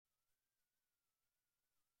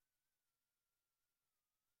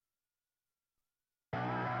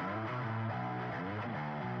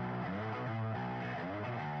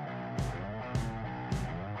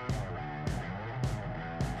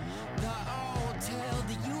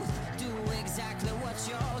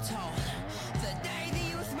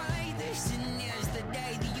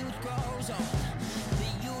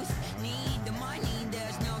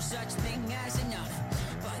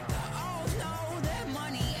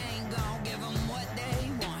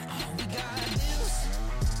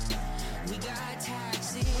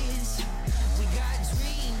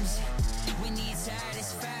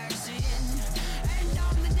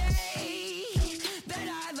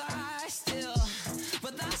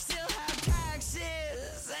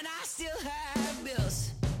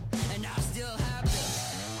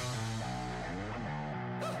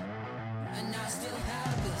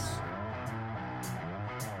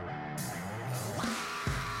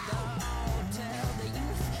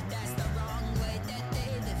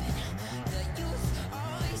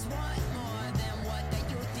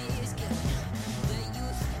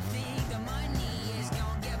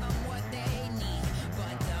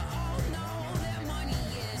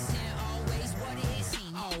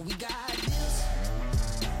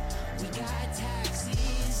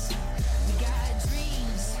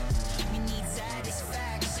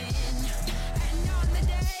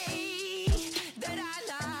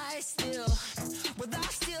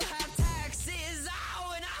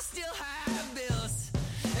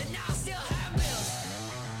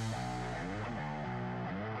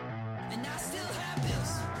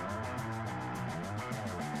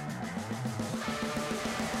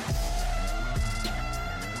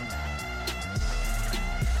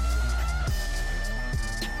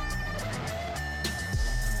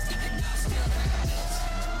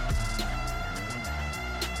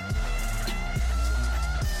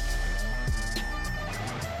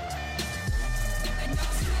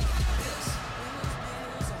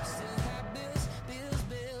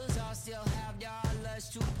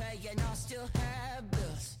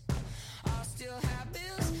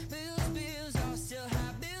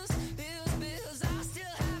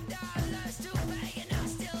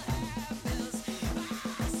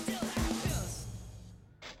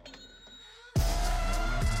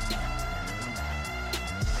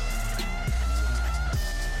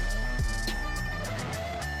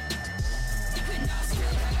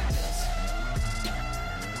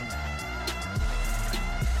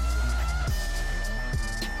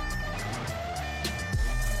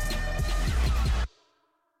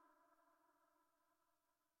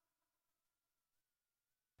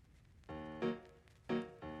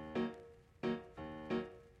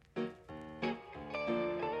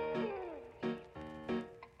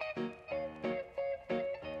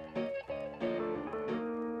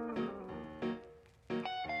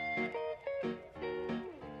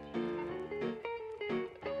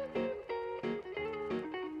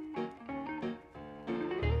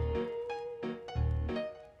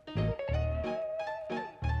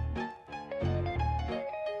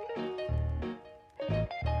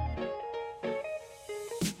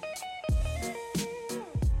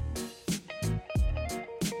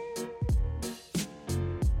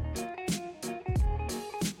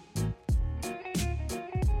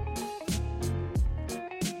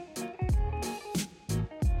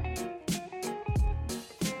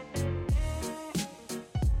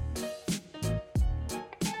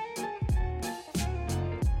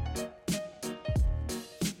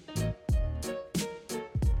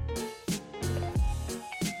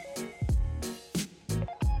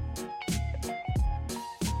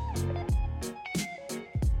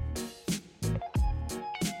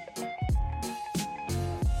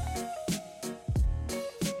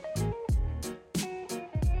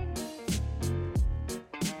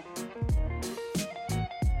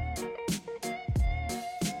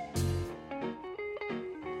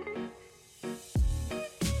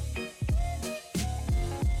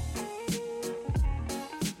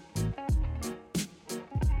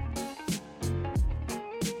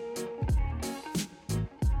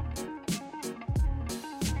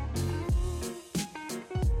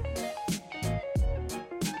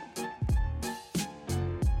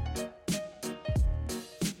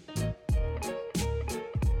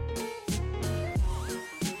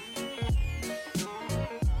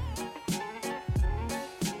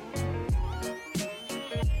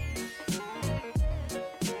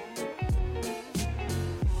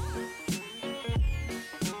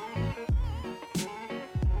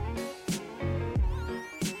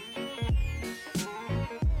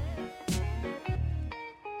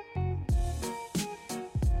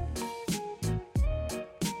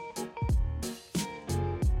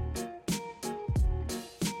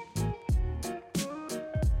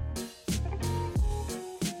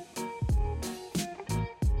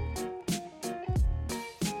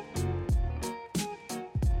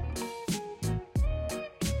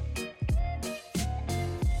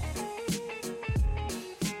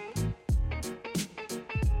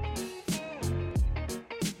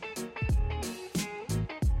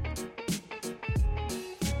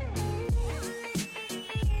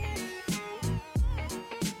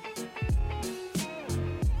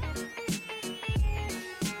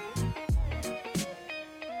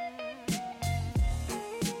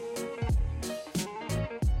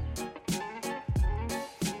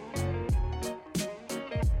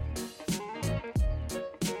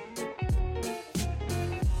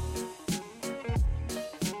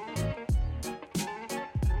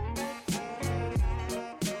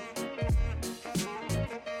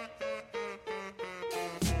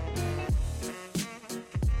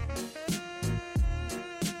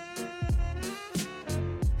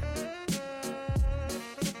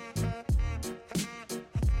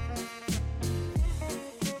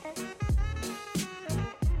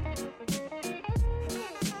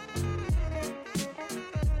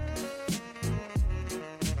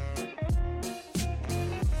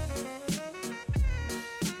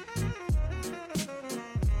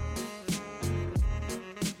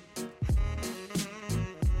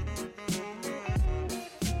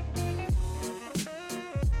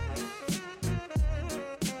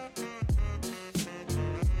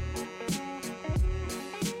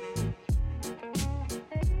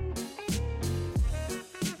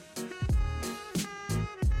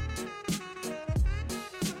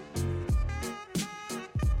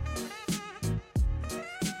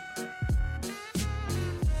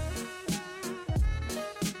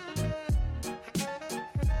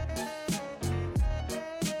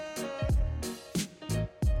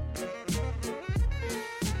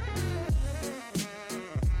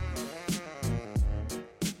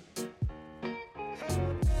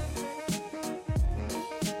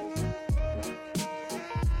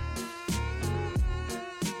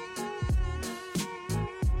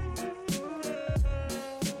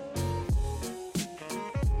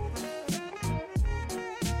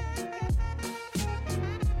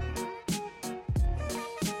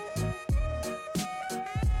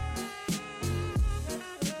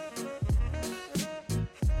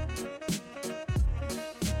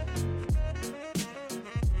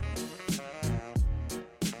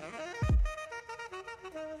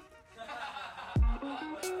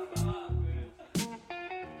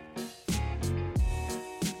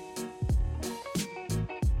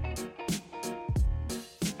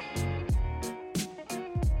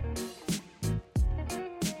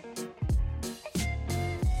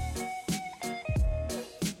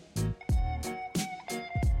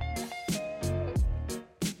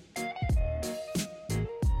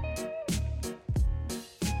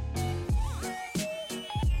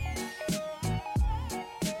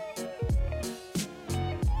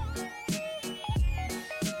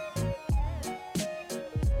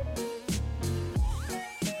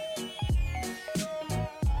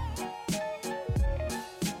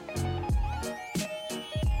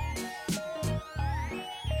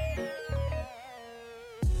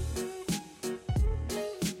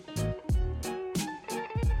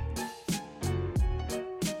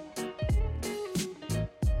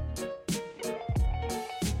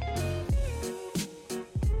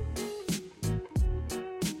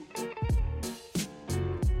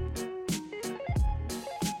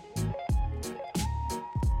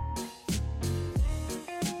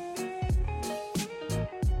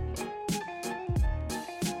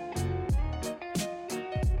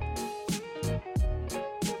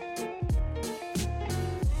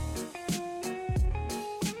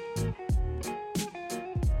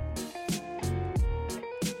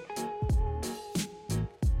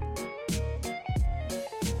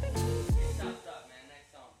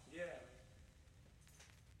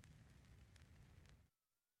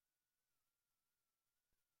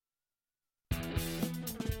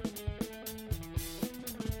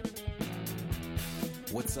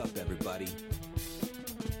up, everybody?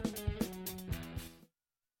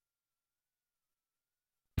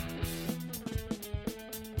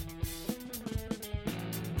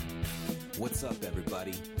 What's up,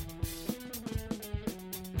 everybody?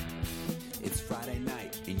 It's Friday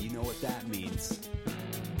night, and you know what that means.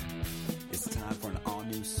 It's time for an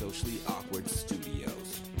all-new Socially Awkward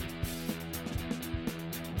Studios.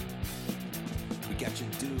 We got your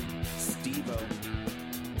dude, Steve-O.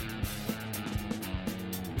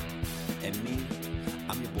 And me,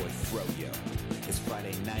 I'm your boy, Froyo. It's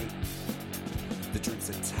Friday night. The drinks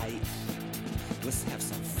are tight. Let's have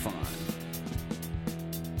some fun.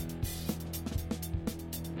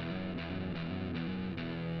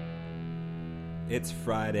 It's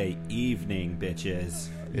Friday evening, bitches.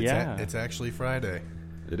 It's actually Friday.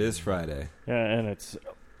 It is Friday. Yeah, and it's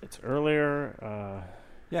earlier.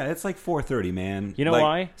 Yeah, it's like 4:30, man. You know like,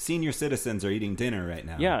 why? Senior citizens are eating dinner right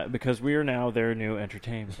now. Yeah, because we are now their new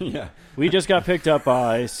entertainment. Yeah. We just got picked up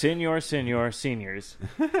by Seniors,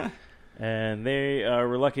 and they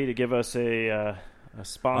were lucky to give us a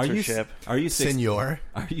sponsorship. Are you Senor?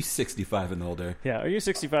 Are you 65 and older? Yeah, are you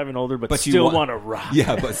 65 and older, but you still want to rock?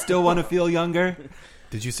 Yeah, but still want to feel younger?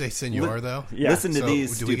 Did you say senor, though? Yeah. Listen to So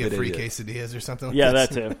these do we stupid get free idiots. quesadillas or something? Yeah,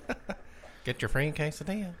 that too. Get your free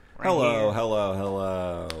quesadilla. Hello.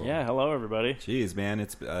 Yeah, hello everybody. Jeez, man,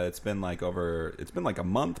 it's been like a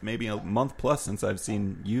month, maybe a month plus since I've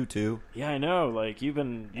seen you two. Yeah, I know. Like you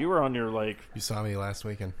were on your You saw me last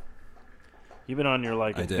weekend. you've been on your I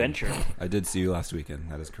adventure. did. I did see you last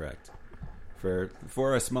weekend. That is correct. For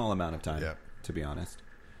a small amount of time, Yep. to be honest.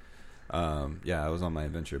 Yeah, I was on my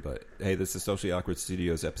adventure, but hey, this is Socially Awkward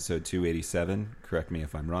Studios, episode 287. Correct me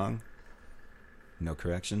if I'm wrong. No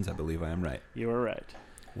corrections. I believe I am right. You were right.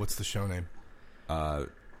 What's the show name?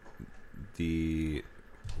 The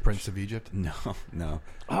Prince of Egypt? no.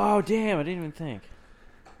 Oh damn! I didn't even think.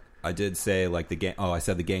 I did say like the gang. Oh, I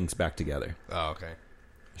said the gang's back together. Oh, okay.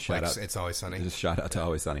 Shout out. It's Always Sunny. Just shout out to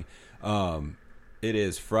Always Sunny. It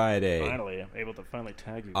is Friday, Finally, I'm able to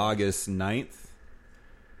tag you. August 9th.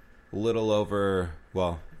 A little over,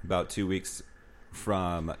 about 2 weeks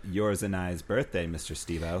from yours and I's birthday, Mr.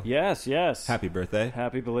 Steve-O. Yes. Happy birthday.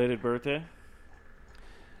 Happy belated birthday.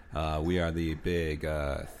 We are the big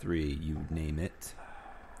three, you name it.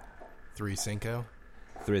 3 Cinco.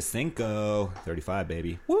 35, 35,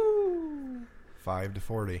 baby. Woo! 5 to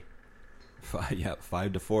 40.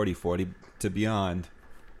 5 to 40, 40 to beyond.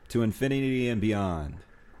 To infinity and beyond.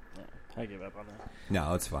 I give up on that.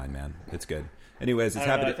 No, it's fine, man. It's good. Anyways, it's I don't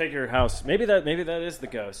know, happening. I think your house. Maybe that is the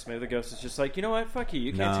ghost. Maybe the ghost is just like, you know what? Fuck you.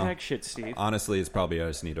 You can't No. tag shit, Steve. Honestly, it's probably I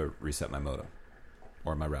just need to reset my modem.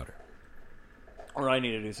 Or my router. Or I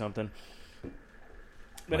need to do something.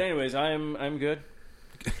 But anyways, I'm good.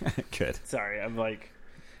 Good. Sorry, I'm like,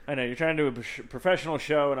 I know you're trying to do a professional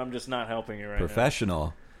show, and I'm just not helping you right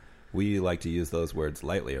Professional. We like to use those words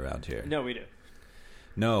lightly around here. now. No, we do.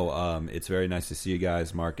 No, it's very nice to see you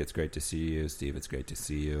guys. Mark, it's great to see you. Steve, it's great to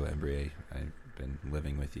see you. Embry, I've been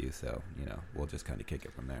living with you, so, we'll just kind of kick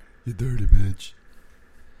it from there. You dirty bitch.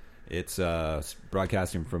 It's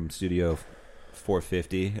broadcasting from Studio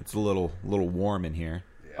 450. It's a little warm in here.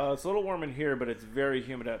 It's a little warm in here, but it's very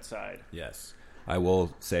humid outside. Yes. I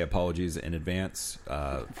will say apologies in advance.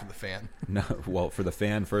 For the fan. No, well, for the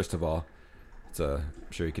fan, first of all. I'm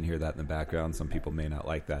sure you can hear that in the background. Some people may not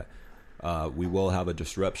like that. We will have a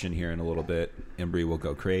disruption here in a little bit. Embry will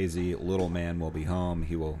go crazy. Little man will be home.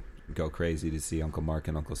 He will go crazy to see Uncle Mark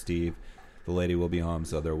and Uncle Steve. The lady will be home,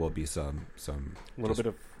 so there will be some little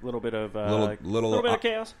bit of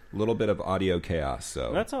chaos. Little bit of audio chaos.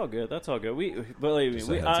 So That's all good. Believe Just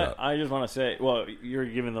a me, heads up. I just want to say, well, you're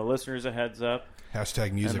giving the listeners a heads up,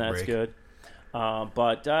 Hashtag music and that's break. good.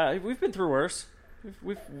 But we've been through worse.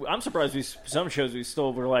 I'm surprised some shows we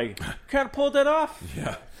still were like, kind of pulled that off.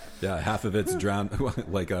 yeah, half of it's drowned.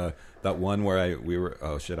 Like that one where we were.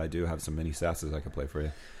 Oh shit! I do have some mini sasses I could play for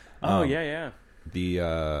you. Yeah.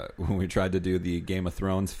 When we tried to do the Game of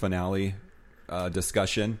Thrones finale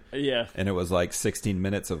discussion, Yeah. and it was like 16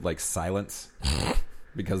 minutes of like silence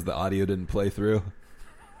because the audio didn't play through.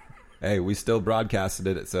 Hey, we still broadcasted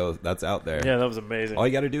it, so that's out there. Yeah, that was amazing. All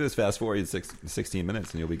you got to do is fast forward 16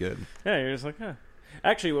 minutes, and you'll be good. Yeah, you're just like, huh.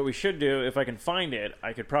 Actually, what we should do, if I can find it,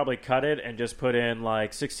 I could probably cut it and just put in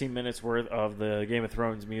like 16 minutes worth of the Game of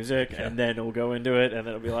Thrones music, and then we'll go into it, and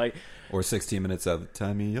then it'll be like... Or 16 minutes of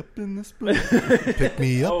tie me up in the spoon. Pick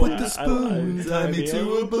me up with the spoon. tie me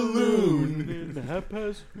to a balloon. In half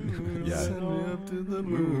past. Yeah. Send me up to the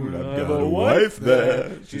moon. I've I have got a a wife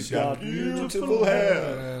there. She's got beautiful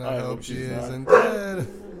hair. And I hope she isn't dead.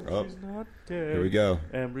 Oh, she's not dead. here we go.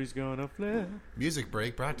 Embry's gonna flip. Music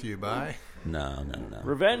break brought to you by. No.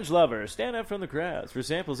 Revenge Lover. Stand up from the crowds. For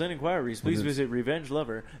samples and inquiries, please visit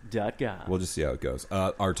revengelover.com. We'll just see how it goes.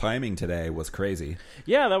 Our timing today was crazy.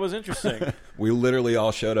 Yeah, that was interesting. We literally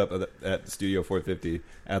all showed up at Studio 450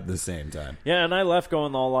 at the same time. Yeah, and I left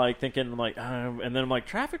going all like thinking like, and then I'm like,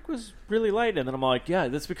 traffic was really light, and then I'm like, yeah,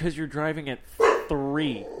 that's because you're driving at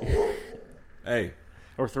 3 Hey,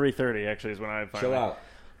 or 3:30 actually is when I chill finally out.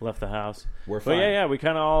 left the house. We're But fine. yeah, we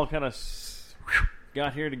kind of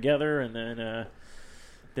got here together, and then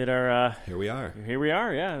did our. Here we are. Here we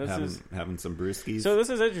are. Yeah, this is. Having some brewskis. So this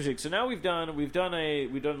is interesting. So now we've done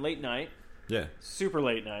late night, yeah. super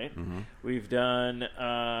late night. Mm-hmm.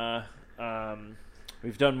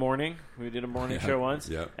 We've done morning. We did a morning Yeah. show once,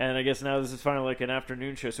 Yep. and I guess now this is finally like an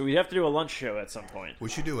afternoon show. So we have to do a lunch show at some point. We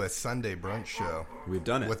should do a Sunday brunch show We've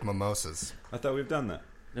done it. with mimosas. I thought we've done that.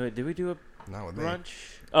 No, did we do a Not with me. brunch?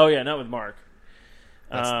 Oh yeah, not with Mark.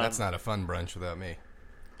 That's not a fun brunch without me.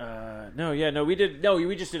 We did. No,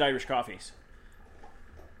 we just did Irish coffees.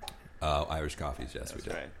 Irish coffees, yes, That's we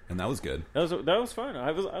did. right. And that was good. That was fun. I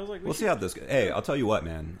was like, We'll see how this goes. Hey, I'll tell you what,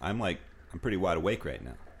 man. I'm pretty wide awake right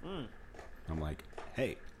now. I'm like,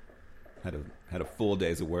 hey, had a full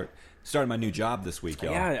days of work. Started my new job this week,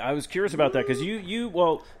 y'all. Yeah, I was curious about that because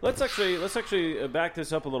let's actually back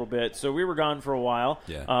this up a little bit. So we were gone for a while.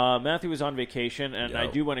 Yeah. Matthew was on vacation, and I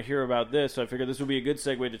Yo. do want to hear about this. So I figured this would be a good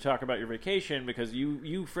segue to talk about your vacation because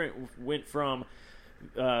you went from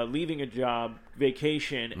leaving a job,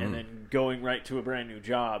 vacation, and then going right to a brand new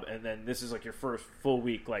job, and then this is like your first full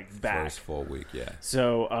week, like back. First full week, yeah.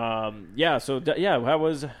 So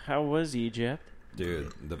how was Egypt?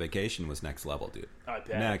 Dude, the vacation was next level, dude. I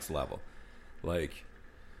bet. Next level. Like,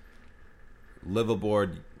 live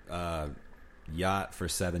aboard yacht for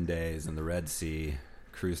 7 days in the Red Sea,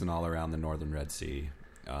 cruising all around the northern Red Sea,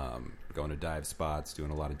 going to dive spots,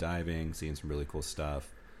 doing a lot of diving, seeing some really cool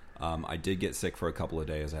stuff. I did get sick for a couple of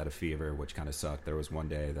days. I had a fever, which kind of sucked. There was one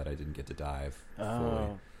day that I didn't get to dive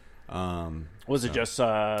fully. Was it just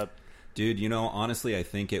Dude, honestly, I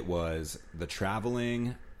think it was the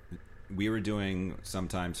traveling. We were doing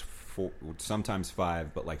sometimes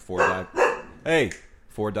 5, but like 4 dives. Hey,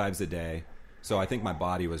 4 dives a day. So I think my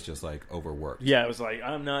body was just like overworked. Yeah, it was like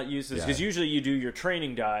I'm not used to this because Yeah. usually you do your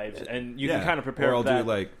training dives and you Yeah. can kind of prepare Or I'll for that. do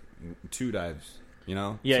like 2 dives.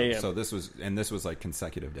 Yeah, so, yeah. So this was like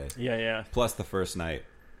consecutive days. yeah. Plus the first night,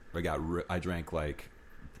 I drank like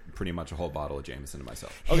pretty much a whole bottle of Jameson to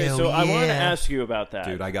myself. Okay, Hell so I wanted to yeah. ask you about that,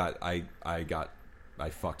 Dude, I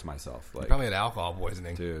fucked myself. Like, Probably had alcohol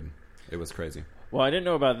poisoning. dude, it was crazy. Well, I didn't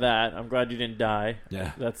know about that. I'm glad you didn't die.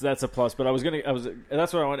 Yeah. That's a plus. But that's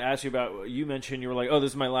what I wanted to ask you about. You mentioned you were like, oh,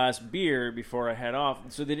 this is my last beer before I head off.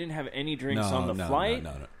 So they didn't have any drinks on the flight.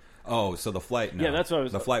 No. Oh, so the flight? No. Yeah, that's what I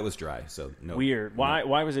was. The flight was dry, so no. Weird. Why?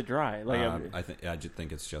 Why was it dry? Like, I just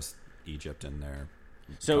think it's just Egypt and their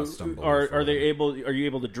so custom are for- they able? Are you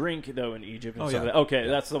able to drink though in Egypt? And Oh, stuff yeah. like that? Okay,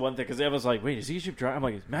 Yeah. that's the one thing because I was like, wait, is Egypt dry? I'm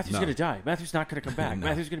like, Matthew's No. gonna die. Matthew's not gonna come back. No.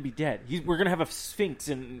 Matthew's gonna be dead. We're gonna have a sphinx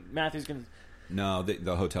and Matthew's gonna. No,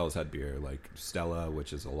 the hotels had beer like Stella,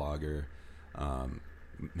 which is a lager.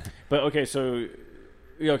 But okay, so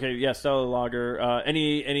Stella Lager.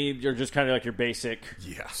 Any you're just kind of like your basic.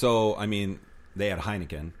 Yeah. So I mean, they had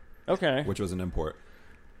Heineken, Okay. which was an import,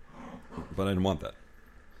 but I didn't want that.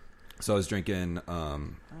 So I was drinking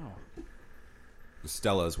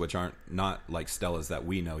Stellas, which aren't not like Stellas that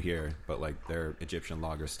we know here, but like they're Egyptian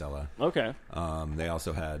lager Stella. Okay. They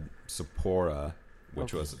also had Sapporo,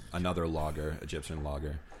 which was another lager, Egyptian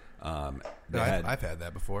lager. They had I've had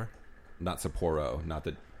that before. not Sapporo, not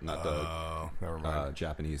the Oh, never mind.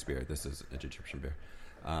 Japanese beer. This is an Egyptian beer.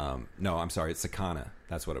 No, I'm sorry, it's Sakana.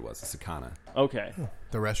 That's what it was. It's Sakana. Okay.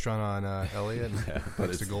 The restaurant on Elliott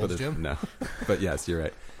next to Gold's Gym. No, but yes, you're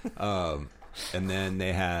right. And then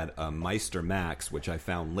they had Meister Max, which I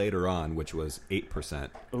found later on, which was 8%.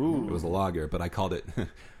 Ooh. It was a lager, but I called it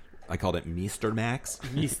Meister Max.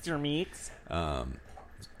 Mr. Meats.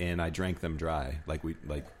 And I drank them dry. Like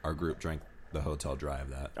our group drank the hotel dry of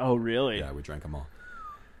that. Oh, really? Yeah, we drank them all.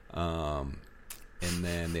 And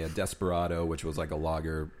then they had Desperado, which was like a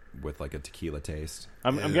lager with like a tequila taste.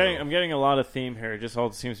 I'm Ew. getting a lot of theme here. It just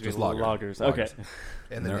all seems to be Just little lager. lagers. Okay.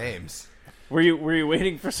 And the They're- names. Were you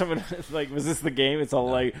waiting for someone like was this the game? It's all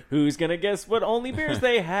like who's gonna guess what only beers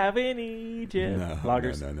they have in Egypt? No,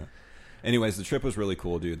 Lagers. no. Anyways, the trip was really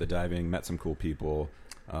cool, dude. The diving, met some cool people.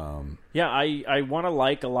 Yeah, I want to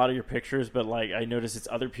like a lot of your pictures, but like I notice it's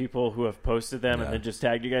other people who have posted them and Yeah. then just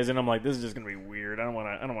tagged you guys in. I'm like, this is just gonna be weird. I don't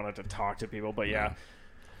want to talk to people, but yeah.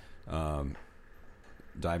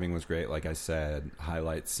 Diving was great. Like I said,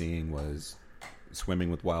 highlight seeing was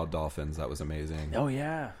swimming with wild dolphins. That was amazing. Oh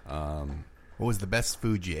yeah. What was the best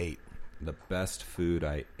food you ate? The best food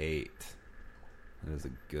I ate. That is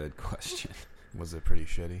a good question. Was it pretty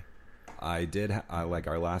shitty? I did. Like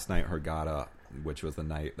our last night, Hurghada, which was the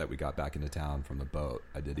night that we got back into town from the boat.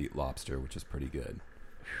 I did eat lobster, which is pretty good.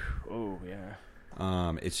 Oh yeah.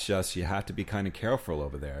 It's just you have to be kind of careful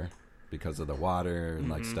over there because of the water and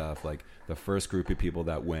like stuff. Like the first group of people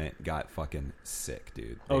that went got fucking sick,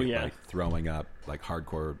 dude. Like throwing up, like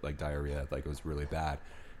hardcore, like diarrhea. Like it was really bad.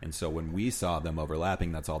 And so when we saw them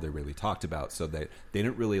overlapping, that's all they really talked about. So they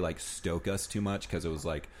didn't really like stoke us too much because it was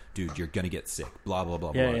like, dude, you're gonna get sick, blah blah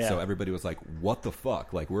blah blah. So everybody was like, what the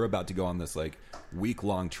fuck? Like we're about to go on this like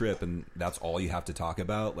week-long trip, and that's all you have to talk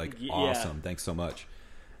about. Like awesome, thanks so much.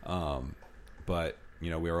 But you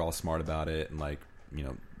know, we were all smart about it, and like, you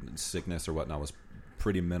know, sickness or whatnot was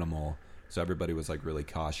pretty minimal. So everybody was like really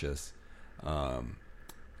cautious.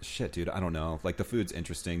 Shit, dude, I don't know. Like the food's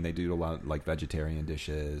interesting. They do a lot of, like vegetarian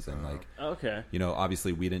dishes and like, okay, you know,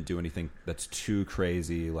 obviously we didn't do anything that's too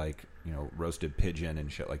crazy, like, you know, roasted pigeon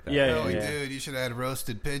and shit like that. Dude, you should have had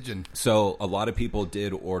roasted pigeon. So a lot of people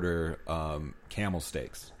did order camel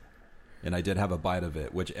steaks, and I did have a bite of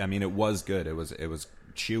it, which I mean, it was good. It was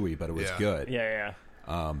chewy, but it was good.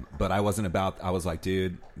 But I wasn't about. I was like,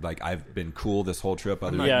 dude, like I've been cool this whole trip.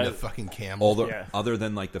 Other than the fucking camel. Other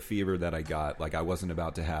than like the fever that I got, like I wasn't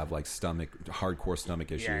about to have like hardcore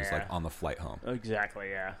stomach issues like on the flight home. Exactly.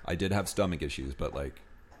 Yeah. I did have stomach issues, but like,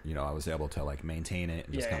 you know, I was able to like maintain it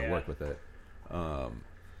and just kind of work with it.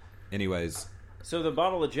 Anyways. So the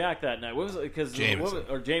bottle of Jack that night, what was it? Because Jameson.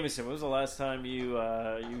 What was the last time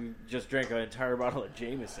you just drank an entire bottle of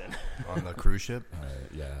Jameson on the cruise ship?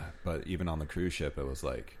 Yeah, but even on the cruise ship, it was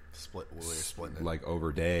like we were splitting it like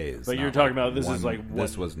over days. But you're talking about this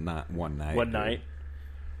this was not one night. One night,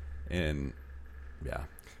 and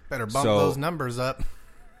better bump those numbers up.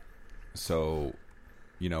 So,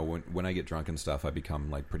 you know, when I get drunk and stuff, I become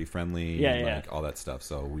like pretty friendly, like all that stuff.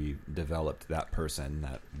 So we developed that person,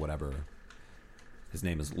 that whatever. His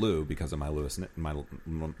name is Lou because of my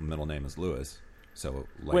middle name is Lewis. So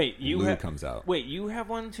like, Lou comes out. Wait, you have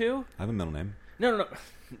one too? I have a middle name. No.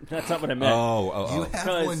 That's not what I meant. Oh. You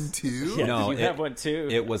have one too? Yeah, no, you have one too.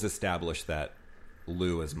 It was established that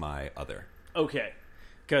Lou is my other. Okay.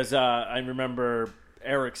 Because I remember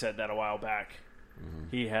Eric said that a while back. Mm-hmm.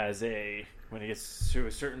 He has when he gets to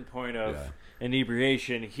a certain point of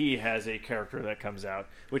inebriation, he has a character that comes out,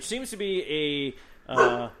 which seems to be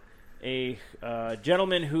a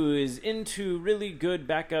gentleman who is into really good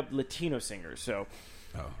backup Latino singers. So,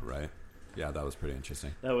 right, yeah, that was pretty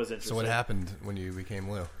interesting. That was interesting. So, what happened when you became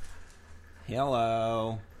Lou?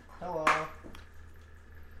 Hello,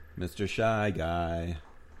 Mr. Shy Guy.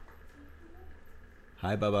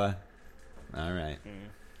 Hi, Bubba. All right.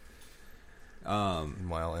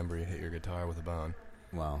 Meanwhile, Embry hit your guitar with a bone.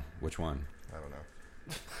 Wow, which one? I don't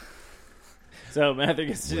know. So Matthew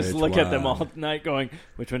gets to just look at them all night, going,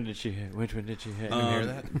 "Which one did she hit? Which one did she hit?" Hear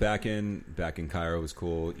that? Back in Cairo was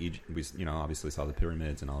cool. We obviously saw the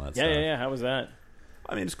pyramids and all that stuff. Yeah. How was that?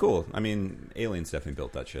 I mean, it's cool. I mean, aliens definitely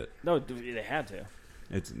built that shit. No, they had to.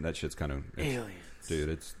 That shit's kind of aliens, dude.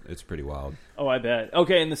 It's pretty wild. Oh, I bet.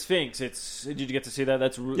 Okay, and the Sphinx. Did you get to see that?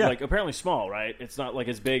 That's like apparently small, right? It's not like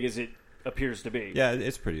as big as it appears to be. Yeah,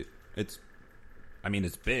 it's pretty. I mean,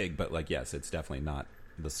 it's big, but like, yes, it's definitely not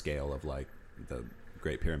the scale of like the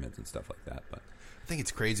Great Pyramids and stuff like that. But I think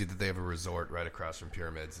it's crazy that they have a resort right across from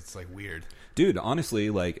pyramids. It's like weird, dude.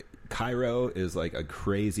 Honestly, like Cairo is like a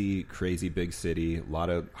crazy big city, a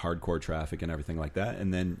lot of hardcore traffic and everything like that.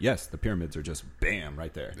 And then yes, the pyramids are just bam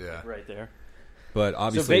right there. Yeah, right there. But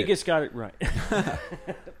obviously, so Vegas got it right.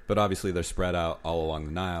 But obviously, they're spread out all along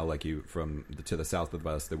the Nile. Like to the south of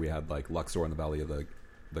us, that we had like Luxor in the Valley of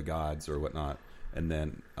the Gods or whatnot, and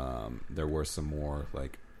then there were some more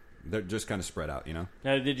like. They're just kind of spread out, you know?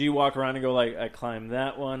 Now, did you walk around and go like, I climbed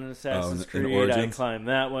that one in Assassin's Creed, I climbed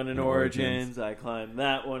that one in Origins, I climbed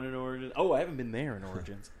that one in Origins. Oh, I haven't been there in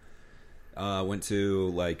Origins. Went to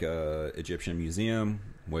like a Egyptian museum,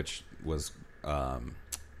 which was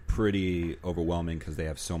pretty overwhelming because they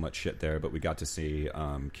have so much shit there, but we got to see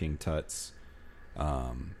King Tut's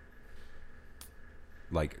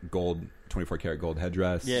like gold 24 karat gold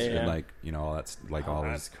headdress and like, you know, all that's like all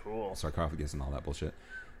that's his cool sarcophagus and all that bullshit.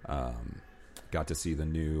 Got to see the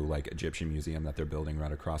new like Egyptian museum that they're building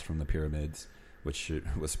right across from the pyramids, which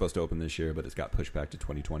was supposed to open this year, but it's got pushed back to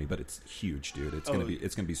 2020. But it's huge, dude. It's gonna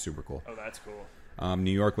be super cool. Oh, that's cool.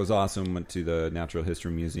 New York was awesome. Went to the Natural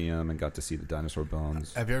History Museum and got to see the dinosaur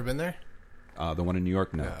bones. Have you ever been there? The one in New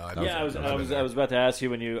York, no. I was about to ask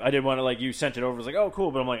you when I didn't want to, like, you sent it over. I was like, oh,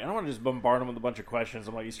 cool. But I'm like, I don't want to just bombard him with a bunch of questions.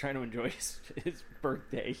 I'm like, he's trying to enjoy his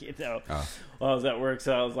birthday, you know. Well, how does that work?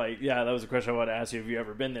 So I was like, yeah, that was a question I wanted to ask you. Have you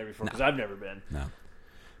ever been there before? Because I've never been. No.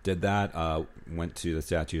 Did that. Went to the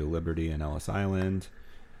Statue of Liberty in Ellis Island.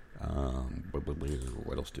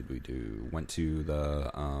 What else did we do? Went to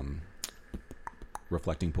the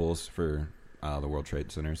reflecting pools for the World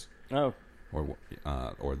Trade Centers. Oh. Or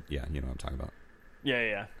yeah, you know what I'm talking about.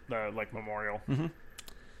 Yeah. The, like, memorial. Mm-hmm.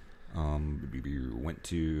 Went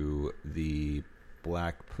to the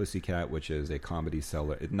Black Pussycat, which is a comedy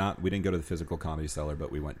cellar. We didn't go to the physical comedy cellar,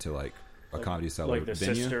 but we went to, like, a comedy cellar like the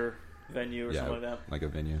venue. sister venue or something like that. Like a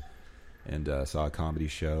venue. And saw a comedy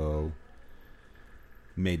show.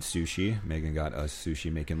 Made sushi. Megan got us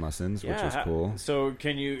sushi making lessons, which was cool. So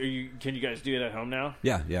can you guys do it at home now?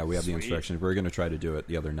 Yeah, we have the instructions. We were going to try to do it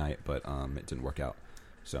the other night, but it didn't work out.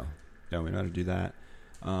 So yeah, we know how to do that.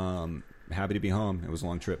 Happy to be home. It was a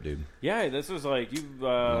long trip, dude. Yeah, this was like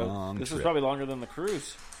this was probably longer than the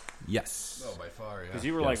cruise. Yes. Oh, by far, yeah. Because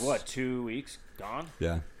you were like, what, 2 weeks gone?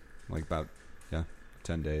 Yeah, like about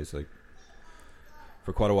 10 days, like.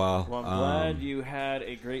 For quite a while. Well, I'm glad you had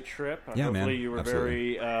a great trip. Yeah, hopefully man. you were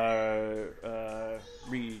Absolutely. very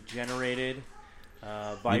regenerated,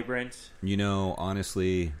 vibrant. You know,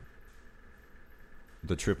 honestly,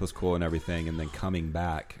 the trip was cool and everything, and then coming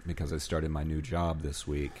back, because I started my new job this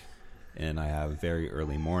week, and I have very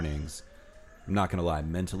early mornings. I'm not going to lie,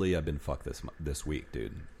 mentally, I've been fucked this week,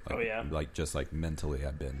 dude. Like, oh, yeah? Like, just like mentally,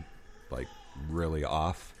 I've been, like, really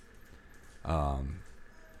off.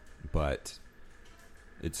 But...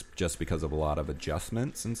 It's just because of a lot of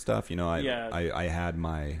adjustments and stuff. You know, I had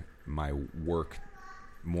my work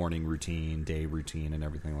morning routine, day routine, and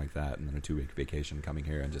everything like that, and then a 2-week vacation coming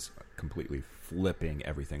here and just completely flipping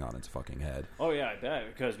everything on its fucking head. Oh, yeah, I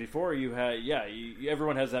bet. Because before you had,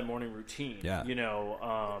 everyone has that morning routine. Yeah. You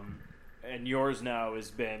know, and yours now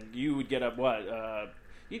has been, you would get up,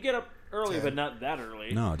 you'd get up early, 10. but not that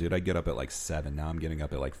early. No, dude, I get up at like 7. Now I'm getting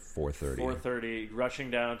up at like 4:30. 4:30,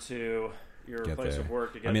 rushing down to your place of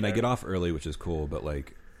work to get I get off early, which is cool, but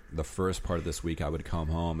like the first part of this week I would come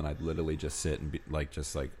home and I'd literally just sit and be like,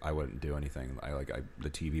 just like I wouldn't do anything. The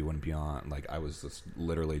TV wouldn't be on. Like I was just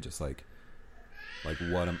literally just like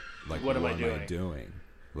what am I doing?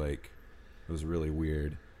 Like it was really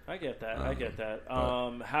weird. I get that.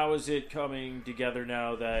 How is it coming together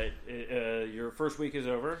now that your first week is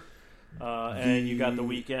over and you got the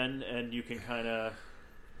weekend and you can kind of...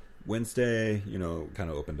 Wednesday, you know,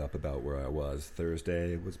 kind of opened up about where I was.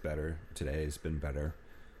 Thursday was better. Today's been better.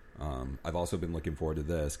 I've also been looking forward to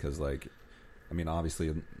this because, like, I mean,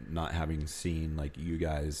 obviously not having seen, like, you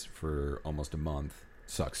guys for almost a month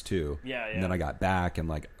sucks, too. Yeah. And then I got back and,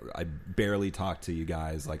 like, I barely talked to you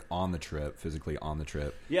guys, like, on the trip, physically on the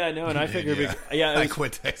trip. Yeah, no, and I figured... I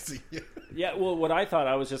quit texting you. Yeah, well, what I thought,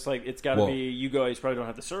 I was just like, it's got to be, you guys probably don't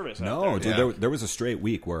have the service out No, there. dude, there was a straight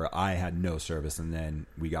week where I had no service, and then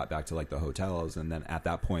we got back to, like, the hotels, and then at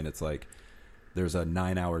that point, it's like, there's a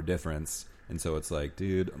 9-hour difference, and so it's like,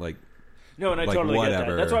 dude, like... No, and I like, totally whatever.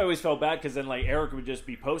 get that. That's why I always felt bad, because then, like, Eric would just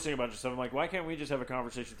be posting a bunch of stuff. I'm like, why can't we just have a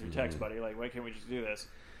conversation through text, buddy? Like, why can't we just do this?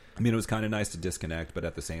 I mean, it was kind of nice to disconnect, but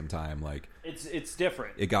at the same time, like... It's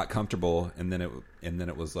different. It got comfortable, and then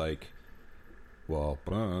it was like, well...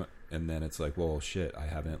 And then it's like, well, shit, I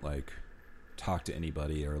haven't, like, talked to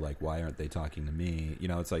anybody, or, like, why aren't they talking to me? You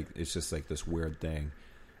know, it's like, it's just, like, this weird thing.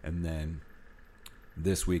 And then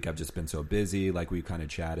this week I've just been so busy, like, we've kind of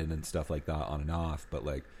chatted and stuff like that on and off, but,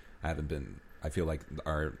 like, I feel like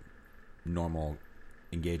our normal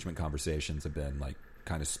engagement conversations have been, like,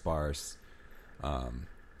 kind of sparse.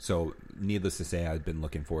 So needless to say, I've been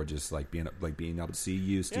looking forward to just like being able to see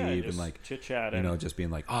you, Steve, and like chit chatting. You know, just being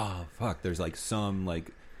like, oh fuck, there's like some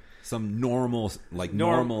normalcy.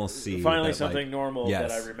 Finally, that, something like, normal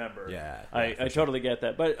yes. that I remember. Yeah, I totally get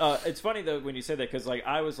that. But it's funny though when you say that, because like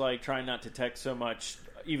I was like trying not to text so much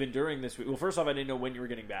even during this week. Well, first off, I didn't know when you were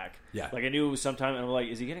getting back. Yeah, like I knew it was sometime, and I'm like,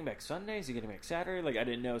 is he getting back Sunday? Is he getting back Saturday? Like I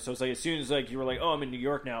didn't know. So it's like as soon as like you were like, oh, I'm in New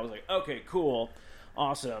York now. I was like, okay, cool,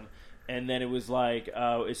 awesome. And then it was like,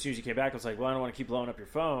 as soon as you came back, I was like, well, I don't want to keep blowing up your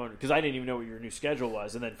phone, because I didn't even know what your new schedule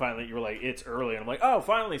was. And then finally you were like, it's early. And I'm like, oh,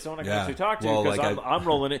 finally, someone I can actually talk to, because like I'm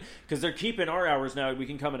rolling it. Because they're keeping our hours now. We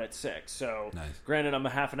can come in at 6. So nice. Granted, I'm a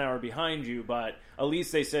half an hour behind you, but at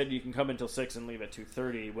least they said you can come until 6 and leave at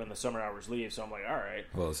 2:30 when the summer hours leave. So I'm like, all right.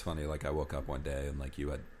 Well, it's funny. Like I woke up one day and like you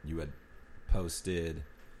had posted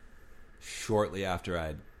shortly after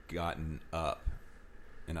I'd gotten up.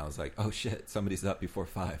 And I was like, oh, shit, somebody's up before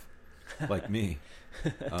 5. Like me.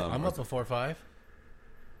 I'm up before 5.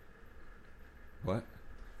 What?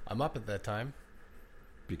 I'm up at that time.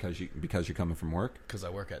 Because you're coming from work? Because I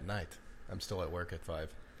work at night. I'm still at work at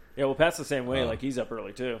 5. Yeah, well, Pat's the same way. Like, he's up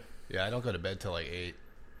early, too. Yeah, I don't go to bed till like 8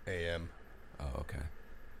 a.m. Oh, okay.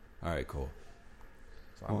 All right, cool.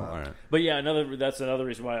 So I'm all right. But yeah, that's another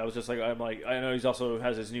reason why I was just like, I know he's also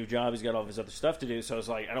has his new job. He's got all of his other stuff to do. So I was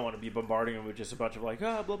like, I don't want to be bombarding him with just a bunch of like,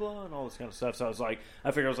 blah, blah, and all this kind of stuff. So I was like,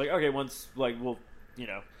 okay, once, like, we'll,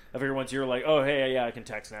 I figure once you're like, oh, hey, yeah, I can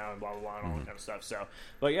text now and blah, blah, blah, and all that kind of stuff. So,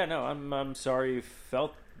 but yeah, no, I'm sorry you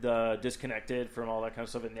felt disconnected from all that kind of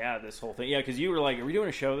stuff. And yeah, this whole thing. Yeah, because you were like, are we doing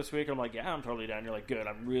a show this week? I'm like, yeah, I'm totally down. You're like, good.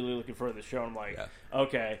 I'm really looking forward to the show. I'm like,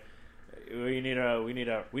 okay. We need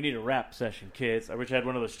a rap session, kids. I wish I had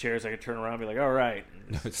one of those chairs I could turn around and be like, all right.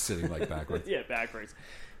 No, it's sitting like backwards. Yeah, backwards.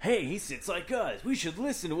 Hey, he sits like us. We should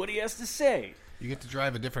listen to what he has to say. You get to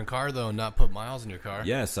drive a different car, though, and not put miles in your car.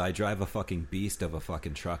 Yes, I drive a fucking beast of a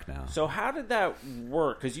fucking truck now. So how did that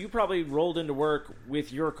work? Because you probably rolled into work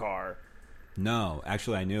with your car. No,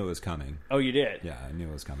 actually, I knew it was coming. Oh, you did? Yeah, I knew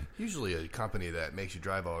it was coming. Usually a company that makes you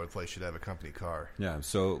drive all over the place should have a company car. Yeah,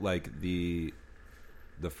 so, like, the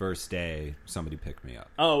first day, somebody picked me up.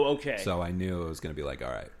 Oh, okay. So I knew it was going to be like,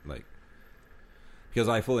 all right, like, because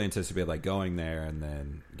I fully anticipated, like, going there and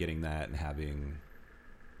then getting that and having,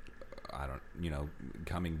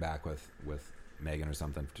 coming back with Megan or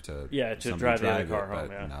something to drive the car home.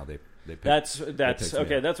 But yeah. now they that's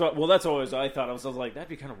okay. That's what. Well, that's always I thought. I was like, that'd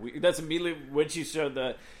be kind of weird. That's immediately when she sent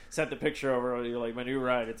the picture over. You're like, my new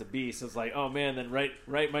ride. It's a beast. It's like, oh man. Then right,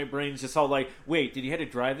 my brain's just all like, wait, did he have to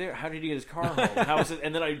drive there? How did he get his car home? How was it?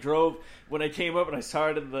 And then I drove when I came up and I saw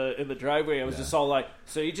it in the driveway. I was just all like,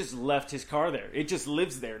 so he just left his car there. It just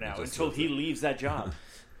lives there now until he leaves that job.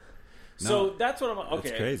 So that's what I'm. Okay,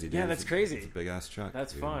 that's crazy. Dude. Yeah, that's crazy. It's a big ass truck.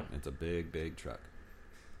 That's fun. It's a big truck.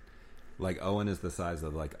 Like Owen is the size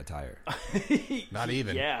of like a tire. Not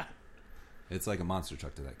even. Yeah. It's like a monster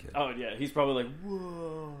truck to that kid. Oh yeah, he's probably like,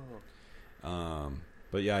 whoa.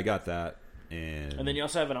 But yeah, I got that, and then you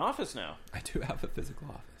also have an office now. I do have a physical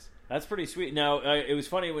office. That's pretty sweet. Now it was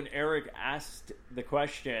funny when Eric asked the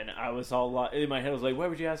question. I was all in my head. I was like, why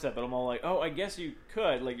would you ask that? But I'm all like, oh, I guess you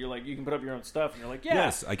could. Like you're like you can put up your own stuff, and you're like, yeah.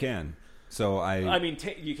 Yes, I can. So I mean,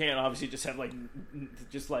 you can't obviously just have like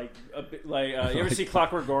a bit like you ever see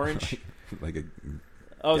Clockwork Orange? Like a.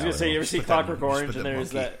 I was gonna say you ever see Clockwork Orange and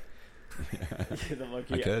there's monkey. that. The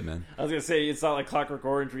monkey. I could, man. I was gonna say it's not like Clockwork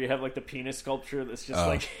Orange where you have like the penis sculpture that's just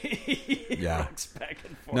like rocks back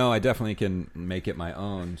and forth. No, I definitely can make it my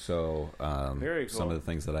own. So very cool. Some of the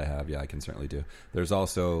things that I have, I can certainly do. There's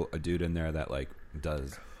also a dude in there that like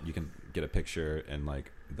does. You can get a picture and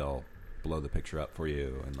like they'll blow the picture up for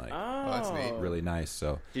you and like that's neat. Really nice.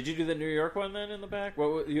 So did you do the New York one then in the back?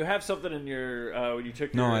 Well, you have something in your when you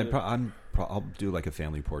took. No, I'll do like a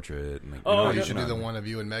family portrait. And like, you should do the one of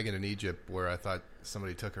you and Megan in Egypt where I thought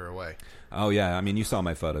somebody took her away. Oh yeah, I mean you saw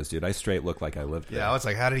my photos, dude. I straight look like I lived there. Yeah, I was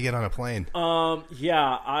like, how did he get on a plane?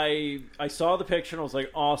 Yeah, I saw the picture and I was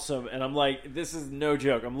like, awesome. And I'm like, this is no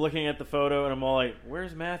joke. I'm looking at the photo and I'm all like,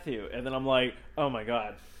 where's Matthew? And then I'm like, oh my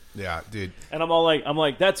god. Yeah, dude. And I'm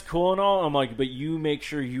like, that's cool and all. I'm like, but you make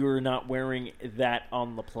sure you're not wearing that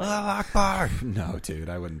on the plane. Allah Akbar. No, dude,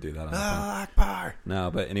 I wouldn't do that on the plane. Allah Akbar.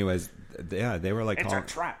 No, but anyways, yeah, they were like, it's a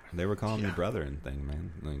trap. They were calling me brother and thing,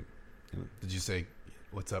 man. Like, did you say,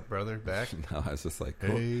 "What's up, brother"? Back? No, I was just like,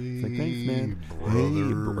 cool. Hey, like, thanks, man. brother.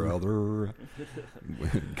 Hey,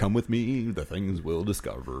 brother. Come with me. The things we'll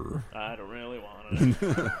discover. I don't really want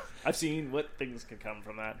to. I've seen what things can come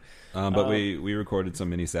from that. But we recorded some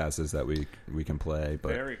mini sasses that we can play.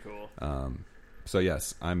 But, very cool. So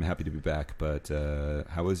yes, I'm happy to be back. But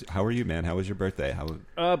how are you, man? How was your birthday?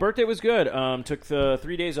 Birthday was good. Took the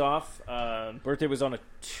 3 days off. Birthday was on a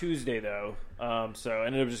Tuesday though, so I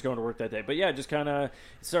ended up just going to work that day. But yeah, just kind of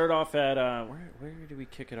started off at where did we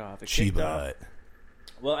kick it off? Sheba.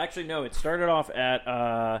 Well, actually, no. It started off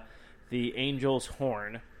at the Angel's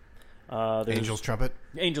Horn. Angel's Trumpet?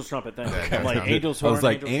 Angel's Trumpet, then. Okay. I'm like, Angel's Horn. I was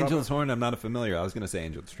like, Angel's Horn, I'm not familiar. I was going to say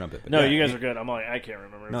Angel's Trumpet. But no, you guys are good. I'm like, I can't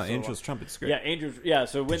remember. No, Angel's Trumpet's great. Yeah, Angel's, yeah,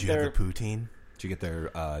 so went there. Did you have the poutine? Did you get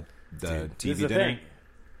their the Dude, TV the dinner? thing.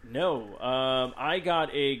 No. I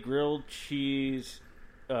got a grilled cheese,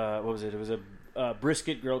 what was it? It was a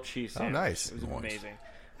brisket grilled cheese sandwich. Oh, nice. It was amazing.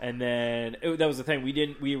 And then, that was the thing.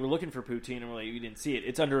 We were looking for poutine, and we didn't see it.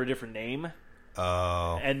 It's under a different name.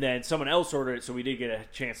 Oh. And then someone else ordered it, so we did get a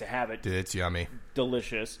chance to have it. Dude, it's yummy.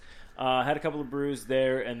 Delicious. Had a couple of brews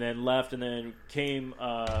there, and then left, and then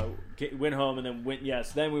went home, and then went.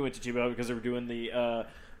 Yes, then we went to Chiba because they were doing the.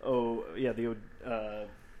 Odell's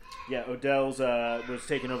was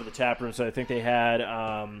taking over the tap room, so I think they had.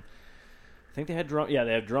 Drum. Yeah,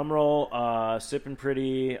 they had Drum Roll, Sippin'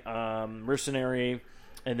 Pretty, Mercenary.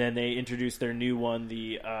 And then they introduced their new one,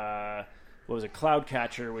 the what was it,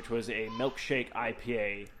 Cloudcatcher, which was a milkshake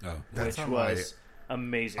IPA, which was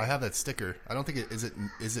amazing. I have that sticker. I don't think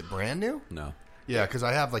is it brand new? No. Yeah, because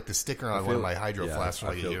I have like the sticker on one of my hydro flasks from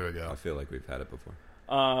like a year ago. I feel like we've had it before.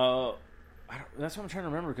 That's what I'm trying to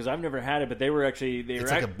remember because I've never had it, but they were actually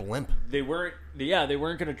it's like a blimp. They weren't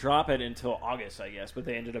going to drop it until August, I guess, but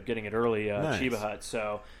they ended up getting it early. Nice. Chiba Hut,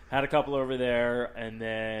 so had a couple over there, and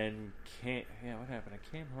then what happened?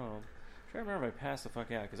 I came home. I'm trying to remember if I passed the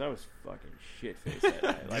fuck out because I was fucking shit faced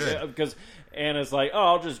that night. Because Anna's like, "Oh,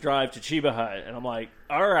 I'll just drive to Chiba Hut," and I'm like,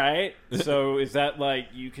 "All right." So is that like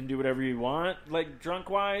you can do whatever you want, like drunk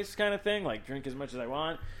wise kind of thing, like drink as much as I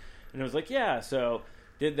want? And it was like, yeah, so.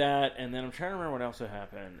 Did that, and then I'm trying to remember what else had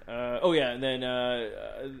happened. And then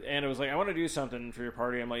Anna was like, I want to do something for your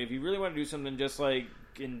party. I'm like, if you really want to do something, just, like,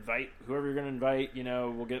 invite whoever you're going to invite. You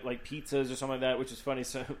know, we'll get, like, pizzas or something like that, which is funny.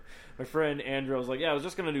 So my friend Andrew was like, yeah, I was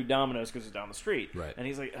just going to do Domino's because it's down the street. Right. And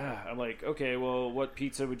he's like, I'm like, okay, well, what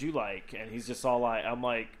pizza would you like? And he's just all like, I'm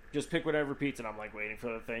like, just pick whatever pizza. And I'm, like, waiting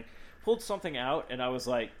for the thing. Pulled something out, and I was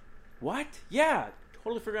like, what? Yeah,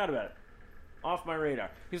 totally forgot about it. Off my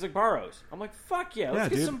radar. He's like, Barrows. I'm like, fuck yeah,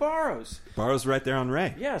 let's get some Barrows. Barrows right there on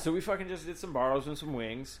Ray. Yeah, so we fucking just did some Barrows and some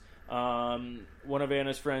wings. One of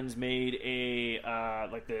Anna's friends made a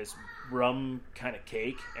like this rum kind of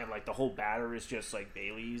cake, and like the whole batter is just like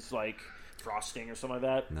Bailey's like frosting or something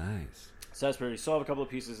like that. Nice. So that's pretty. Still have a couple of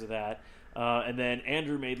pieces of that. And then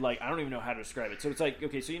Andrew made like, I don't even know how to describe it. So it's like,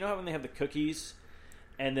 okay, so you know how when they have the cookies,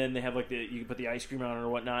 and then they have like you can put the ice cream on it or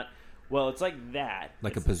whatnot. Well, it's like that.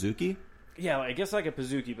 Like a Pizookie? Yeah, I guess like a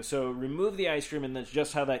Pizookie, but so remove the ice cream and that's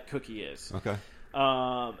just how that cookie is. Okay.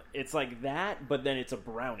 It's like that, but then it's a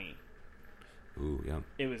brownie. Ooh, yeah.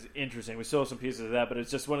 It was interesting. We still have some pieces of that, but it's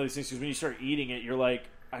just one of these things because when you start eating it, you're like,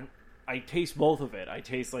 I taste both of it. I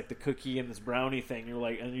taste like the cookie and this brownie thing. You're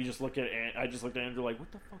like, and you just look at it. I just looked at Andrew like,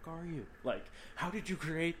 what the fuck are you? Like, how did you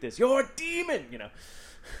create this? You're a demon, you know.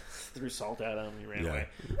 Threw salt at him. He ran away.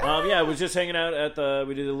 I was just hanging out at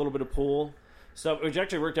we did a little bit of pool stuff, which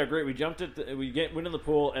actually worked out great. We jumped went in the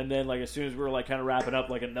pool, and then like as soon as we were like kind of wrapping up,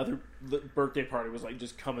 like another birthday party was like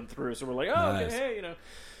just coming through. So we're like, oh, nice. Okay, hey, you know.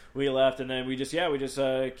 We left, and then we just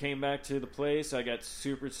came back to the place. I got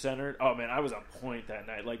super centered. Oh man, I was on point that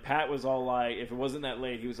night. Like Pat was all like, if it wasn't that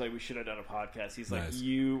late, he was like, we should have done a podcast. He's like,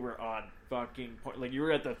 you were on fucking point. Like you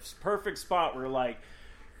were at the perfect spot where like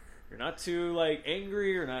you're not too like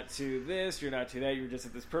angry, you're not too this, you're not too that. You were just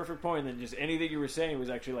at this perfect point, and then just anything you were saying was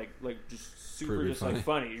actually like just super pretty just funny. Like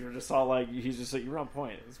funny. You were just all like, he's just like, you're on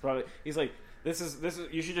point. It's probably he's like, this is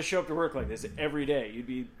you should just show up to work like this every day. You'd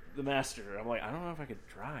be the master. I'm like, I don't know if I could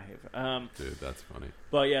drive. Dude, that's funny.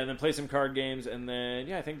 But yeah, and then play some card games, and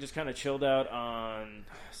then I think just kind of chilled out on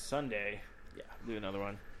Sunday. Yeah, do another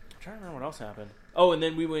one. I'm trying to remember what else happened. Oh, and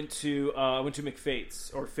then we went to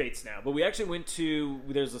McFate's or Fates now, but we actually went to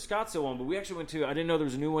there's the Scottsdale one, but we actually went to I didn't know there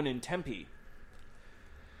was a new one in Tempe.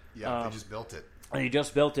 Yeah, they just built it. And he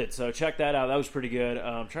just built it, so check that out. That was pretty good.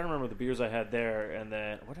 I'm trying to remember the beers I had there, and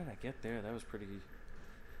then what did I get there? That was pretty.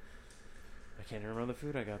 I can't even remember the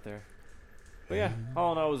food I got there. But yeah,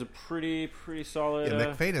 all in all, it was a pretty solid. Yeah,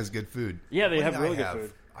 McFate has good food. Yeah, they have really good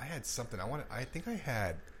food. I had something. I want to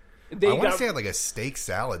say I had like a steak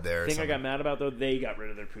salad there. The thing I got mad about though, they got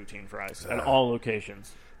rid of their poutine fries at all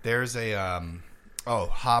locations. There's a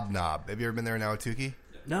Hobnob. Have you ever been there in Ahwatukee?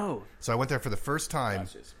 No. So I went there for the first time,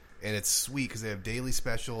 and it's sweet because they have daily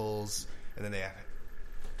specials, and then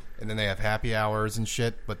they have happy hours and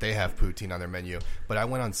shit, but they have poutine on their menu. But I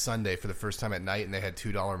went on Sunday for the first time at night, and they had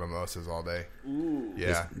 $2 mimosas all day. Ooh.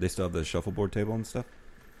 Yeah. They still have the shuffleboard table and stuff?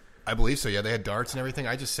 I believe so, yeah. They had darts and everything.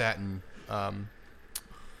 I just sat and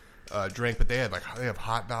drank, but they have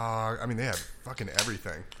hot dog. I mean, they have fucking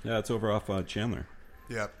everything. Yeah, it's over off Chandler.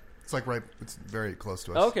 Yeah. It's very close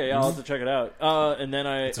to us. Okay, I'll have to check it out. And then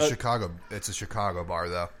It's a Chicago bar,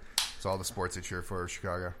 though. It's all the sports they cheer for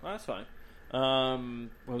Chicago. Well, that's fine. And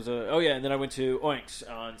then I went to Oinks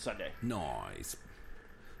on Sunday. Nice.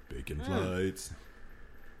 Bacon flights.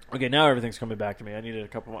 Okay, now everything's coming back to me. I needed a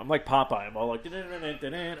couple more. I'm like Popeye. I'm all like, oh,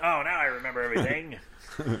 now I remember everything.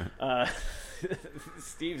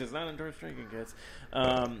 Steve does not endorse drinking, kids.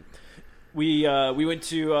 We went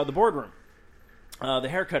to the boardroom, the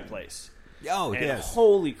haircut place. Oh, and yes.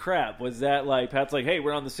 Holy crap, was that like, Pat's like, hey,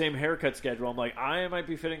 we're on the same haircut schedule. I'm like, I might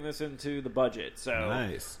be fitting this into the budget. So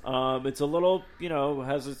nice. It's a little,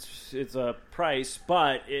 has its a price,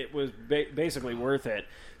 but it was basically worth it.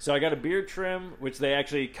 So I got a beard trim, which they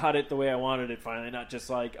actually cut it the way I wanted it finally, not just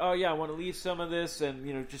like, oh yeah, I want to leave some of this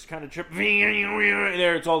and, just kind of trip.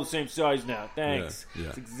 There, it's all the same size now. Thanks. Yeah.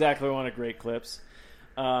 It's exactly what I wanted, great clips.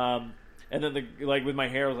 And then like with my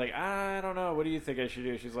hair, I was like, I don't know. What do you think I should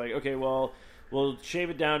do? She's like, okay, well, we'll shave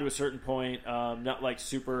it down to a certain point, not like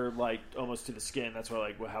super like almost to the skin. That's why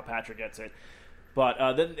like how Patrick gets it.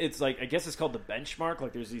 But then it's like, I guess it's called the benchmark.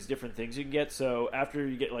 Like there's these different things you can get. So after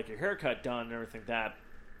you get like your haircut done and everything like that,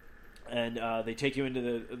 and they take you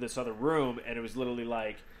into this other room, and it was literally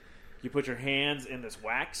like you put your hands in this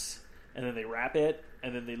wax, and then they wrap it,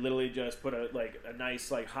 and then they literally just put a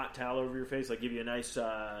nice like hot towel over your face, like give you a nice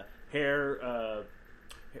hair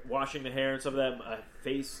washing the hair and stuff like that,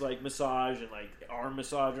 face like massage and like arm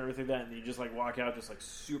massage and everything like that, and you just like walk out just like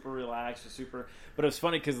super relaxed and super. But it was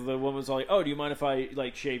funny because the woman was all like, "Oh, do you mind if I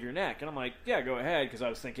like shave your neck?" And I'm like, "Yeah, go ahead," because I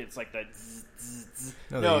was thinking it's like that.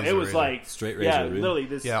 No, it was like straight razor. Yeah, really? literally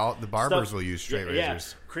this. Yeah, all the barbers stuff, will use straight yeah,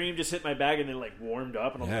 razors. Cream just hit my bag and then like warmed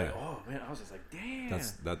up, and I was Yeah. like, "Oh man!" I was just like, "Damn."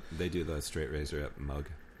 That they do the straight razor at Mug.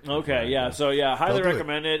 Okay, yeah. So yeah, highly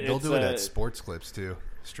recommend it. They'll It's, do it at Sports Clips too.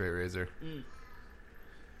 Straight razor.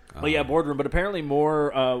 Well, yeah, boardroom, but apparently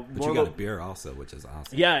more. But more you got a beer also, which is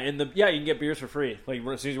awesome. Yeah, you can get beers for free. Like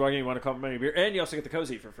as soon as you walk in, you want a complimentary beer, and you also get the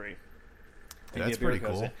cozy for free. You That's get beer pretty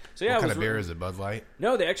cozy. cool. So yeah, what it kind was of beer is it? Bud Light.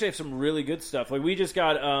 No, they actually have some really good stuff. Like we just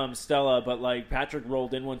got Stella, but like Patrick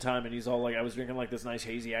rolled in one time, and he's all like, I was drinking like this nice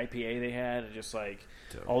hazy IPA they had, and just like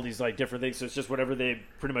all these like different things. So it's just whatever they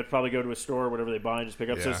pretty much probably go to a store, whatever they buy, and just pick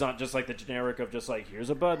up. So Yeah. it's not just like the generic of just like here's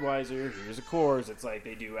a Budweiser, here's a Coors. It's like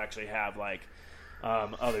they do actually have like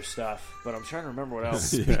other stuff. But I'm trying to remember what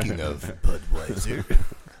else. Speaking of Budweiser,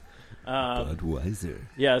 Budweiser.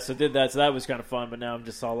 Yeah, so did that. So that was kind of fun. But now I'm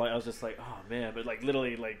just all like, I was just like, oh man. But like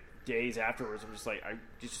literally like days afterwards, I'm just like, I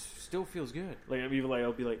just still feels good. Like I'm even like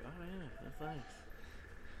I'll be like, oh yeah, that's nice.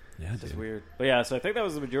 Yeah, It's just dude. weird. But yeah, so I think that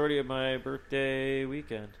was the majority of my birthday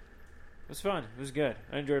weekend. It was fun. It was good.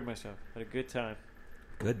 I enjoyed myself. Had a good time.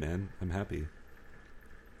 Good, man. I'm happy.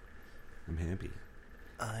 I'm happy.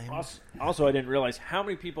 Also, I didn't realize how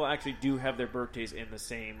many people actually do have their birthdays in the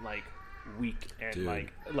same like week and Dude.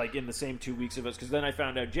 like in the same 2 weeks of us. Because then I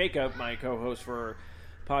found out Jacob, my co-host for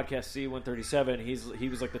podcast C137, he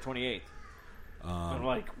was like the 28th. I'm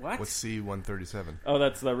like, what? what's C-137? Oh,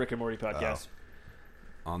 that's the Rick and Morty podcast.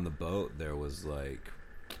 On the boat, there was like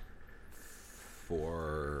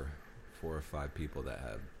four or five people that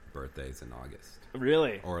had birthdays in August,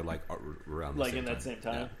 Really? or like around the Like same in that time. same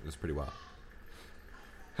time? Yeah, it was pretty wild.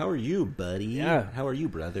 How are you, buddy? Yeah. How are you,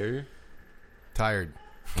 brother? Tired.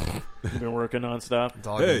 You've been working on stuff. That's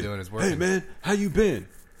all I've been doing is working. Hey, man, how you been?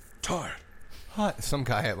 Tired. Hi. Some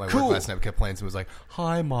guy at my Cool. work last night kept playing, so it was like,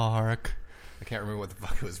 "Hi, Mark." I can't remember what the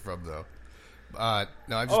fuck it was from though. No,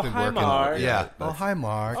 I've just Oh, been hi, working. Mark. Yeah. Yeah, Oh, hi,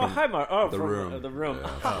 Mark. Oh, hi, Mark. Oh, The from room. The room.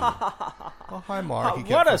 Oh, hi, Mark. He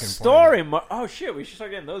kept What a fucking story, Mark. Oh, shit. We should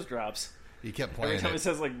start getting those drops. playing. He kept Every playing time it it.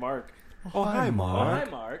 says, like, Mark. Oh, hi, Oh, Mark. hi,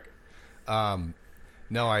 Mark.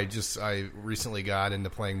 No, I recently got into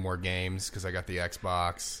playing more games because I got the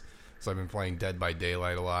Xbox. So I've been playing Dead by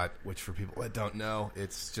Daylight a lot, which for people that don't know,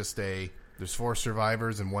 it's just there's 4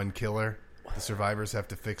 survivors and 1 killer. The survivors have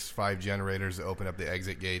to fix 5 generators to open up the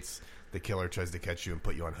exit gates. The killer tries to catch you and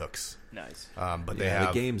put you on hooks. Nice. But they Yeah,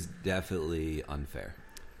 have the game's definitely unfair.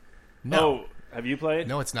 no, Oh, have you played?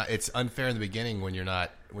 no, it's not. It's unfair in the beginning when you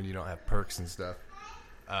don't have perks and stuff.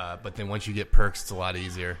 But then once you get perks, it's a lot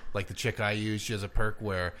easier. Like the chick I use, she has a perk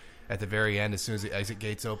where at the very end, as soon as the exit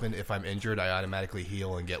gates open, if I'm injured, I automatically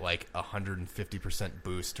heal and get like 150%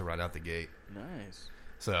 boost to run out the gate. Nice.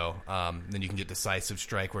 So then you can get Decisive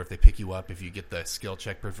Strike, where if they pick you up, if you get the skill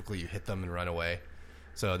check perfectly, you hit them and run away.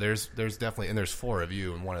 So there's definitely, and there's 4 of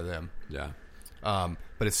you and 1 of them. Yeah.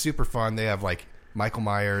 But it's super fun. They have like Michael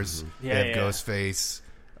Myers, Yeah, they have yeah. Ghostface,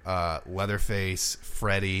 Leatherface,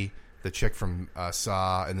 Freddy, the chick from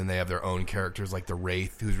Saw, and then they have their own characters like the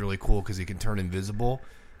Wraith, who's really cool because he can turn invisible.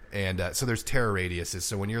 And so there's terror radiuses.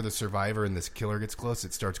 So when you're the survivor and this killer gets close,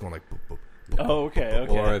 it starts going like boop, boop, boop. Oh, okay.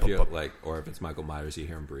 Or if you or if it's Michael Myers, you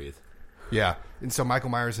hear him breathe. Yeah. And so Michael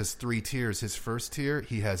Myers has 3 tiers. His first tier,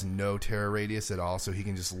 he has no terror radius at all, so he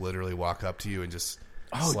can just literally walk up to you and just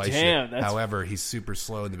slice damn, you. that's- However, he's super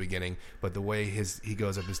slow in the beginning, but the way he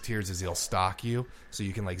goes up his tiers is he'll stalk you, so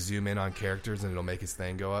you can like zoom in on characters and it'll make his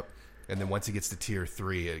thing go up. And then once he gets to tier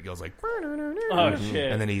 3, it goes like Oh,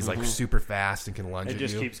 shit. and then he's like super fast and can lunge it at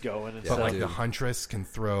just you. keeps going and But stuff. like dude. the Huntress can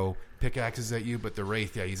throw pickaxes at you, but the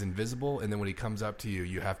Wraith, yeah, he's invisible. And then when he comes up to you,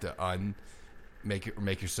 you have to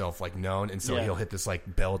make yourself like known. And so Yeah. he'll hit this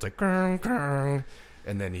like bell, it's like grung, grung,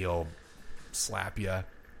 and then he'll slap you.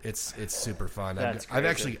 It's super fun. That's I've crazy.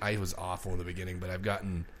 actually I was awful in the beginning, but I've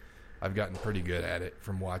gotten pretty good at it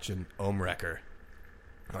from watching Ohm Wrecker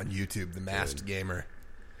on YouTube, the Masked Gamer.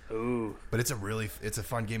 Ooh. But it's a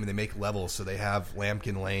fun game, and they make levels. So they have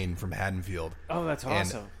Lambkin Lane from Haddonfield. Oh, that's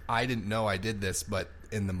awesome. And I didn't know I did this, but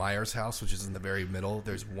in the Myers house, which is in the very middle,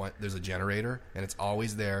 there's a generator, and it's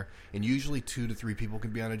always there. And usually 2 to 3 people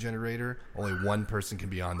can be on a generator. Only one person can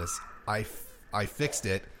be on this. I fixed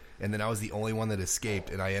it, and then I was the only one that escaped,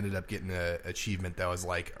 and I ended up getting an achievement that was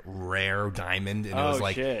like rare diamond, and it was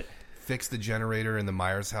like shit. fix the generator in the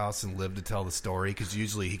Myers house and live to tell the story, because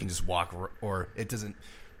usually he can just walk, or it doesn't.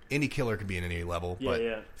 Any killer can be in any level,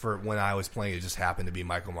 but for when I was playing, it just happened to be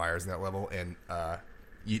Michael Myers in that level, and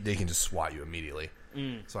they can just swat you immediately.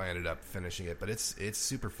 So I ended up finishing it, but it's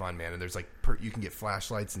super fun, man. And there's like you can get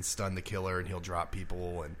flashlights and stun the killer, and he'll drop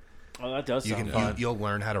people, and that does sound fun. You'll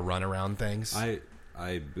learn how to run around things.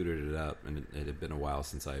 I booted it up, and it had been a while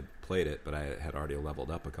since I played it, but I had already leveled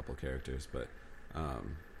up a couple characters. But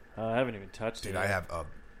I haven't even touched it. Dude, I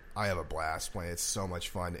have a blast playing. It's so much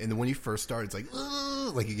fun. And then when you first start, it's like,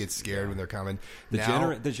 ugh, like you get scared when they're coming.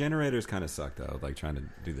 The generators kind of suck though. Like trying to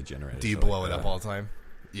do the generator. Do you blow it up all the time?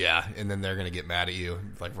 Yeah, and then they're gonna get mad at you,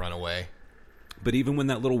 like run away. But even when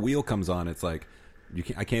that little wheel comes on, it's like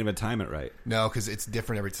I can't even time it right. No, because it's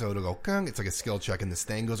different every so it'll go. Kung, it's like a skill check, and this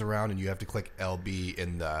thing goes around, and you have to click LB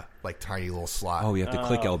in the like tiny little slot. Oh, you have to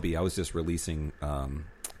click LB. I was just releasing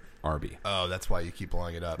RB. Oh, that's why you keep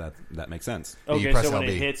blowing it up. That makes sense. Okay, you press so when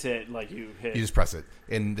LB. it hits it, like you hit. You just press it,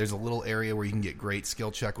 and there's a little area where you can get great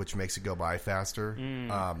skill check, which makes it go by faster.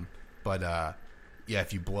 But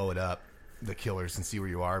if you blow it up, the killers can see where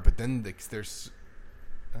you are. But then there's.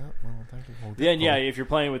 If you're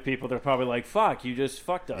playing with people, they're probably like, "Fuck, you just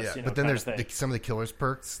fucked us." Yeah, but then there's some of the killers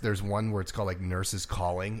perks. There's one where it's called like Nurse's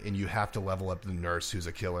Calling, and you have to level up the nurse who's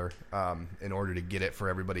a killer in order to get it for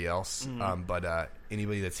everybody else. But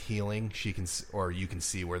anybody that's healing, you can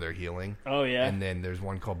see where they're healing. Oh yeah. And then there's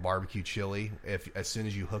one called Barbecue Chili. As soon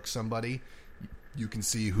as you hook somebody, you can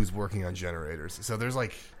see who's working on generators. So there's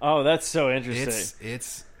like, oh, that's so interesting.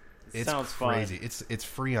 It's sounds crazy. fun. It's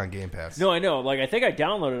free on Game Pass. No, I know. Like, I think I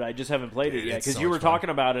downloaded it. I just haven't played it yet. Because so you were much fun. talking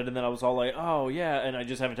about it, and then I was all like, oh, yeah. And I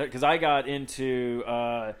just haven't touched. Because I got into...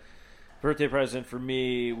 birthday present for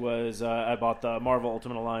me was I bought the Marvel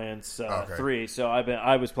Ultimate Alliance 3. So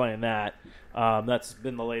I was playing that. That's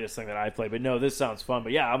been the latest thing that I played. But no, this sounds fun.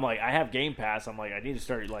 But yeah, I'm like, I have Game Pass. I'm like, I need to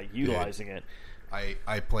start like utilizing it.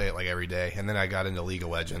 I play it like every day. And then I got into League of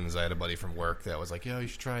Legends. I had a buddy from work that was like, yo, you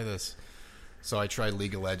should try this. So I tried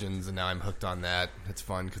League of Legends, and now I'm hooked on that. It's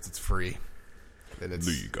fun because it's free. And it's,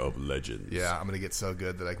 League of Legends. Yeah, I'm going to get so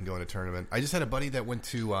good that I can go in a tournament. I just had a buddy that went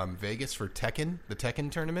to Vegas for Tekken, the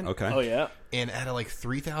Tekken tournament. Okay. Oh, yeah? And out of like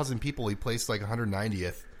 3,000 people, he placed like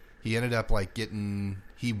 190th. He ended up like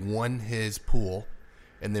he won his pool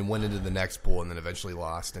and then went into the next pool and then eventually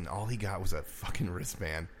lost. And all he got was a fucking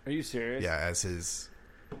wristband. Are you serious? Yeah, as his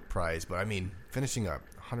prize. But I mean, finishing up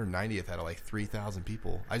 190th out of like 3,000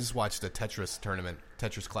 people. I just watched a Tetris tournament,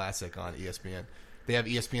 Tetris Classic on ESPN. They have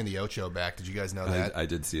ESPN the Ocho back. Did you guys know that? I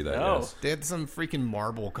did see that, No. yes. They had some freaking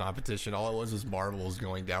marble competition. All it was marbles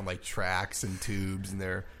going down like tracks and tubes, and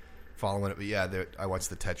they're following it. But yeah, I watched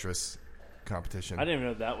the Tetris competition. I didn't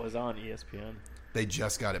even know that was on ESPN. They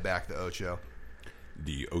just got it back, the Ocho.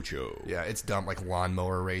 The Ocho. Yeah, it's dumb, like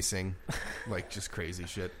lawnmower racing, like just crazy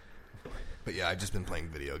shit. But yeah, I've just been playing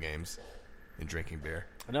video games and drinking beer.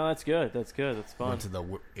 No, that's good. That's good. That's fun. Went to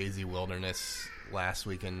the AZ Wilderness last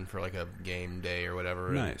weekend for like a game day or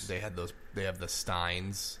whatever. Nice. They have the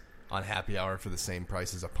Steins on happy hour for the same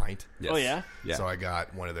price as a pint. Yes. Oh, yeah? Yeah. So I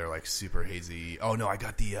got one of their like super hazy. Oh no, I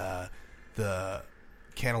got the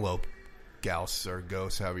cantaloupe gauss or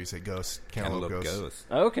ghost, however you say ghost. Cantaloupe ghost. Ghost.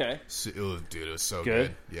 Okay. Dude, it was so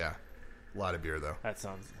Good? good. Yeah, a lot of beer though. That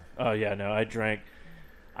sounds... Oh, yeah, no, I drank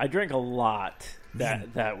a lot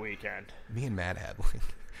that weekend. Me and Matt had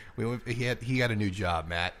like he got a new job,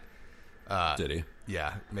 Matt. Did he?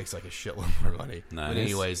 Yeah, makes like a shitload more money. Nice. But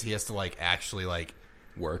anyways, he has to like actually like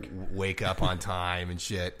wake up on time and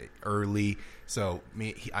shit early. So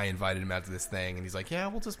I invited him out to this thing, and he's like, "Yeah,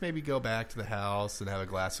 we'll just maybe go back to the house and have a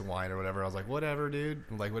glass of wine or whatever." I was like, "Whatever, dude.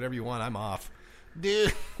 I'm like, whatever you want. I'm off."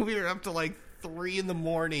 Dude, we were up to like 3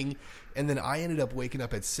 a.m, and then I ended up waking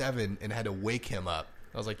up at 7 and had to wake him up.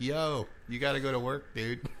 I was like, "Yo, you got to go to work,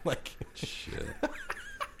 dude." Like, Shit.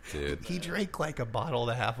 Dude. he drank like a bottle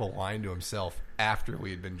and a half of wine to himself after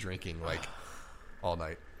we had been drinking like all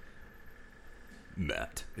night.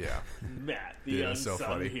 Matt. Yeah. Matt, the Dude, it was so unsung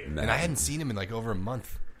funny. hero. And I hadn't seen him in like over a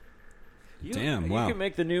month. Damn, wow. You can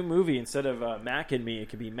make the new movie instead of Mac and me. It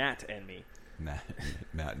could be Matt and me. Matt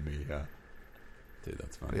and me, yeah. Dude,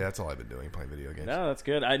 that's funny. Yeah, that's all I've been doing, playing video games. No, that's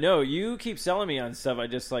good. I know you keep selling me on stuff. I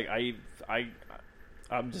just like I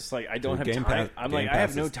I'm just like I don't Dude, have Game time. Pass- I'm Game like I have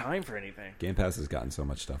Pass no is- time for anything. Game Pass has gotten so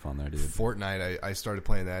much stuff on there, dude. Fortnite, I started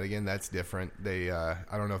playing that again. That's different. They, I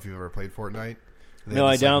don't know if you've ever played Fortnite. They No,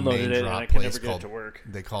 I have this, like, downloaded main it and drop I could place never get it called- to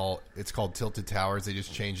work. It's called Tilted Towers. They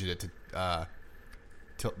just changed it to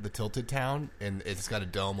the Tilted Town, and it's got a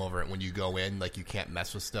dome over it. When you go in, like you can't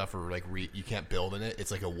mess with stuff or like you can't build in it.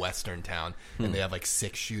 It's like a Western town, and they have like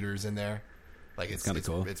 6 shooters in there. Like it's kinda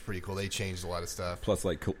cool. It's pretty cool. They changed a lot of stuff. Plus,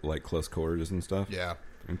 like close quarters and stuff. Yeah,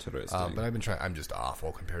 Interesting. but I've been trying. I'm just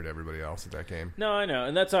awful compared to everybody else at that game. No, I know,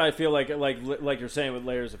 and that's how I feel like you're saying with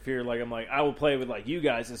Layers of Fear. Like I'm like I will play with like you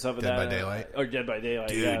guys and stuff. Dead that, by Daylight? or Dead by Daylight.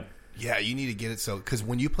 Dude, Yeah. yeah, you need to get it because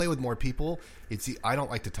when you play with more people, I don't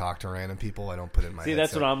like to talk to random people. I don't put it in my See,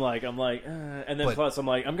 that's headset. what I'm like. I'm like, and then But- plus I'm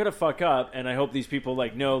like, I'm gonna fuck up, and I hope these people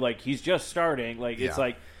like know like he's just starting. Like it's Yeah.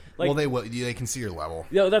 like. Well, they will. They can see your level.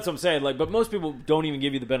 Yeah, that's what I'm saying. Like, but most people don't even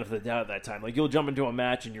give you the benefit of the doubt at that time. Like, you'll jump into a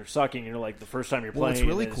match and you're sucking. And you're like the first time you're Well, playing. it's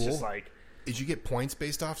really and cool. It's just like, Is you get points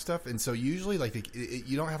based off stuff, and so usually like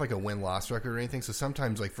you don't have like a win-loss record or anything. So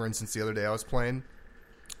sometimes, like for instance, the other day I was playing,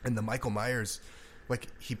 and the Michael Myers, like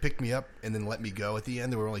he picked me up and then let me go at the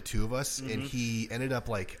end. There were only 2 of us, and he ended up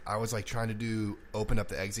like I was like trying to open up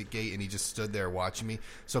the exit gate, and he just stood there watching me.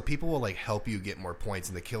 So people will like help you get more points,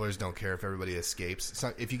 and the killers don't care if everybody escapes.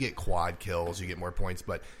 So if you get quad kills, you get more points.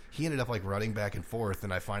 But he ended up like running back and forth,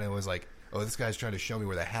 and I finally was like, oh, this guy's trying to show me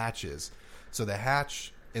where the hatch is. So the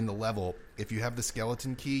hatch in the level, if you have the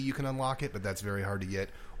skeleton key, you can unlock it, but that's very hard to get.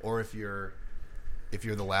 Or if you're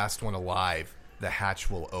the last one alive, the hatch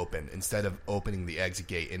will open instead of opening the exit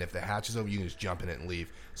gate. And if the hatch is open, you can just jump in it and leave.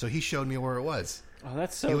 So he showed me where it was. oh,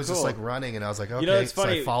 that's so He was cool. just like running, and I was like, okay. know, it's So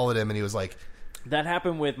funny. I followed him, and he was like, That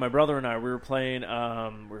happened with my brother and I. We were playing,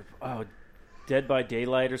 Dead by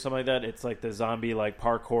Daylight or something like that. It's like the zombie like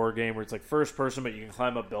parkour game where it's like first person, but you can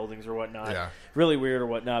climb up buildings or whatnot. Yeah. Really weird or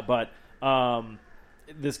whatnot. But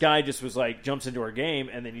this guy just was like jumps into our game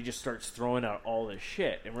and then he just starts throwing out all this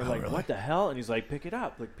shit, and we're like, really? what the hell? And he's like, pick it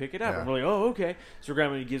up, Yeah. and we're like, oh, okay. So we're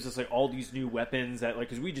grabbing, and he gives us like all these new weapons that like,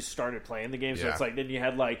 because we just started playing the game, so Yeah. it's like then you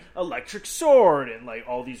had like electric sword and like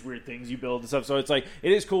all these weird things you build and stuff. So it's like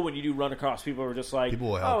it is cool when you do run across people who are just like, People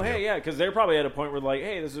will help oh hey you. yeah, because they're probably at a point where like,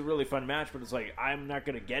 hey, this is a really fun match, but it's like I'm not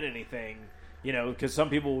gonna get anything. You know, because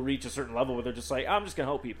some people will reach a certain level where they're just like, I'm just going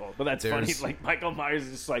to help people. But that's funny. There's- Like, Michael Myers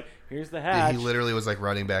is just like, here's the hatch. he literally was like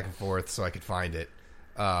running back and forth so I could find it.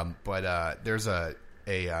 But there's a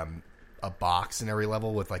box in every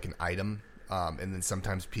level with like an item, and then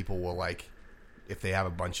sometimes people will like, if they have a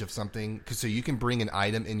bunch of something, because so you can bring an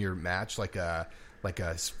item in your match like a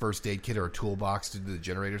first aid kit or a toolbox to do the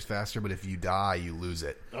generators faster. But if you die, you lose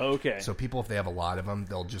it. Okay. So people, if they have a lot of them,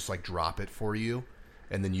 they'll just like drop it for you,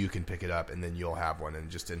 and then you can pick it up, and then you'll have one, and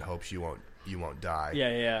just in hopes you won't die.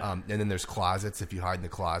 Yeah. And then there's closets. If you hide in the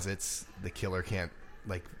closets, the killer can't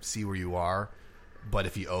like see where you are. But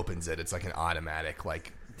if he opens it, it's like an automatic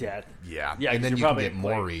like Death. yeah. Yeah, And 'cause then you're you can probably get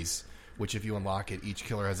like- Moris, which if you unlock it, each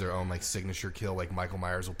killer has their own like signature kill. Like Michael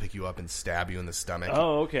Myers will pick you up and stab you in the stomach.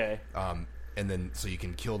 Oh, okay. And then so you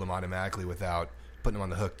can kill them automatically without putting them on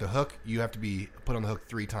the hook. The hook, you have to be put on the hook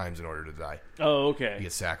 3 times in order to die. Oh, You okay.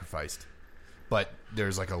 get sacrificed. But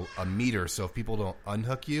there's like a meter, so if people don't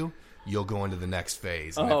unhook you, you'll go into the next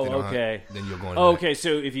phase. And if Oh, they don't okay. then you'll go into Oh, the okay. So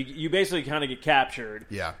if you basically kind of get captured,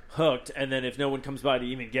 Yeah. hooked, and then if no one comes by to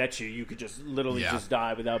even get you, you could just literally Yeah. just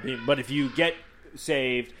die without being. But if you get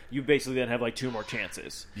saved, you basically then have like 2 more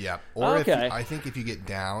chances. Yeah. Or Okay. I think if you get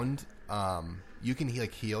downed, you can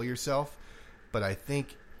like heal yourself. But I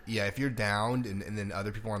think if you're downed and then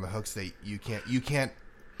other people are on the hooks, you can't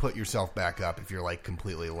put yourself back up if you're like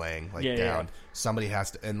completely laying like Yeah, down. yeah. Somebody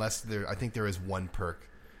has to, unless I think there is one perk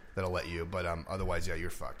that'll let you, but otherwise you're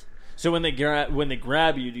fucked. So when they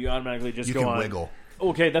grab you, do you automatically just You go can on? wiggle.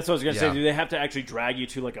 Okay, that's what I was gonna say. Yeah. Do they have to actually drag you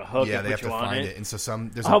to like a hook? Yeah, and they put have to you on find it? it. And so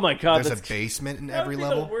there's Oh my God, there's a that's- basement in That would every be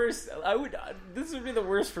level. The worst. This would be the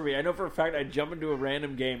worst for me. I know for a fact I'd jump into a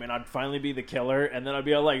random game and I'd finally be the killer, and then I'd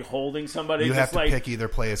be like holding somebody. You just have to like, pick either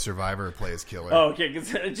play as survivor or play as killer. Oh, okay.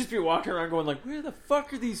 Because I'd just be walking around going like, "Where the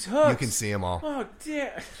fuck are these hooks?" You can see them all. Oh,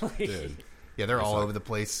 damn. Like, Dude. Yeah, they're all over the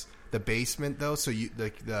place. The basement, though, so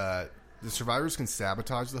the survivors can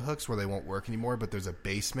sabotage the hooks where they won't work anymore, but there's a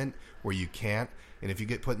basement where you can't. And if you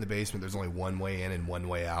get put in the basement, there's only one way in and one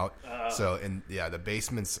way out. The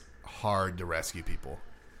basement's hard to rescue people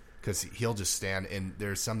because he'll just stand. And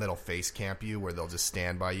there's some that'll face camp you where they'll just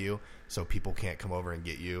stand by you so people can't come over and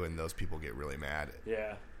get you, and those people get really mad.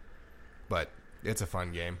 Yeah. But it's a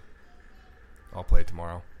fun game. I'll play it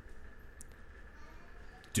tomorrow.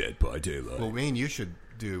 Dead by Daylight. Well, me and you should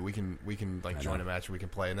do. We can like join a match. We can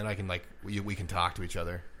play, and then I can like we can talk to each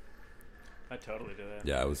other. I totally do that.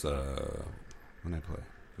 Yeah, I was when I play.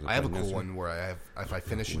 I have a cool one where if I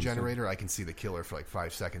finish a generator, I can see the killer for like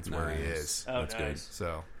 5 seconds where he is. Oh, That's nice. good.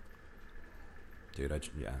 So, Dude,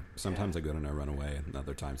 sometimes I go and I run away, and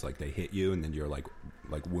other times like they hit you, and then you're like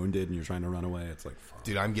wounded, and you're trying to run away. It's like, fuck.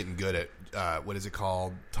 dude, I'm getting good at what is it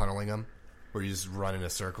called, tunneling them, where you just run in a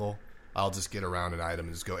circle. I'll just get around an item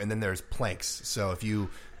and just go. And then there's planks. So if you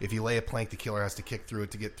lay a plank, the killer has to kick through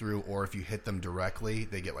it to get through, or if you hit them directly,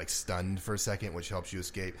 they get like stunned for a second, which helps you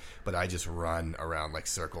escape. But I just run around like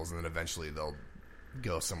circles, and then eventually they'll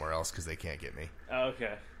go somewhere else because they can't get me. Oh,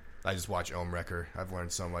 okay. I just watch Wrecker. I've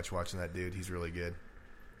learned so much watching that dude. He's really good.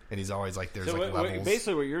 And he's always like, there's So like levels.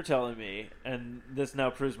 basically what you're telling me, and this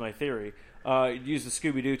now proves my theory, use the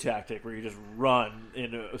Scooby-Doo tactic where you just run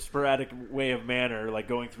in a sporadic way of manner, like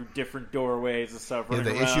going through different doorways and stuff. Yeah,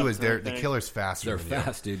 the running issue around is the killer's faster They're than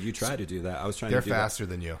fast, dude. You try to do that. I was trying you. to They're do faster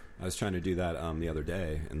than you. I was trying to do that the other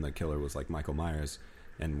day, and the killer was like Michael Myers,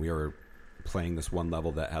 and we were playing this one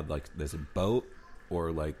level that had like this boat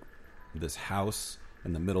or like this house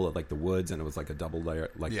in the middle of like the woods, and it was like a double layer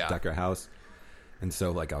decker house. And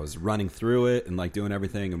so like I was running through it and like doing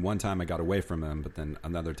everything, and one time I got away from him, but then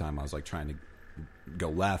another time I was like trying to go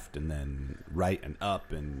left and then right and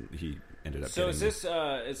up, and he ended up So getting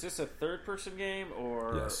is this a third person game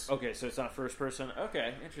or Yes. Okay, so it's not first person.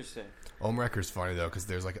 Okay, interesting. Wrecker's funny though, because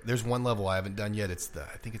there's one level I haven't done yet.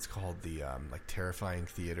 I think it's called the like Terrifying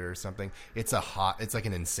Theater or something. It's like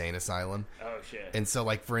an insane asylum. Oh shit. And so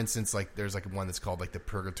like for instance, like there's like one that's called like the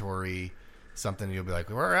Purgatory something, and you'll be like,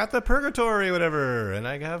 we're at the Purgatory, whatever, and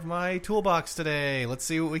I have my toolbox today. Let's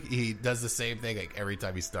see what he does the same thing like every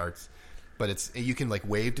time he starts. But you can like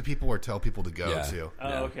wave to people or tell people to go to. Oh,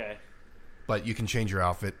 Yeah. okay. But you can change your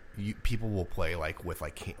outfit. People will play like with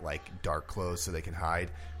like dark clothes so they can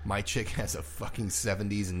hide. My chick has a fucking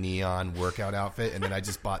 70s neon workout outfit, and then I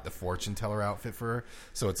just bought the fortune teller outfit for her.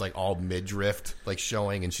 So it's like all midriff, like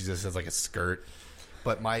showing, and she just has like a skirt.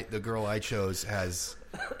 But the girl I chose has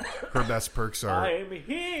her best perks are. I'm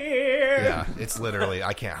here. Yeah, it's literally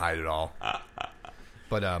I can't hide it all.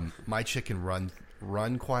 But my chick can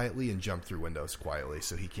run quietly and jump through windows quietly,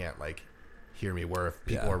 so he can't like hear me. Where if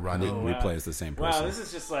people are running, We play as the same person. Wow, this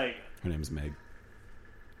is just like Her name's Meg.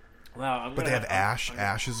 wow. but they have Ash.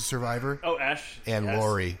 Ash is a survivor. Oh, Ash And yes.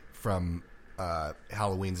 Laurie from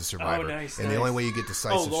Halloween's a survivor. Oh, nice, and nice. the only way you get Oh,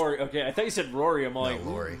 decisive Lori. Okay, I thought you said Rory. I'm like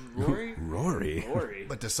Lori. Rory. Rory. Rory.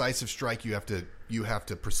 but decisive strike you have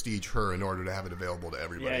to prestige her in order to have it available to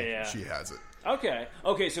everybody. Yeah. She has it. Okay.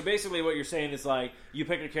 So basically, what you're saying is like you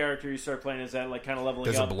pick a character, you start playing as that, like kind of leveling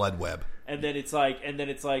There's up, a blood web. and then it's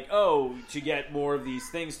like, oh, to get more of these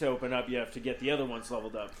things to open up, you have to get the other ones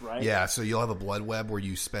leveled up, right? Yeah, so you'll have a blood web where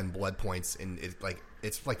you spend blood points, and it's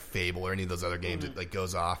like Fable or any of those other games. It like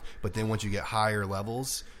goes off, but then once you get higher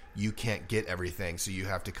levels, you can't get everything, so you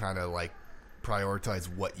have to kind of like prioritize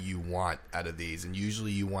what you want out of these, and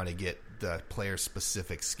usually you want to get the player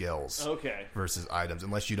specific skills Okay. versus items,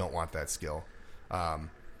 unless you don't want that skill.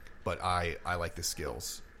 But I like the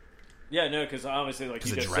skills Yeah, no, because obviously, like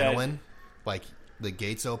you because just adrenaline, said, like the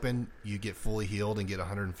gates open, you get fully healed and get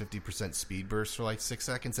 150% speed burst for like 6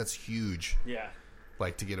 seconds. That's huge, yeah,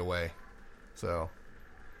 like to get away. So,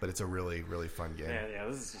 but it's a really really fun game. yeah,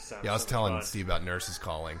 this is just sounds. Yeah, I was so telling fun. Steve about Nurses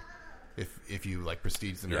Calling. If you like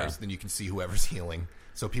prestige the nurse, Yeah. then you can see whoever's healing.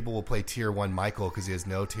 So people will play tier 1 Michael because he has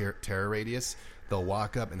no terror radius. They'll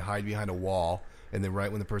walk up and hide behind a wall, and then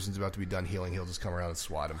right when the person's about to be done healing, he'll just come around and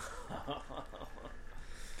swat him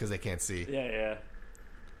because they can't see. Yeah.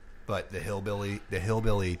 But the hillbilly,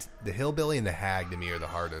 and the hag to me are the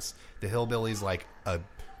hardest. The hillbilly's like a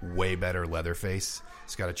way better Leatherface.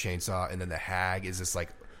 He's got a chainsaw, and then the hag is this like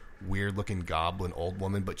weird looking goblin old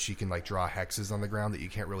woman, but she can like draw hexes on the ground that you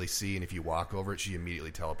can't really see, and if you walk over it, she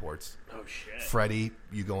immediately teleports. Oh shit. Freddy,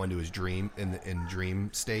 you go into his dream in dream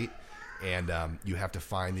state, and you have to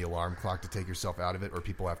find the alarm clock to take yourself out of it, or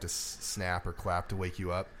people have to snap or clap to wake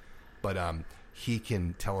you up. But he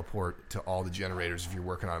can teleport to all the generators if you're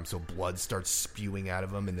working on him, so blood starts spewing out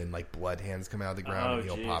of him, and then like blood hands come out of the ground, Oh, and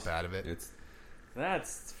he'll jeez. pop out of it.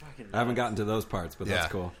 That's fucking. I haven't nuts. gotten to those parts, but Yeah.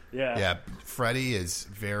 that's cool. Yeah. Yeah, Freddy is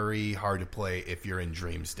very hard to play if you're in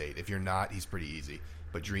dream state. If you're not, he's pretty easy.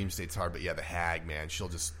 But dream state's hard. But yeah, the hag, man,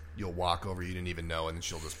 you'll walk over, you didn't even know, and then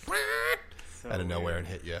she'll just out of nowhere and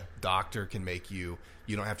hit you. Doctor can make you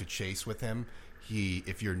don't have to chase with him.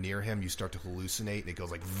 If you're near him, you start to hallucinate, and it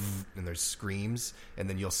goes like, and there's screams, and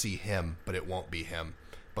then you'll see him, but it won't be him.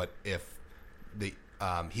 But if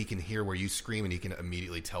he can hear where you scream, and he can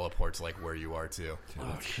immediately teleport to like where you are too.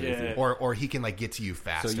 Oh shit. Or he can like get to you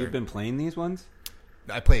faster. So you've been playing these ones?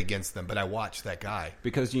 I play against them, but I watch that guy.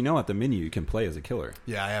 Because at the menu you can play as a killer.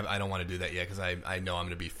 Yeah, I don't want to do that yet because I know I'm going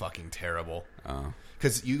to be fucking terrible. Oh.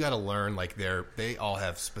 Because you got to learn, like, they all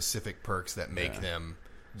have specific perks that make them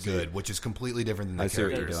good, which is completely different than the I see what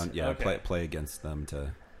you're characters. doing. Yeah, Okay. play against them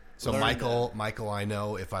to. So Learn Michael, I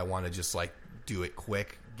know if I want to just like do it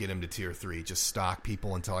quick, get him to tier 3, just stalk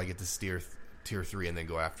people until I get to tier 3, and then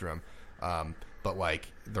go after him. But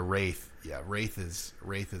like the Wraith, Wraith is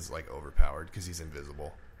like overpowered because he's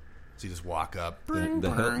invisible. So you just walk up.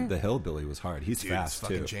 The hillbilly was hard. He's Dude, fast it's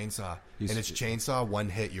fucking too. chainsaw, He's- and it's chainsaw. One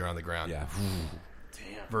hit, you're on the ground. Yeah.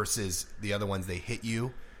 Damn. Versus the other ones, they hit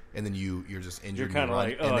you, and then you're just injured. You're kinda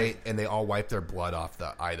and you run, like, and they all wipe their blood off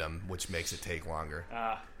the item, which makes it take longer.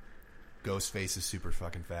 Ah. Ghostface is super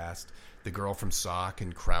fucking fast. The girl from Saw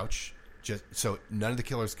can crouch. So none of the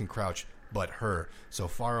killers can crouch, but her. So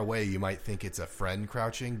far away, you might think it's a friend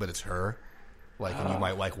crouching, but it's her. Like, and you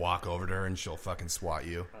might like walk over to her, and she'll fucking swat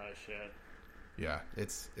you. Oh shit. Yeah,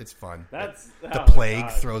 it's fun. That's the oh, plague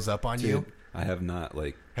God. throws up on you. Dude, I have not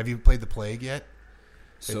like. Have you played the plague yet?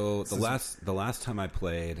 So the last time I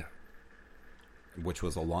played, which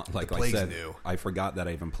was a long, like The I plague's said, new. I forgot that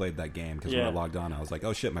I even played that game because when Yeah. I logged on, I was like,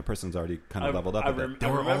 oh shit, my person's already kind of leveled up a bit. There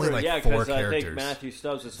were remember, only, like, yeah, 4 'cause I think characters. Matthew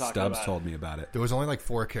Stubbs was talking Stubbs about told me about it, There was only like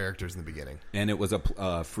 4 characters in the beginning. and it was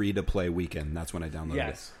a free to play weekend. That's when I downloaded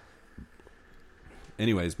Yes. it.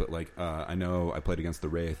 Anyways, but like I know I played against the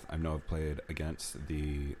Wraith. I know I've played against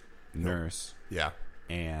the Nurse Yeah,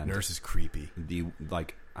 and Nurse is creepy. the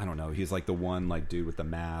like I don't know. He's like the one like dude with the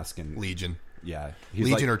mask and Legion, yeah, he's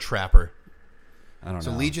Legion like, or Trapper. I don't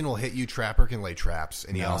So know. Legion will hit you. Trapper can lay traps,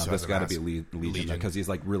 and he also this has a got to mask. be Legion because he's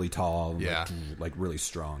like really tall, and Yeah. like really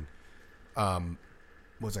strong.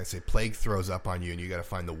 What was I say? Plague throws up on you, and you got to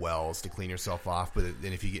find the wells to clean yourself off. But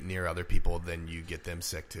then if you get near other people, then you get them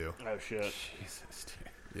sick too. Oh shit. Jesus,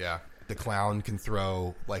 dude. Yeah, the clown can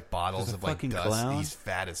throw like bottles There's a of like fucking dust. clown? He's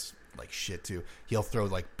fat as like shit too. He'll throw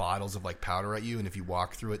like bottles of like powder at you, and if you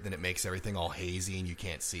walk through it, then it makes everything all hazy and you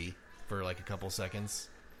can't see for like a couple seconds.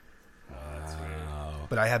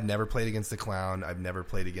 But I have never played against the clown. I've never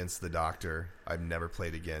played against the doctor. I've never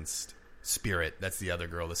played against Spirit. That's the other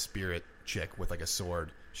girl, the Spirit chick with like a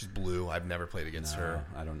sword. She's blue. I've never played against her.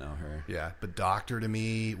 I don't know her. Yeah, but Doctor to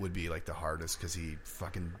me would be like the hardest because he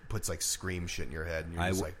fucking puts like scream shit in your head, and you're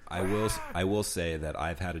just like, I will say that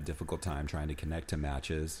I've had a difficult time trying to connect to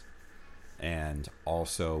matches, and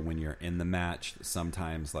also when you're in the match,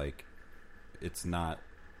 sometimes like it's not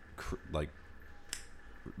like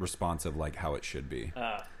responsive like how it should be.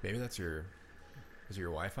 maybe that's your. Is it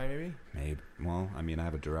your Wi-Fi? Maybe. Maybe. Well, I mean, I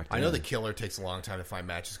have a direct. I know in. the killer takes a long time to find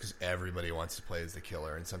matches because everybody wants to play as the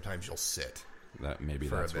killer, and sometimes you'll sit. That maybe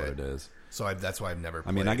for a that's what bit. it is. So that's why I've never. I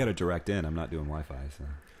Played. mean, I got a direct in. I'm not doing Wi-Fi. So.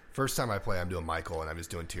 First time I play, I'm doing Michael, and I'm just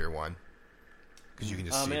doing tier 1 because you can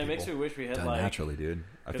just Oh see man, it people. makes me wish we had Done like naturally, dude.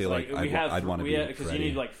 I 'cause, feel like I'd want to be because you Freddy.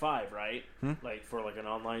 need like 5, right? Like for like an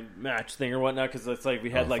online match thing or whatnot. Because it's like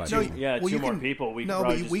we had Oh, like 5 two, people. yeah, Well, two you more can- people. We could no,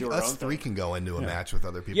 probably but just we do our us own 3 thing. can go into a match with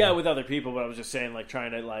other people. Yeah, with other people. But I was just saying, like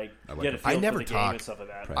trying to like I like get a it. feel I never for the game and talk. stuff like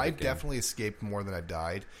that. Right. I've game. definitely escaped more than I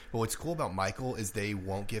died. But what's cool about Michael is they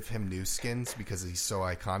won't give him new skins because he's so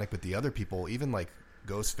iconic. But the other people, even like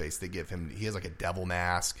Ghostface, they give him. He has like a devil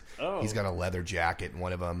mask. Oh. He's got a leather jacket in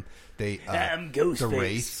one of them. They I'm the Ghostface.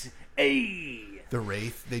 Wraith. Hey. The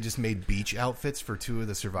Wraith. They just made beach outfits for 2 of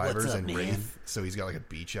the survivors What's up, and man? Wraith. So he's got like a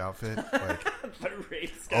beach outfit. Like The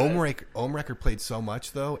Wraith's got it. Omrecker played so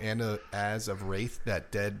much though, and as of Wraith,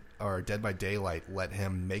 that Dead by Daylight let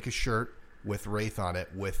him make a shirt with Wraith on it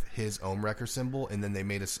with his Omrecker symbol, and then they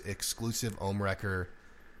made an exclusive Omrecker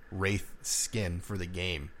Wraith skin for the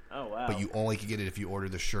game. Oh wow. But you only could get it if you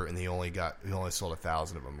ordered the shirt, and he only sold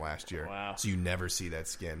 1,000 of them last year. Wow. So you never see that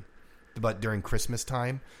skin. But during Christmas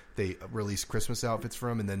time, they release Christmas outfits for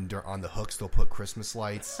him, and then on the hooks they'll put Christmas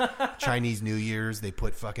lights. Chinese New Year's, they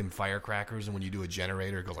put fucking firecrackers, and when you do a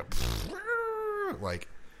generator, it goes like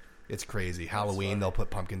it's crazy. Halloween, they'll put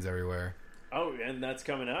pumpkins everywhere. Oh, and that's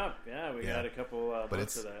coming up. Yeah, we Yeah. got a couple But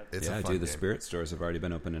months of that. it's yeah, a fun dude, the game. spirit stores have already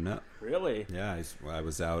been opening up. Really? Yeah, I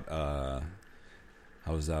was out.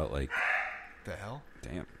 I was out like The hell?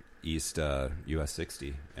 damn East US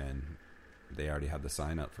 60, and they already have the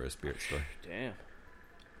sign up for a spirit store. Damn.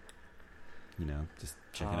 You know, just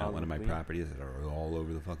checking out one of my Halloween. properties that are all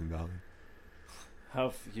over the fucking valley.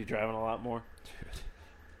 You driving a lot more?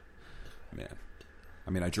 Man,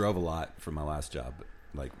 I mean, I drove a lot for my last job,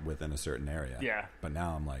 like within a certain area. Yeah. But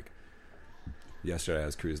now I'm like, yesterday I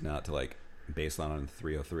was cruising out to like Baseline on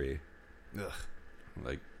 303, Ugh.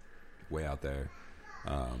 like way out there,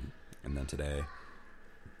 and then today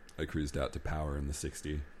I cruised out to Power in the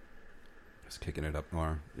 60. Just kicking it up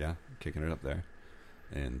more, kicking it up there.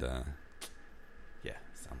 And yeah,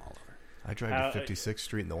 so I'm all over. I drive to 56th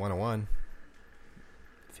Street in the 101.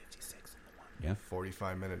 56 and the 1. Yeah.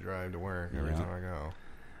 45-minute drive to work every Yeah. time I go.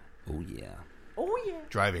 Oh yeah. Oh yeah.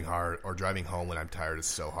 Driving hard or driving home when I'm tired is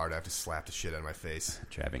so hard. I have to slap the shit out of my face.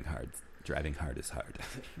 Driving hard is hard.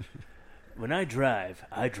 When I drive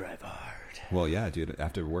hard. Well, yeah, dude.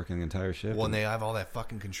 After working the entire shift. Well, and they have all that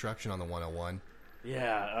fucking construction on the 101.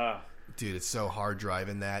 Yeah. Dude, it's so hard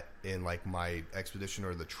driving that in like my Expedition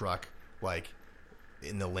or the truck. Like,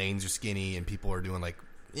 in the lanes are skinny and people are doing like,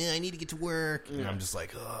 yeah, I need to get to work. And I'm just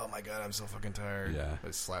like, oh my God, I'm so fucking tired. Yeah. I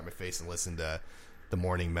just slap my face and listen to the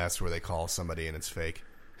morning mess where they call somebody and it's fake.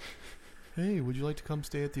 Hey, would you like to come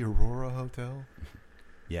stay at the Aurora Hotel?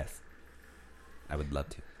 Yes. I would love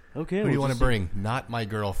to. Okay. Who do you want to bring? Not my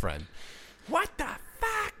girlfriend. What the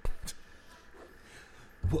fuck?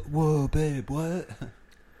 Whoa, babe, what?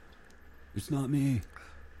 It's not me.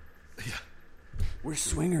 We're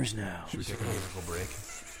swingers now. Should we take a musical break?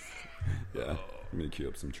 Yeah. I'm going to queue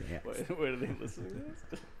up some tracks. Where are they listening to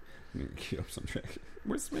this? I'm going to queue up some tracks.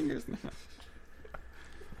 We're swingers now.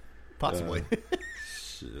 Possibly.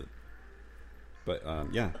 Shit. But,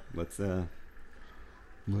 yeah, let's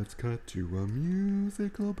cut to a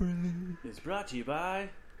musical break. It's brought to you by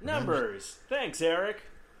Numbers. Thanks, Eric.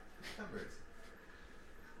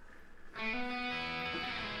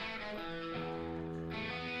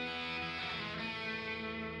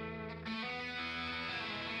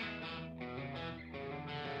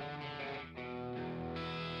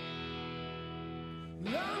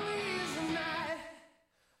 Lonely is the night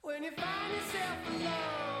when you find yourself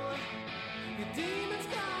alone. Your demons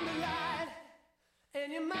come to light,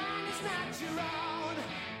 and your mind is not your own.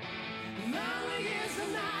 Lonely is the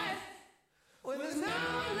night when there's no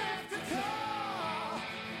one left to call.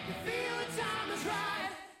 You feel the time is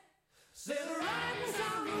right, say the writing's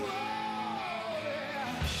on the wall.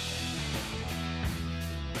 Yeah.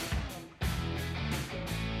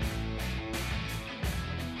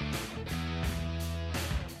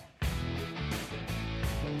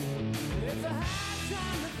 It's a hard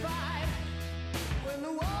time to fight when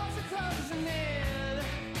the walls are closing in.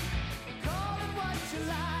 Call it what you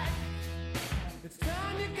like. It's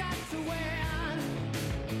time you got to win.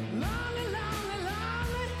 Lonely, lonely,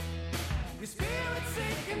 lonely. Your spirit's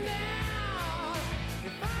sinking down. You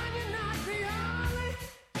find you're not the only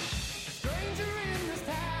stranger in this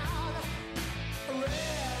town.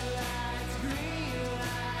 Red lights, green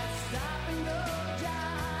lights, stop and go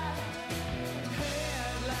jive.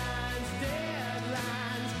 Headlines,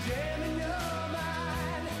 deadlines, jamming your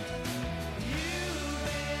mind. You've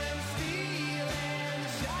been stealing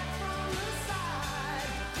shots from the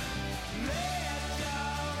side. Let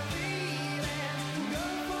your feelings go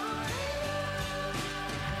for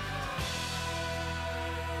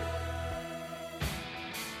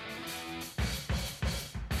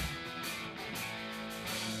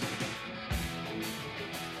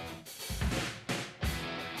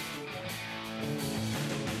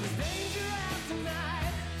There's danger out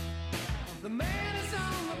tonight. The man is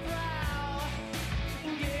on the prowl.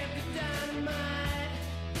 Get the dynamite.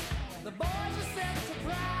 The boys are set to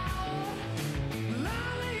prowl.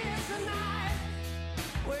 Lonely is the night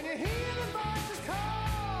when you hear the voices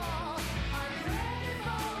call. Are you ready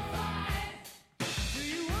for a fight? Do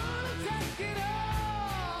you wanna take it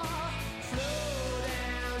all? Slow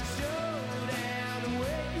down, showdown,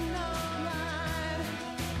 waiting online.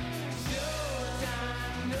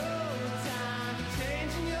 Showtime, no time for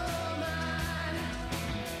changing your mind.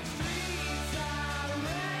 Streets are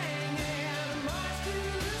ringing, march to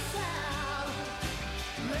the sound.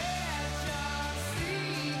 Let your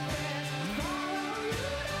secrets follow you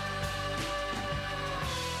down.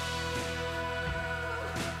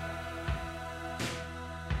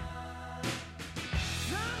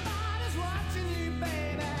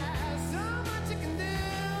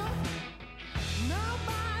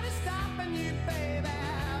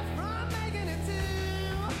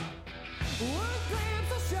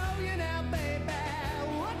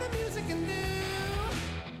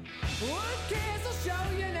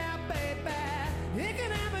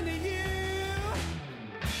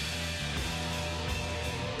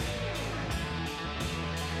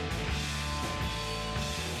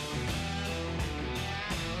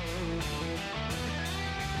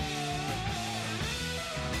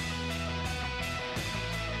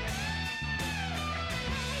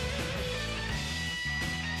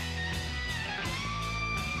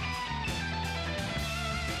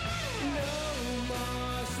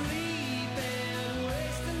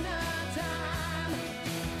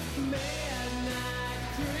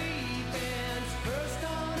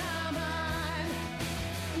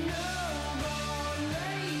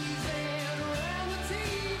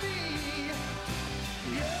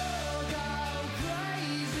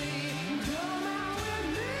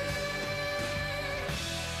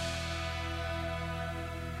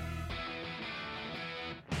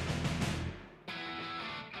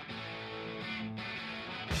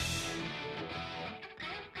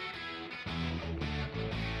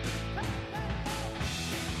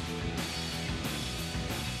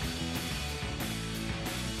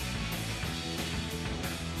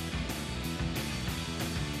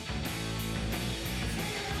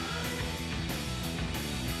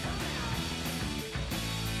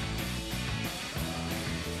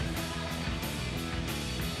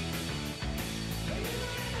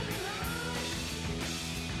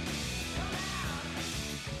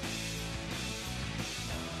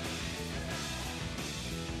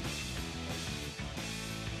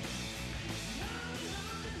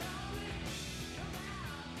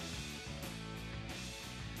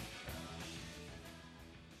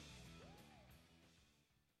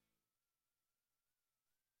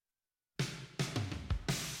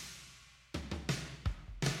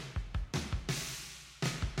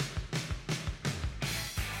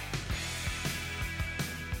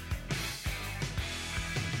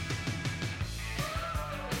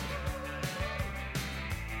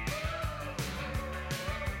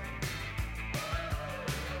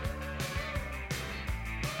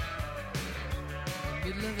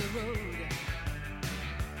 middle of the road,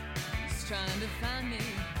 he's trying to find me.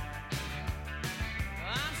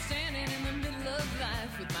 I'm standing in the middle of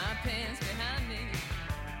life with my pants behind me.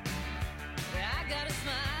 I got a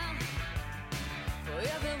smile for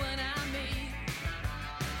everyone I meet,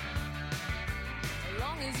 as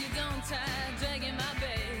long as you don't try dragging my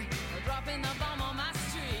bag or dropping the bomb on my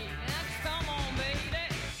street. Now, come on, baby,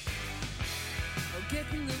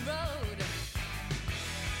 get in the road.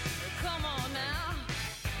 Come on now,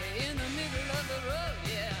 in the middle of the road,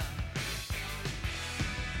 yeah.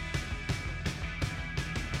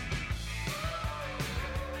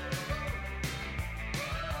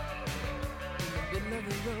 In the middle of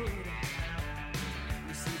the road,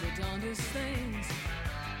 you see the darndest things,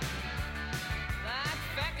 like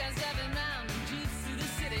fat guys driving round in jeeps through the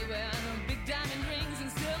city wearing big diamond rings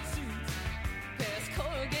and silk suits, past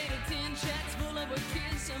corrugated tin tracks full of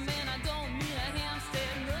kids. So man, I don't mean a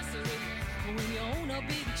Hampstead nursery. When you own a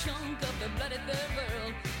big chunk of the bloody third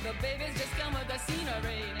world, the babies just come with the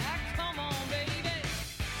scenery. Now come on, baby,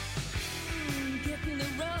 get in the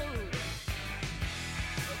road.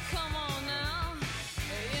 Come on now,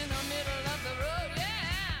 in the middle of the road, yeah.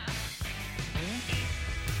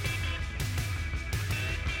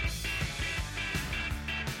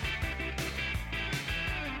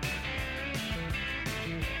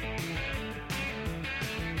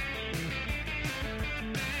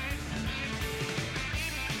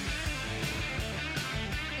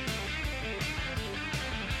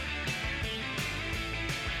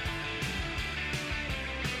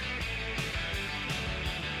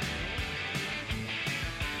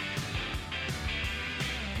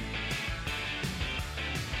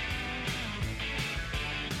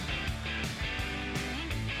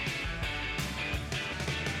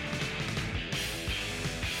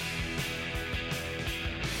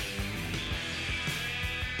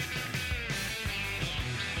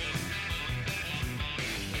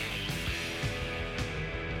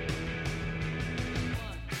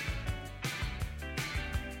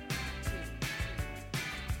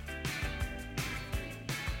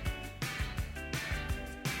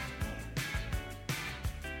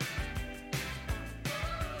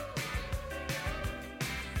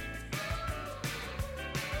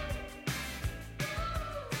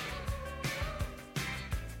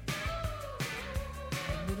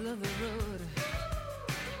 Of the road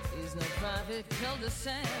is no private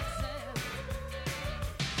cul-de-sac.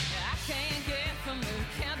 I can't get from the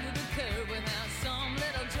cab to the curb without some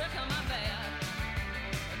little jerk on my back.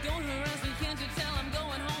 Don't harass me, can't you tell I'm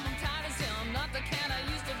going home? I'm tired as hell. I'm not the cat I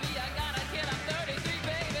used to be. I got a kid, I'm 33,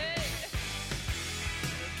 baby.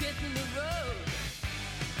 Get in the road.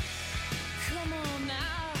 Come on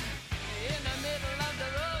now, in the middle of the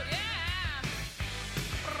road, yeah.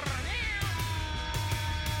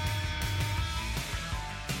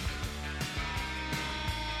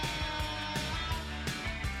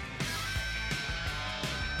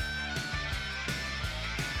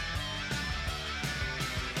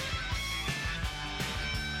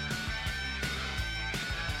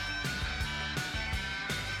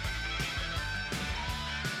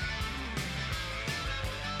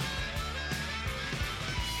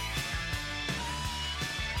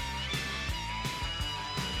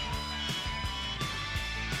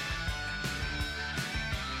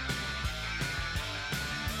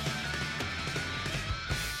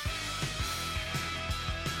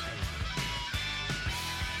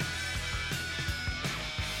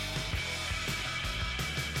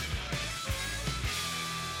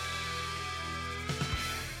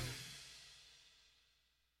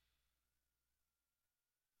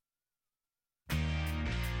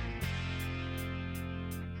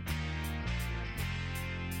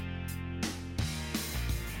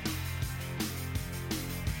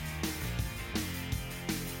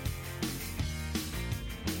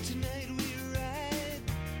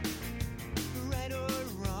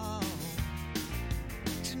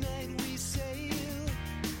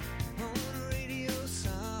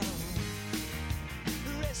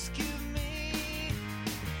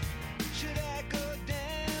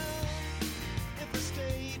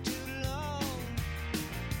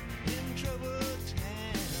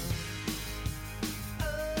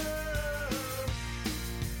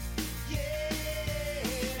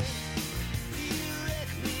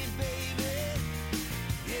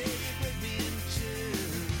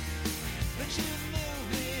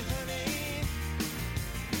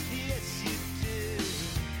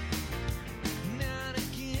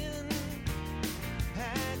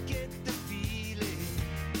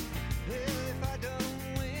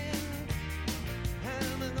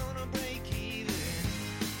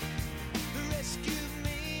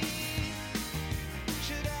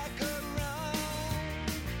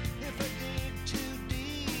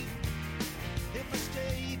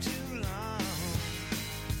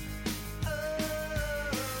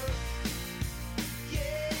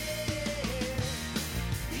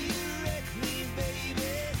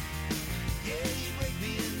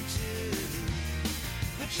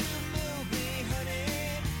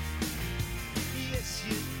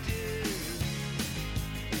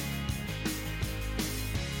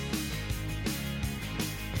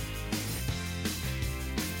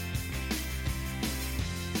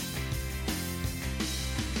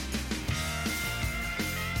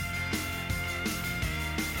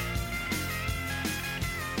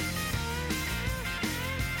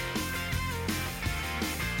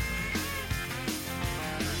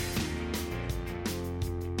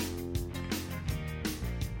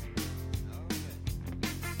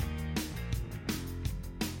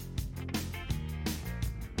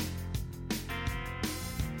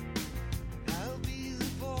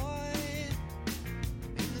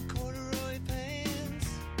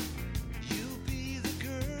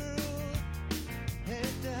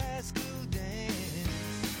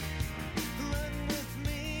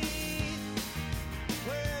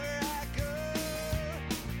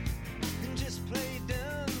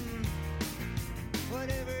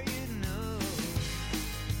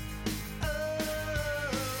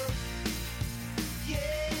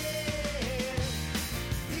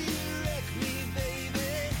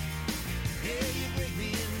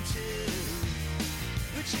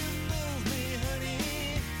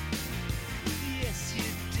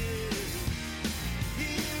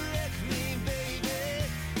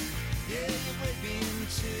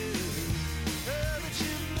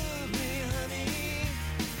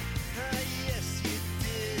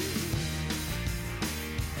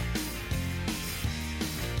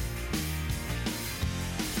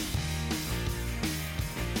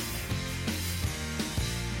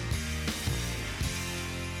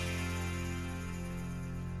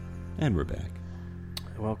 And we're back.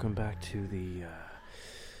 Welcome back to the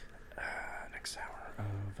next hour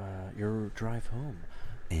of your drive home.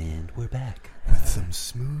 And we're back. With some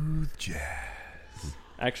smooth jazz.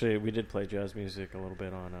 Actually, we did play jazz music a little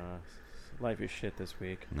bit on Life is Shit this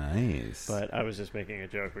week. Nice. But I was just making a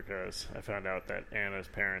joke because I found out that Anna's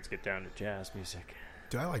parents get down to jazz music.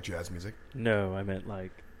 Do I like jazz music? No, I meant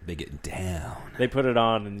like they get down. they put it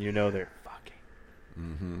on and you know they're fucking.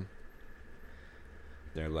 Mm-hmm.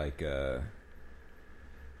 They're like, I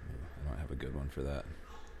don't have a good one for that.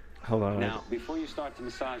 Hold on. Now, before you start to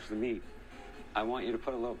massage the meat, I want you to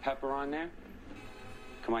put a little pepper on there.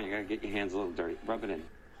 Come on, you gotta get your hands a little dirty. Rub it in.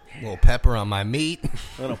 A little pepper on my meat.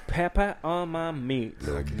 A little pepper on my meat.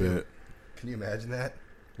 Little bit. Can you imagine that?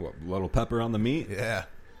 What, little pepper on the meat? Yeah.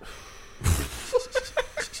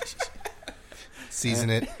 Season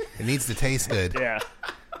it. It needs to taste good. Yeah.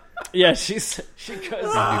 Yeah, she goes. Maybe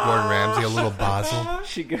Gordon Ramsay, a little basil.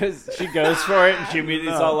 She goes for it, and she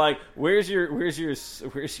immediately all like, "Where's your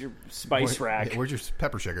spice rack? Where's your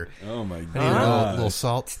pepper shaker? Oh my I need a god. little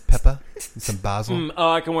salt, pepper, and some basil.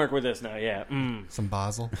 Oh, I can work with this now. Yeah, Some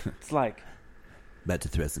basil. it's like About to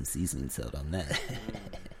throw some seasoning salt on that.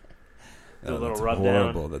 do a little that's rub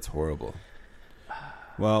horrible. down. That's horrible.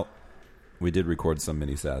 Well, we did record some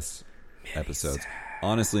mini sass episodes.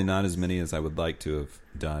 Honestly, not as many as I would like to have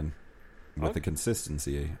done with the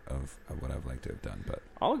consistency of what I'd like to have done. But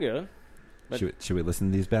All good. But- should we listen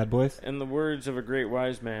to these bad boys? In the words of a great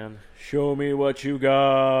wise man, show me what you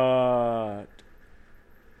got.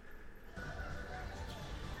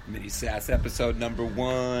 Mini Sass episode number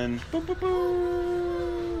 1. Boop, boop,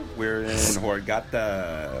 boop. We're in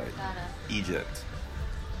Hurghada, Egypt.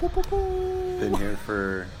 Been here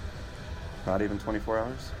for not even 24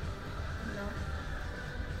 hours.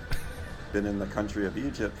 Been in the country of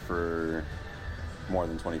Egypt for more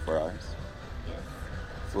than 24 hours.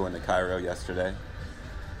 Flew into Cairo yesterday.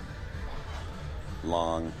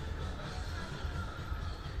 Long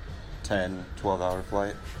 10, 12-hour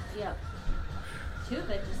flight. Yep. Two of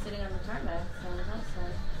it just sitting on the tarmac on the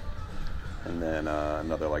outside. And then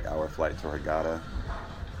another hour flight to Hurghada.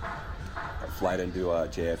 Our flight into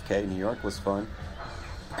JFK, New York was fun.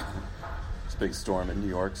 It's a big storm in New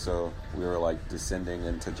York, so we were descending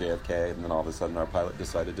into JFK, and then all of a sudden our pilot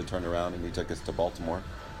decided to turn around and he took us to Baltimore.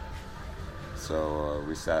 So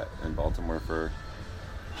we sat in Baltimore for,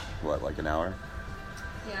 an hour?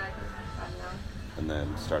 Yeah, I can find out. And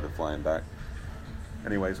then started flying back.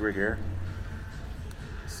 Anyways, we're here.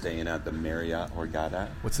 Staying at the Marriott Hurghada.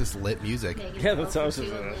 What's this lit music? Yeah, that's how I was Two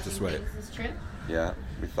just- living just wait. things This trip. Yeah,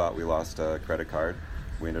 we thought we lost a credit card.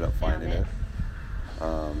 We ended up finding Found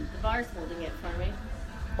it. The bar's holding it for me.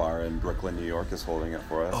 Bar in Brooklyn, New York is holding it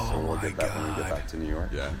for us. Oh so we'll my get that when we get God. back to New York.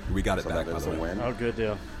 Yeah, we got it So back. that By is the a way. win. Oh, good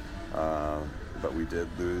deal. But we did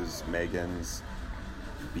lose Megan's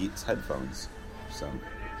Beats headphones. So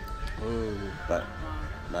Ooh. that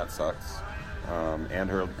sucks. And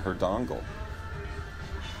her dongle.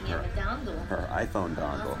 Yeah, the dongle. Her iPhone Oh,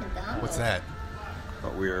 dongle. the dongle. What's that?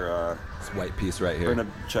 But we're This white piece right we're here. gonna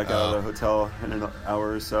check out the hotel in an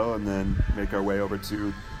hour or so, and then make our way over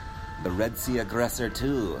to the Red Sea Aggressor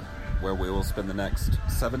 2, where we will spend the next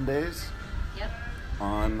 7 days Yep.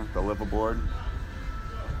 on the liveaboard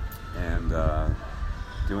and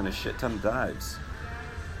doing a shit ton of dives.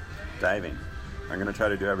 Diving. I'm gonna try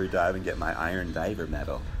to do every dive and get my Iron Diver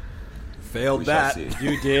medal. Failed We shall that. see.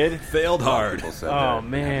 You did? Failed A lot of hard. people said Oh, they're having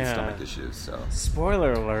man. stomach issues. So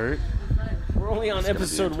Spoiler alert. We're only on It's gonna be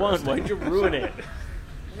episode 1. Why'd you ruin it?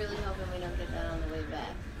 Really hoping we don't get that on the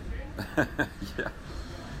way back. yeah,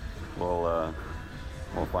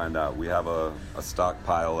 we'll find out. We have a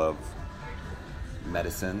stockpile of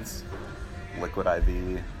medicines, liquid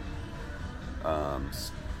IV,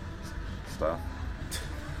 stuff.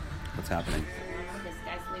 What's happening? Oh, this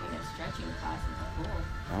guy's leaving a stretching class at the pool.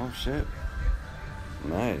 Oh shit!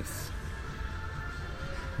 Nice.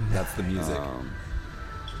 That's the music. Um,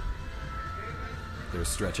 They're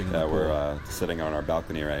stretching. in yeah, the pool. we're sitting on our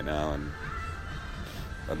balcony right now and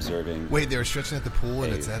observing. Wait, they were stretching at the pool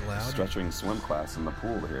and a it's that loud? stretching swim class in the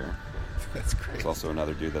pool here. That's great. There's also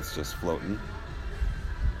another dude that's just floating.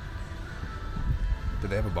 Do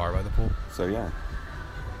they have a bar by the pool? So yeah,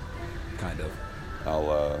 kind of.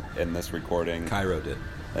 I'll end this recording. Cairo did.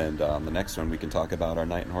 And on the next one, we can talk about our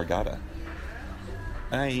night in Hurghada.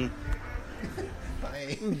 Bye.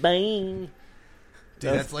 Bang.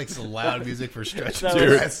 Dude, that's like some loud music for stretching. That Dude,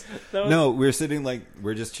 was- that was- No, we're sitting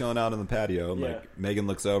we're just chilling out on the patio. And Yeah. Megan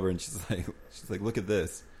looks over and she's like, look at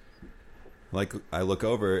this. I look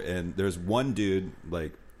over and there's one dude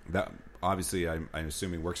that obviously I'm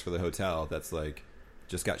assuming works for the hotel. That's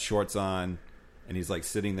just got shorts on, and he's like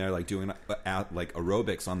sitting there like doing like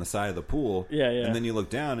aerobics on the side of the pool. Yeah. And then you look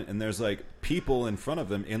down, and there's like people in front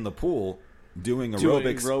of him in the pool doing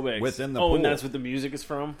aerobics within the pool. Oh, and that's what the music is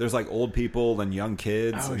from? There's like old people and young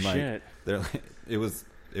kids. Oh, and, like, shit. They're like, it was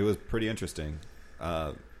pretty interesting.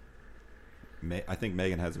 I think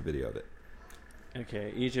Megan has a video of it.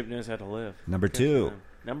 Okay, Egypt knows how to live. Number Good 2. for them.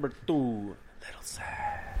 Number 2, Little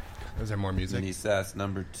Sass. Is there more music? Mini Sass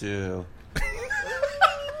number 2.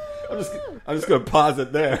 I'm just gonna pause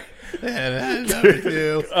it there. And number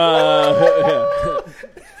 2.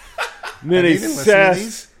 Mini Have you even listened to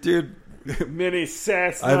these? Sass. Dude, Mini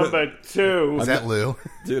Sass I haven't- number 2. Is that Lou?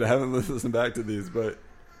 I haven't listened back to these, but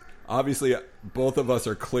obviously both of us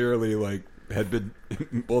are clearly like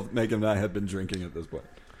both Megan and I had been drinking at this point.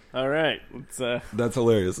 All right. Let's, That's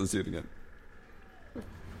hilarious. Let's do it again.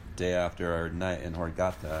 Day after our night in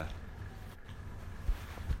Horgata.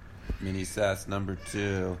 Mini Sass number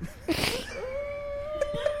 2.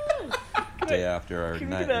 Day after our Can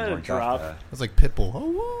we night do that in at a drop? Horgata, It's like Pitbull.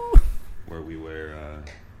 Oh, woo. where we were.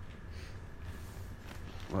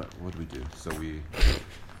 What did we do? So we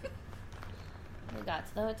We got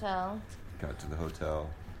to the hotel, got to the hotel.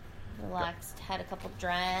 relaxed, had a couple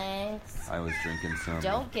drinks. I was drinking some.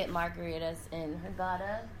 Don't get margaritas in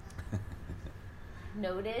Hurghada.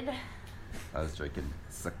 Noted. I was drinking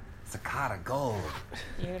Sakata Gold,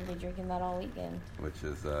 You're gonna be drinking that all weekend. which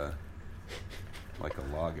is like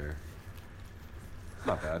a lager.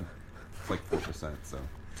 Not bad. It's like 4%. So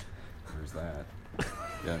there's that.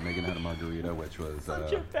 Yeah, Megan had a margarita, which was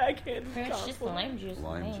such a backhanded Pretty much just compliment. lime juice. with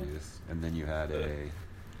lime me. juice, and then you had a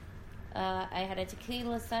I had a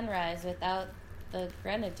tequila sunrise without the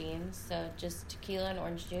grenadine, so just tequila and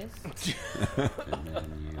orange juice. and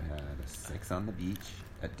then you had a sex on the beach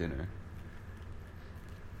at dinner.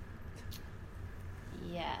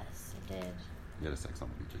 Yes, I did. You had a sex on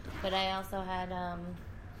the beach at dinner. But I also had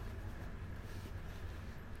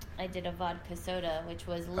I did a vodka soda, which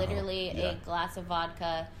was literally yeah. a glass of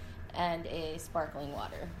vodka and a sparkling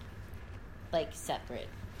water, like separate.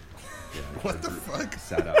 Yeah, What the fuck?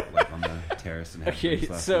 Sat out like on the terrace and had Okay, drinks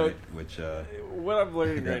last so- night, which What I'm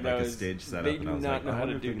learning they right had now like a is stage set they up, and do I was not like, know I how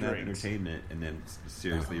wonder to if we do can have drinks. entertainment, and then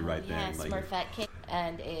seriously right Yeah, then, like, Smurfette cake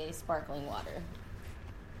and a sparkling water,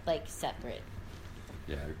 like separate.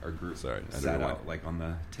 yeah, our group Sorry, I sat didn't know out like on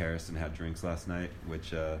the terrace and had drinks last night,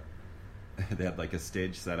 which they had like a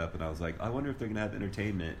stage set up, and I was like, I wonder if they're gonna have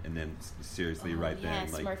entertainment, and then seriously right Yeah,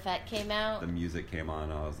 then, like Smurfette came out. the music came on,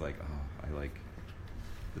 and I was like, oh, I like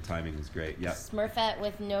the timing was great. Yeah, Smurfette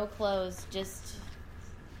with no clothes, just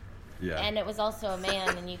yeah. and it was also a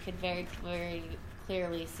man, and you could very, very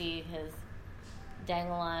clearly see his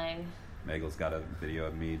dangling. Megal's got a video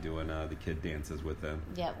of me doing the kid dances with them.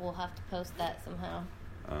 Yeah, we'll have to post that somehow.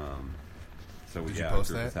 So we Did you our post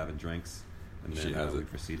group that? was having drinks, and She then has we it.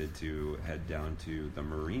 proceeded to head down to the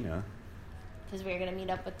marina. Because we were going to meet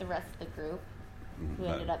up with the rest of the group, who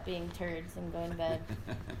but- ended up being turds and going to bed.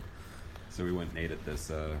 So we went and ate at this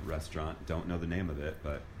restaurant. Don't know the name of it,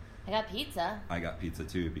 but I got pizza. I got pizza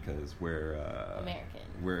too because we're American.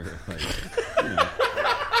 We're like, you know,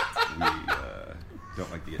 we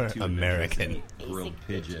don't like to get too American. adventurous and grilled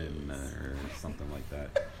Basic pigeon bitches. or something like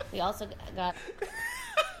that. We also got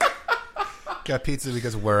Got pizza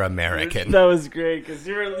because we're American. That was great because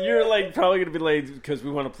you're like probably gonna be late because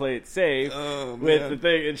we want to play it safe with the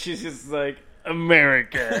thing, and she's just like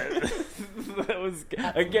America. That was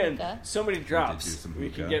again hookah. so many drops do some we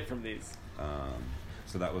can hookah. get from these.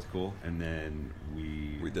 So that was cool, and then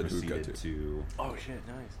we did hookah, proceeded too. to Oh shit,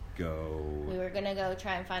 nice. we go, were going to go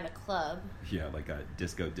try and find a club. yeah, like a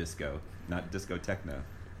disco, not disco techno,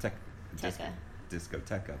 Tekka.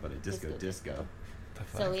 discoteca, but a disco.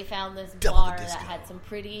 So we found this Double bar the that disco. had some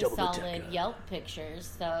pretty Double the solid Tekka. Yelp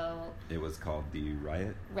pictures. So It was called the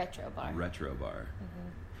Riot retro bar. Retro Bar.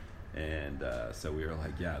 And so we were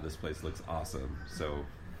like, yeah, this place looks awesome. So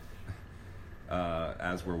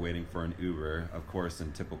as we're waiting for an Uber, of course,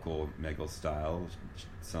 in typical Megal style,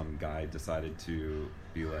 some guy decided to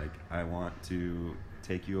be like, I want to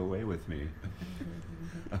take you away with me.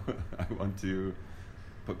 I want to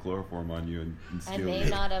put chloroform on you and I steal may you.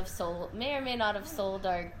 not have sold, may or may not have sold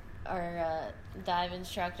our dive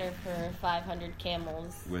instructor for 500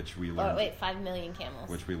 camels. Which we Oh learned, wait, 5 million camels.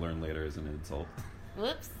 which we learned later is an insult.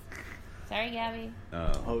 Whoops. Sorry, Gabby.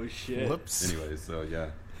 Oh shit. Whoops. Anyways, so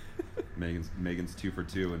yeah, Megan's 2 for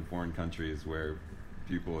 2 in foreign countries where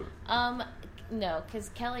people. No, because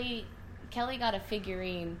Kelly got a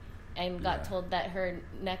figurine and got Yeah. told that her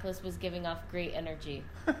necklace was giving off great energy.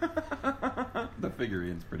 The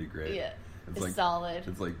figurine's pretty great. Yeah, it's it's like solid.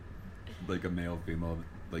 It's like a male female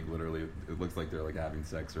Like literally, it looks like they're like having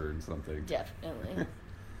sex or something. Definitely.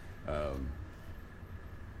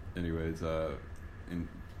 Anyways,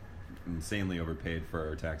 insanely overpaid for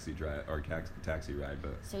our taxi ride,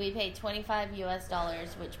 but So we paid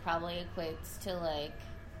 $25, which probably equates to like,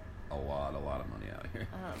 a lot of money out here.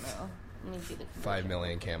 I don't know. Let me do the 5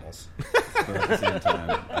 million camels. But at the same time,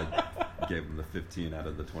 I gave them the 15 out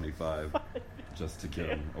of the 25 just to get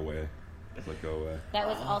him away. It's like, go away. That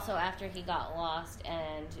was also after he got lost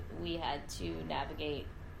and we had to navigate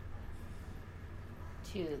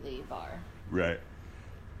to the bar. Right.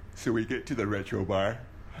 So we get to the retro bar.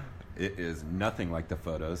 It is nothing like the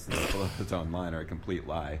photos. The photos online are a complete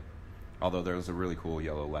lie. Although there was a really cool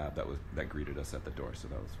yellow lab that greeted us at the door, so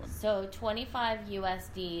that was fun. So 25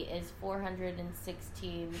 USD is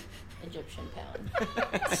 416 Egyptian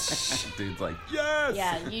pounds. Dude's like, yes!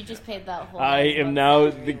 Yeah, you just paid that whole. I am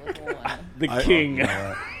now salary with one. the king.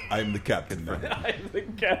 I'm the captain now. I'm the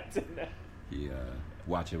captain now. He,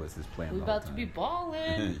 watch it was his plan. We're the whole about to be time.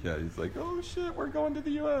 balling. Yeah, he's like, oh shit, we're going to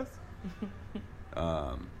the U.S.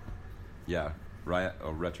 Yeah, riot,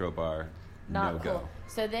 a retro bar, Not no cool. go.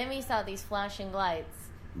 So then we saw these flashing lights.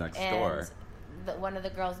 Next and door. one of the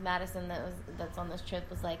girls, Madison, that's on this trip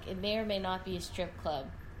was like, it may or may not be a strip club,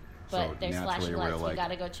 but So there's naturally flashing we're lights. like, we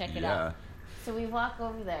gotta go check it yeah. out. So we walk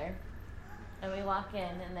over there, and we walk in,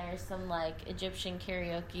 and there's some like Egyptian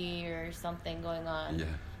karaoke or something going on. Yeah,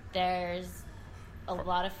 There's a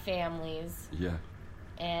lot of families, yeah.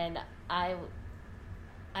 and I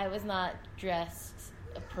was not dressed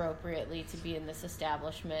appropriately to be in this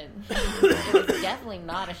establishment. It was definitely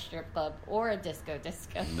not a strip club or a disco.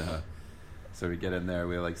 No. So we get in there,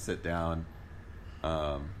 we like sit down,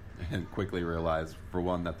 and quickly realize, for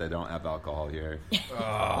one, that they don't have alcohol here. So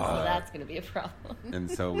that's going to be a problem.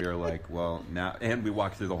 And so we were like, well, now, and we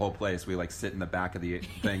walk through the whole place. We like sit in the back of the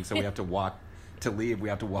thing, so we have to walk. To leave, we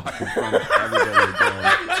have to walk in front of everybody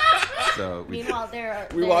again. So Meanwhile,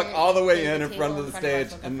 we walk all the way there's in a front table of the us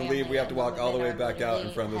stage, with and the to leave, we family, have to and walk all the way women are back out in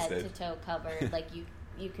literally front of the head stage. to toe covered. Like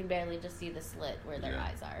you can barely just see the slit where their Yeah.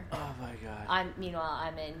 eyes are. Oh my god. Meanwhile,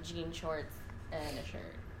 I'm in jean shorts and a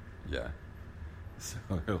shirt. Yeah. So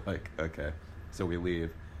we're like, okay. So we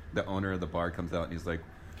leave. The owner of the bar comes out and he's like,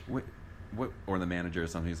 what? Or the manager or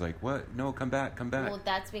something. He's like, what? No, come back. Well,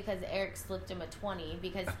 that's because Eric slipped him a 20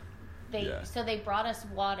 because Yeah. they brought us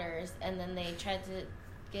waters and then they tried to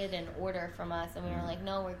get an order from us and we were like,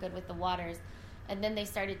 no, we're good with the waters. And then they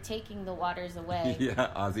started taking the waters away.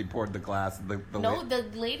 Yeah, Ozzy poured the glass. The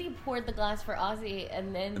lady poured the glass for Ozzy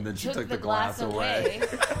and then she took the glass away.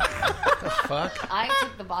 The fuck? I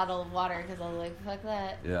took the bottle of water because I was like, fuck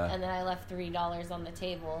that. Yeah. And then I left $3 on the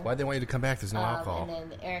table. Why'd they want you to come back? There's no alcohol.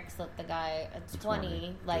 And then Eric slipped the guy a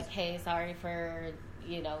 20, like, hey, sorry for,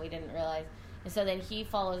 we didn't realize. And so then he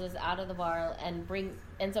follows us out of the bar and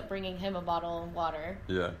ends up bringing him a bottle of water.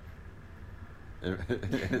 Yeah.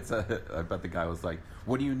 I bet the guy was like,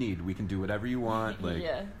 what do you need? We can do whatever you want. Like,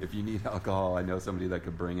 Yeah. if you need alcohol, I know somebody that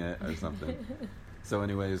could bring it or something. So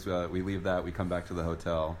anyways, we leave that. We come back to the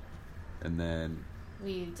hotel. And then...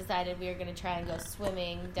 We decided we were going to try and go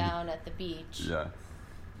swimming down at the beach. Yeah.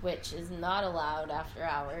 Which is not allowed after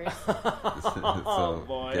hours. So Oh,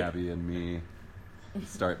 boy. Gabby and me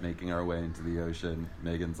start making our way into the ocean.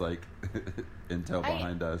 Megan's like in tow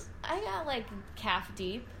behind us. I got like calf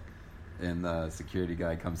deep. And the security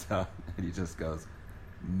guy comes out and he just goes,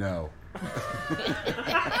 no.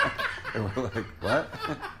 And we're like, what?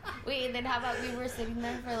 Wait, and then how about we were sitting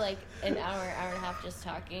there for like an hour and a half just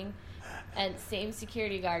talking, and same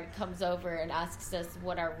security guard comes over and asks us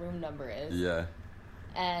what our room number is. Yeah.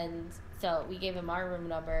 And so we gave him our room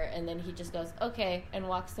number, and then he just goes, okay, and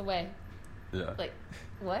walks away. Yeah. Like,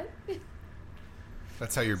 what?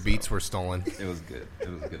 That's how your beats were stolen. It was good. It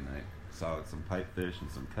was a good night. Saw some pipefish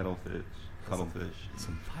and some cuttlefish.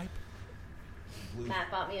 Some pipe?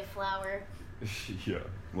 Matt bought me a flower. Yeah.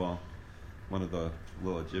 Well, one of the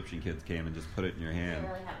little Egyptian kids came and just put it in your I hand.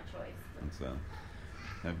 didn't really have a choice. And so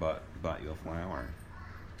I bought you a flower.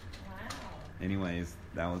 Wow. Anyways,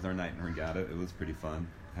 that was our night in Regatta. It was pretty fun.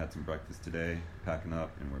 Had some breakfast today, packing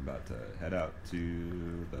up, and we're about to head out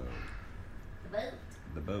to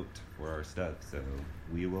the boat for our stuff. So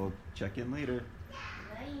we will check in later.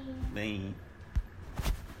 Bye.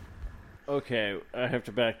 Okay, I have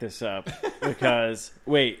to back this up because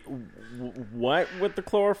wait, what with the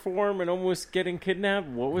chloroform and almost getting kidnapped?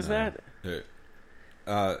 What was that? Hey,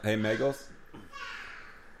 Megals.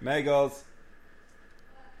 Megals.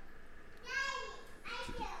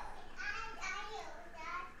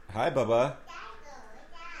 Hi, Bubba.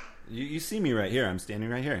 You see me right here. I'm standing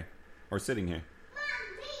right here. Or sitting here.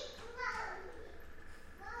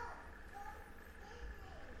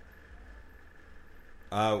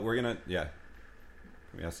 We're gonna Can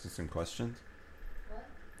we ask you some questions? What?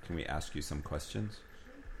 Can we ask you some questions?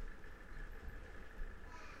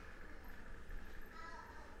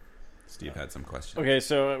 Steve had some questions. Okay,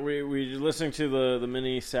 so we listening to the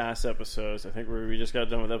mini SAS episodes. I think we just got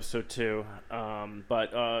done with episode 2.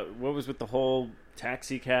 But what was with the whole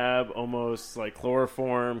taxi cab, almost like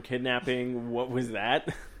chloroform kidnapping? What was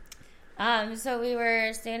that? So we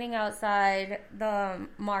were standing outside the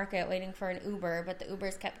market waiting for an Uber, but the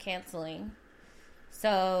Ubers kept canceling.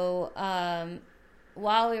 So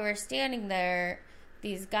while we were standing there,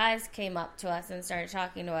 these guys came up to us and started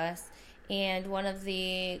talking to us. And one of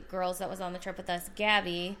the girls that was on the trip with us,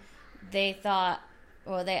 Gabby, they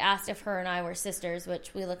asked if her and I were sisters,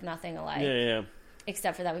 which we look nothing alike. Yeah.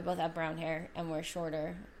 Except for that we both have brown hair and we're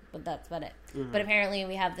shorter, but that's about it. Mm-hmm. But apparently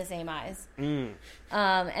we have the same eyes. And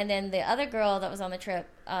then the other girl that was on the trip,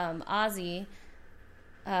 Ozzy,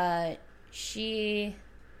 she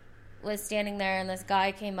was standing there and this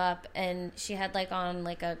guy came up and she had on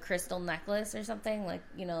a crystal necklace or something, a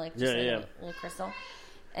little crystal.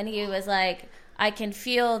 And he was like, I can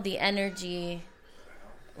feel the energy,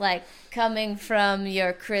 coming from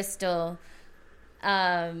your crystal.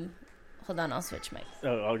 Hold on, I'll switch mics.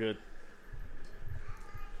 Oh, all good.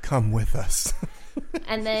 Come with us.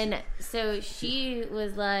 And then, so she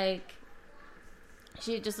was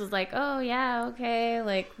she just was like, oh, yeah, okay,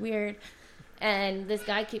 weird. And this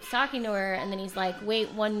guy keeps talking to her, and then he's like,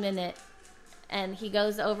 wait 1 minute. And he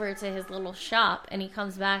goes over to his little shop, and he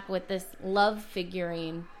comes back with this love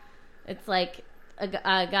figurine. It's like a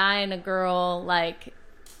guy and a girl, I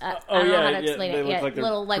don't know how to explain it. Yeah,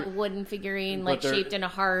 little wooden figurine, shaped in a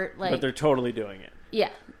heart. But they're totally doing it.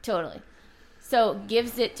 Yeah, totally. So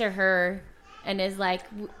gives it to her, and is like,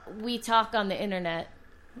 we talk on the internet,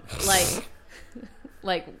 totally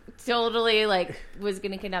was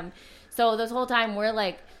gonna kidnap him. So this whole time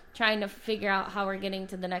we're trying to figure out how we're getting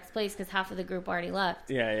to the next place because half of the group already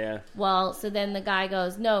left. Yeah. Well, so then the guy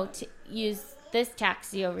goes, no, use this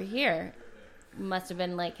taxi over here. Must have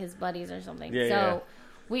been his buddies or something. So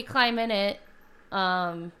we climb in it,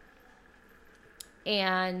 and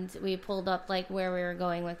we pulled up where we were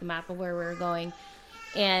going, the map of where we were going,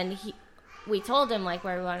 and we told him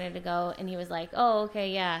where we wanted to go, and he was like, oh,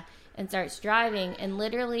 okay, yeah, and starts driving, and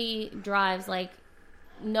literally drives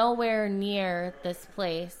nowhere near this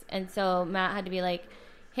place. And so Matt had to be like,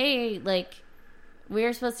 hey, we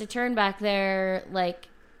were supposed to turn back there.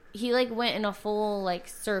 He went in a full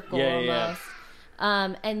circle almost.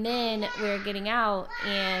 And then we were getting out,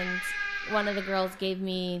 and one of the girls gave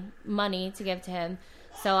me money to give to him.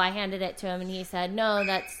 So I handed it to him, and he said, no,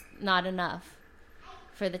 that's not enough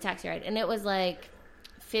for the taxi ride. And it was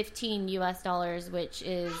 $15 which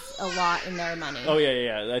is a lot in their money. Oh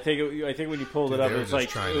yeah. I think when you pulled it up, it was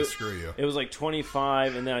trying to screw you. It was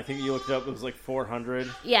 25, and then I think you looked it up. It was 400.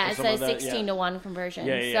 Yeah, it's a 16 to 1 conversion.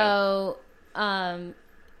 Yeah. So,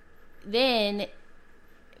 then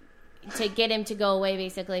to get him to go away,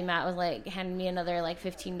 basically, Matt was handing me another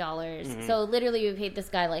 $15. Mm-hmm. So literally, we paid this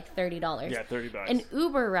guy $30. Yeah, $30. An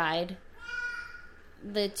Uber ride.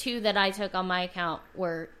 The two that I took on my account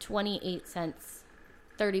were 28 cents.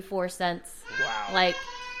 34 cents. Wow.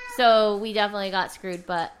 So we definitely got screwed,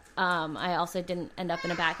 but I also didn't end up in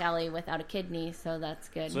a back alley without a kidney, so that's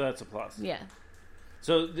good. So that's a plus. Yeah.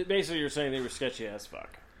 So basically you're saying they were sketchy as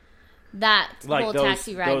fuck. That whole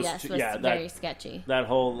taxi ride, yes, was very sketchy. That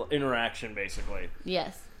whole interaction, basically.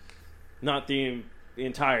 Yes. Not the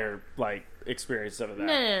entire, experience of that.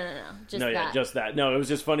 No. Just that. Yeah, just that. No, it was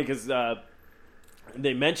just funny because...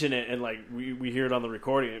 they mention it, and we hear it on the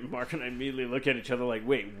recording, and Mark and I immediately look at each other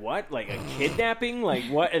wait, what? A kidnapping?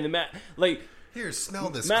 What? And then Matt, here, smell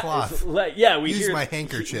this Matt cloth. We use hear my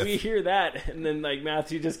handkerchief. We hear that, and then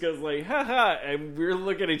Matthew just goes ha ha, and we're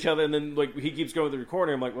looking at each other, and then he keeps going with the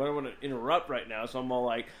recording. I'm well, I don't want to interrupt right now, so I'm all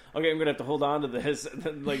okay, I'm gonna have to hold on to this, and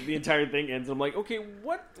then the entire thing ends. I'm okay,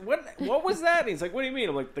 what was that? And he's what do you mean?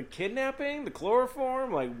 I'm the kidnapping, the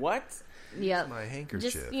chloroform, what? Yeah, my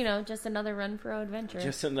handkerchief. Just another run for adventure.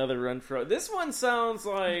 Just another run for. This one sounds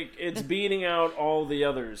like it's beating out all the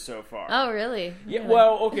others so far. Oh, really? Yeah.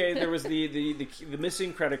 Well, okay. There was the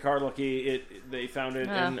missing credit card. Lucky they found it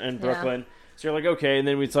in Brooklyn. Yeah. So you're okay, and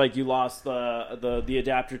then it's you lost the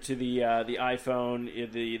adapter to the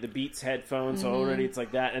iPhone, the Beats headphones. Mm-hmm. So already it's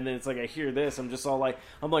that, and then it's I hear this. I'm just all I'm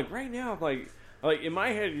right now. I'm in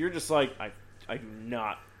my head, you're just I'm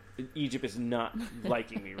not. Egypt is not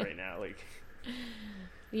liking me right now.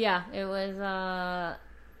 Yeah, it was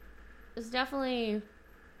definitely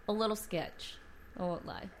a little sketch. I won't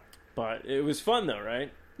lie. But it was fun though,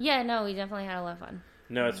 right? Yeah, no, we definitely had a lot of fun.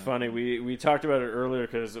 No, it's funny. We talked about it earlier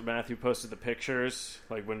because Matthew posted the pictures,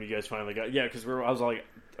 like when you guys finally got. Yeah, because I was like,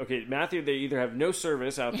 okay, Matthew, they either have no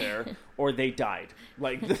service out there or they died.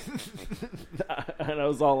 Like, and I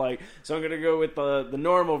was all like, so I'm gonna go with the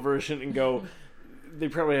normal version and go. They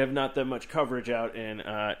probably have not that much coverage out in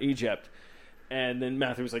Egypt. And then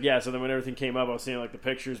Matthew was like, yeah. So then when everything came up, I was seeing like the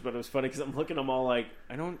pictures, but it was funny because I'm looking at them all like,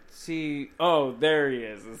 I don't see. Oh, there he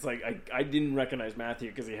is. It's like I didn't recognize Matthew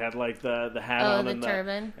because he had like the hat on the and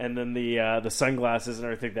turban, and then the sunglasses and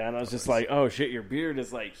everything. That and I was just like, oh shit, your beard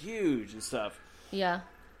is like huge and stuff. Yeah.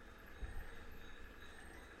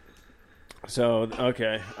 So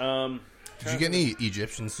okay. Did you get any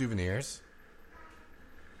Egyptian souvenirs?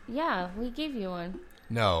 Yeah, we gave you one.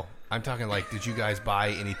 No, I'm talking like, did you guys buy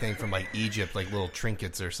anything from like Egypt, like little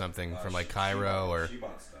trinkets or something from like Cairo or? She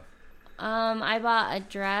bought stuff. I bought a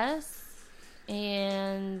dress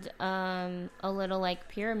and a little like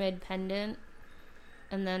pyramid pendant,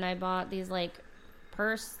 and then I bought these like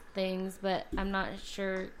purse things, but I'm not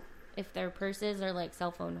sure if they're purses or like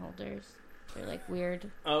cell phone holders. They're like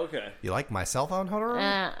weird. Oh, okay. You like my cell phone holder?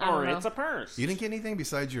 I don't know. It's a purse. You didn't get anything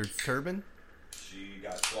besides your turban? She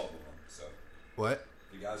got 12 of them. So What?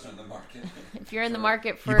 you guys are in the market. If you're in the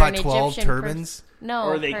market for You bought an 12 Egyptian turbans? no,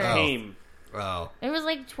 Or they purse. came. Oh. It was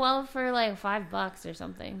like 12 for like $5 or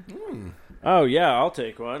something. Oh yeah, I'll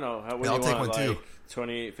take one. Oh, what do I'll you take want? one, too. Like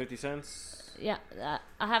 20, 50 cents. Yeah,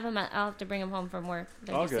 I'll have them. I'll have to bring them home from work.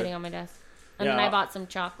 They're just Okay. sitting on my desk. And Yeah, then I I'll- bought some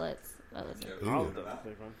chocolates. That was it. I'll Ooh.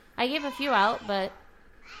 take one. I gave a few out, but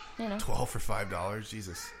you know. 12 for $5?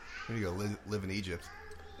 Jesus. I'm going to go live in Egypt.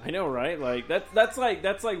 I know, right? Like that's like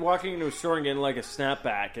walking into a store and getting like a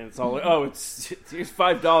snapback, and it's all like, oh, here's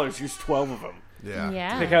 $5. Here's 12 of them. Yeah.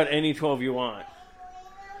 Yeah. Pick out any 12 you want.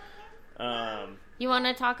 You want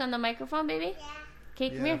to talk on the microphone, baby? Okay,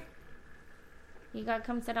 come Yeah. here. You gotta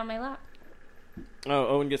come sit on my lap. Oh,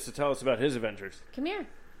 Owen gets to tell us about his adventures. Come here.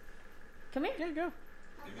 Come here. Yeah, go.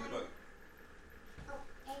 Give me the book.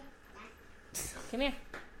 Come here.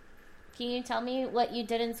 Can you tell me what you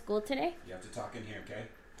did in school today? You have to talk in here, okay?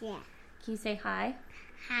 Yeah. Can you say hi?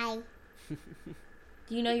 Hi.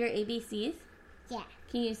 Do you know your ABCs? Yeah.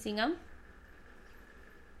 Can you sing them?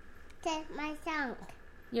 That's my song.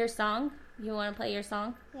 Your song? You want to play your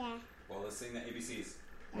song? Yeah. Well, let's sing the ABCs.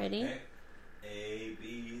 Ready? Okay? A,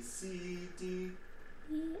 B, C, D.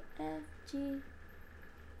 E, F, G.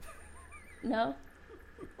 No?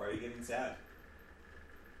 Why are you getting sad?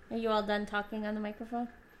 Are you all done talking on the microphone?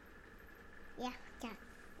 Yeah. That's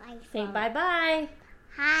my Say song. bye-bye.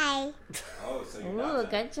 Hi. Oh, so you're Ooh, not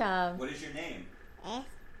done. good job. What is your name? It's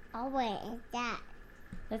always that.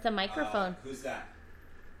 That's a microphone. Who's that?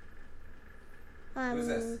 Who's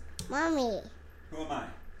this? Mommy. Who am I?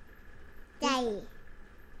 Daddy.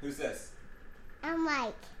 Who's this? I'm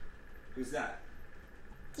like Who's that?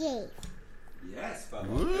 G. Yes, Bubba.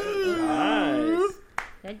 Good job. Nice.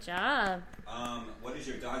 Good job. What is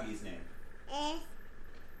your doggy's name? It's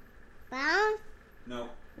brown. No.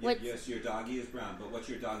 What's- Yes, your doggy is brown, but what's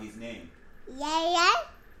your doggy's name? Yellow.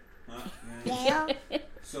 Huh? Yellow.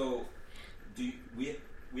 So,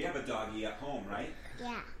 we have a doggy at home, right?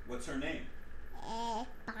 Yeah. What's her name? It's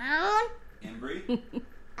brown. Embry?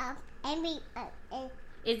 Amy.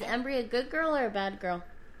 Is Embry a good girl or a bad girl?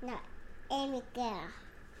 No. Amy girl.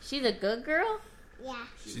 She's a good girl? Yeah.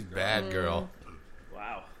 She's a bad girl.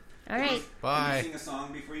 Wow. All right. Can you Bye. sing a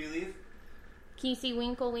song before you leave? Can you see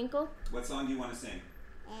Winkle Winkle? What song do you want to sing?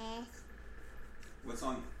 It's What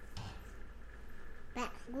song?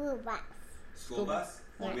 school bus. School bus?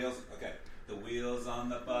 The Yeah. wheels? Okay. The wheels on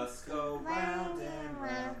the bus go round and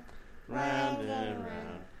round. Round and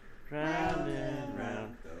round, round and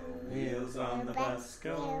round. The Wheels on the bus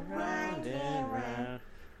go round and round,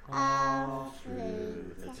 all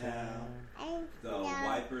through the town. And The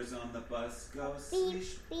wipers on the bus go beep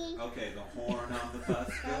swish. beep. Okay, the horn on the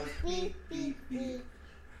bus goes beep, beep, beep.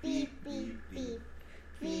 Beep, beep, beep.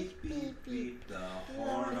 Beep, beep, beep. The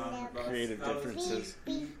horn on the bus Creative goes differences.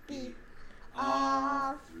 beep, beep, beep.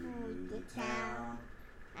 All through the town.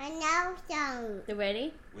 I know song. You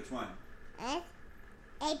ready? Which one? It's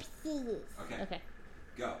ABCs. Okay, Okay.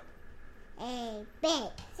 go. A, B,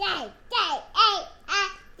 C, D, E,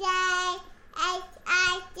 F, G, H,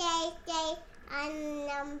 I, J, K, L,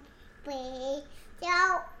 M, P, Q,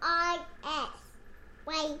 R, S,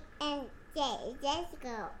 Y, and Z. Let's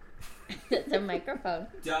go. That's a microphone.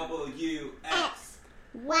 W, X.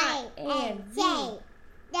 Y, and Z.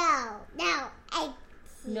 No, H,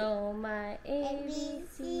 Know my A, B, ABC.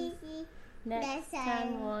 C, D. Next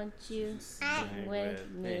time, won't you I, sing with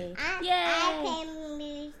me? I Yay! play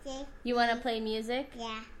music. You want to play music?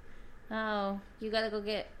 Yeah. Oh, you gotta go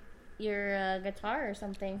get your guitar or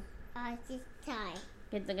something. Just tie.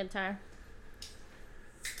 Get the guitar.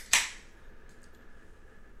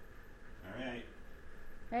 All right.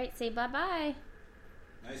 All right, say bye-bye.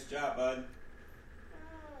 Nice job, bud.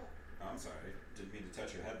 Oh, I'm sorry. Didn't mean to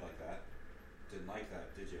touch your head like that. Didn't like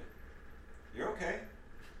that, did you? You're okay.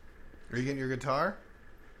 Are you getting your guitar?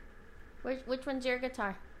 Which one's your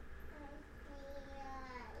guitar?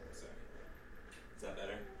 Sorry. Is that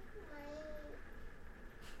better?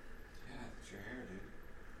 Yeah, it's your hair,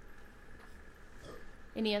 dude.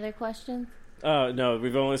 Any other questions? No,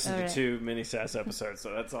 we've only listened All right. to 2 mini sass episodes,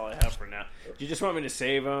 so that's all I have for now. Do you just want me to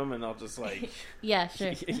save them, and I'll just like... Yeah,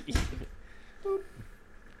 sure.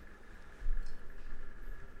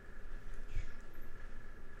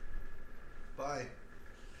 Bye.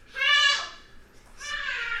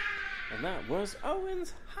 And that was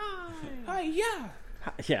Owen's hi. Hi, yeah.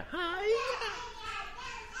 Hi, yeah. Hi.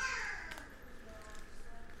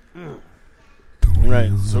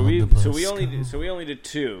 Right. So we only did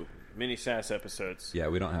 2 mini sass episodes. Yeah,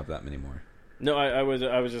 we don't have that many more. No, I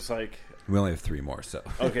was just like, We only have 3 more, so.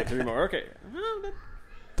 okay, 3 more. Okay. Well, that-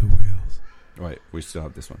 The wheels. Wait, we still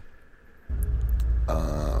have this one.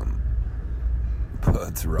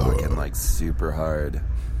 Bud's rocking like super hard.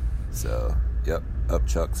 So, yep, up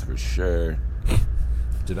chucks for sure.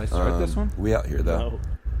 Did I start this one? We out here though. no.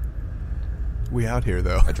 We out here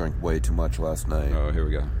though. I drank way too much last night. Oh, here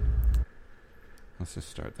we go. Let's just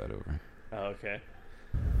start that over. Oh, okay.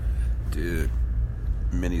 Dude,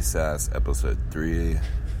 Mini Sass episode 3.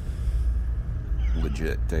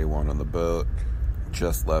 Legit day 1 on the boat.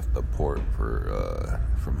 Just left the port for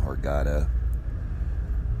from Hurghada.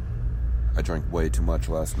 I drank way too much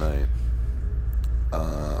last night.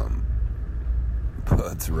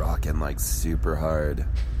 Bud's rocking like super hard.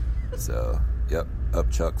 So, yep, up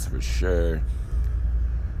chucks for sure.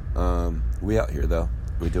 We out here though.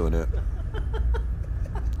 We doing it.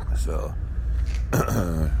 So,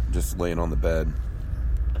 just laying on the bed,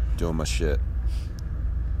 doing my shit,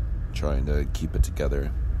 trying to keep it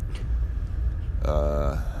together.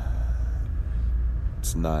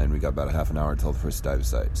 It's 9. We got about a half an hour until the first dive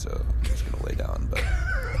site, so I'm just gonna lay down. But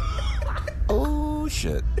oh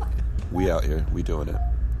shit, we out here, we doing it.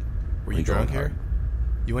 Were you We drunk going here? hard.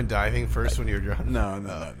 You went diving first when you were drunk? No.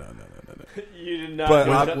 You did not.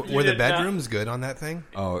 But Were the bedrooms good on that thing?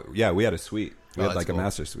 Oh, yeah, we had a suite. We Oh, had that's like a cool.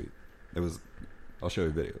 master suite. It was. I'll show you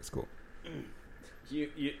a video. It's cool. You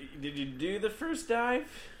did you do the first dive?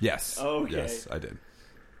 Yes. Okay. Yes, I did.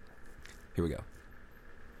 Here we go.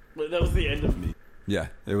 But that was the end of me. Yeah,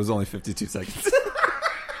 it was only 52 seconds.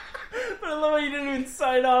 But I love how you didn't even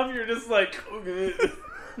sign off. You're just like, okay,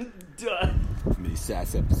 done. Mini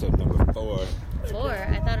Sass episode number 4. 4?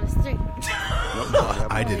 I thought it was 3.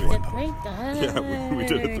 I did We one. did 3? Yeah, we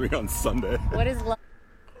did a 3 on Sunday. What is love?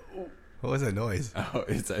 What was that noise? Oh,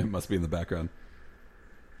 it must be in the background.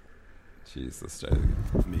 Jeez, let's try it again.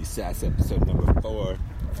 Mini Sass episode number 4.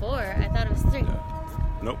 4? I thought it was 3.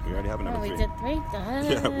 Nope, we already have a Oh, number we 3. did 3?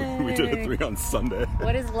 Yeah, we did a 3 on Sunday.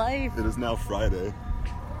 What is life? It is now Friday.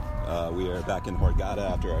 We are back in Hurghada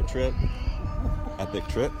after our trip. Epic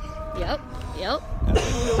trip. Yep.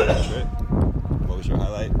 Epic trip. What was your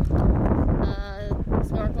highlight?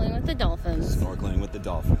 Snorkeling with the dolphins. Snorkeling with the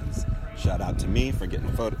dolphins. Shout out to me for getting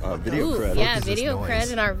video Ooh, credit. yeah, is this video noise?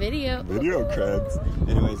 cred in our video. Video creds.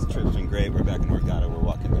 Anyways, the trip's been great. We're back in Hurghada. We're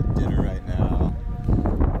walking to dinner right now.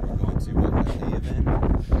 We're going to the Haven.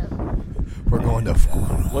 We're going to.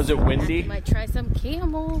 Was it windy? Might try some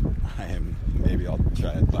camel. Maybe I'll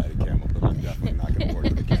try to buy the camel, but I'm definitely not going to order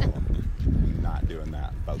the camel. I'm not doing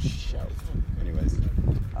that. About show. Anyways,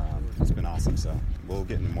 it's been awesome. So we'll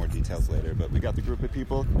get into more details later. But we got the group of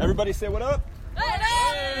people. Everybody say what up.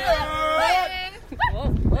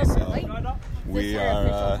 We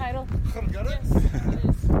are. Title.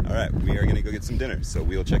 All right, we are going to go get some dinner. So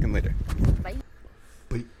we'll check in later. Bye.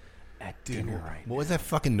 At dinner right What was that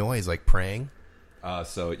fucking noise? Like praying?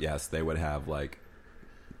 So yes, they would have like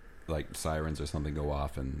sirens or something go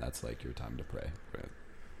off, and that's like your time to pray. But,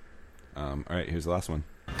 all right, here's the last one.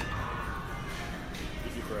 Did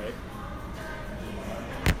you pray?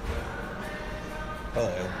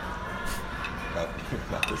 Hello. Oh,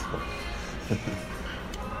 not this one.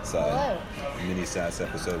 So, Hello. Mini Sass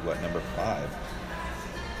episode, number 5?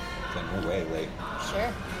 Then we're way late.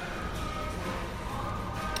 Sure.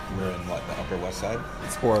 We're in the Upper West Side?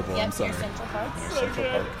 It's horrible. Yep, near Central Park. Near Central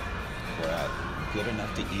Park. We're at Good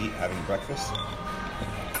Enough to Eat, having breakfast.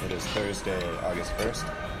 It is Thursday, August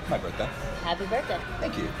 1st. My birthday. Happy birthday.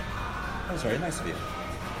 Thank you. That was very nice of you.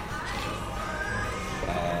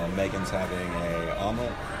 Megan's having a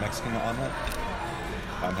omelet, Mexican omelet.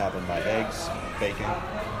 I'm having my eggs, bacon,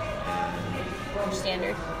 and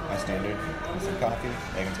Standard. My standard. Some coffee,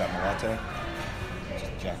 egg and salmon latte.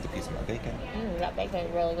 Just jacked a piece of my bacon. That bacon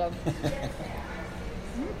is really good.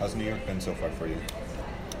 How's New York been so far for you?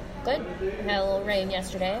 Good. We had a little rain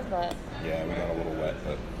yesterday, but Yeah, we got a little wet,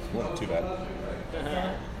 but it wasn't too bad.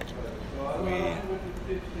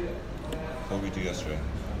 What did we do yesterday?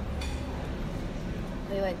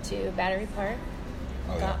 we went to Battery Park,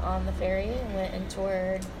 Oh, got yeah. on the ferry, and went and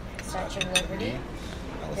toured Statue of Liberty,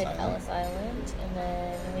 Ellis did Island. Ellis Island, and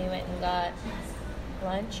then we went and got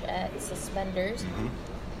lunch at Suspenders,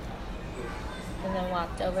 and then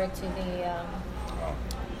walked over to the Oh,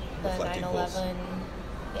 the reflecting pools. 9/11,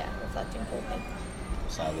 reflecting pool thing.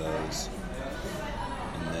 Saw those.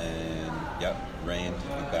 And then, rained,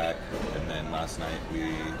 went back. And then last night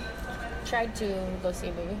we, Tried to go see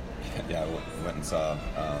a movie. went and saw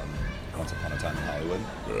Once Upon a Time in Hollywood.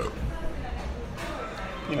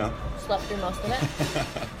 You know, Slept through most of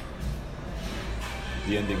it.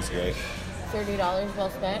 the ending's great. $30 well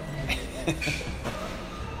spent.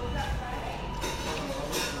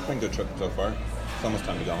 Been a good trip so far. It's almost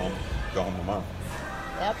time to go home. Go home tomorrow.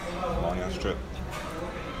 Yep. Long ass trip.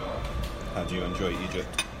 How'd you enjoy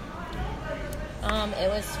Egypt? It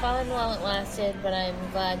was fun while it lasted, but I'm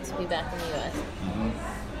glad to be back in the U.S.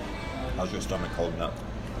 How's your stomach holding up?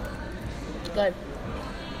 Good.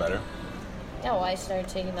 Better? Yeah, well, I started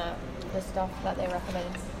taking the stuff that they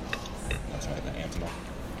recommended. That's right, the Antimal.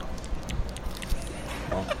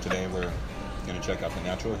 Well, today we're going to check out the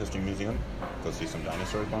Natural History Museum, go see some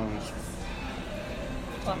dinosaur bones,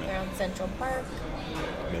 Walk around Central Park.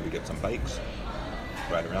 maybe get some bikes,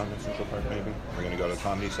 ride around in Central Park maybe. We're going to go to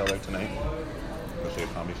Comedy Cellar tonight, go see a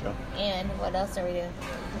comedy show. And what else are we doing?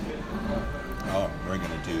 Oh, we're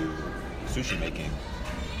going to do sushi making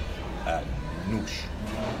at Noosh.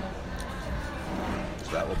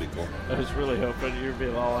 So that will be cool. I was really hoping you'd be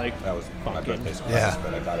all like, That was my Fucking- birthday surprise, Yeah.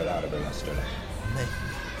 but I got it out of her yesterday.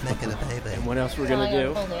 Make it a baby. and what else we're Well, I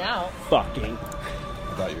gonna gotta do? pull it out. Fucking.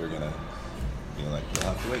 I thought you were gonna be like, you'll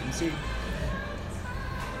have to wait and see.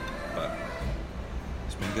 But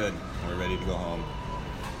it's been good. We're ready to go home.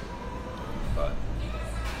 But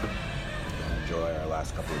we're gonna enjoy our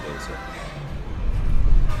last couple of days here.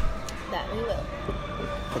 That we will.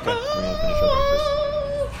 Okay, we're gonna finish our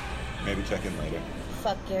breakfast. Maybe check in later.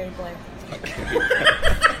 Fuck Gary Blair.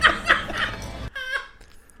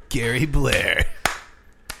 Gary Blair.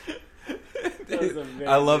 That was amazing.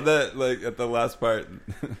 I love that. Like at the last part,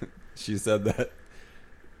 she said that.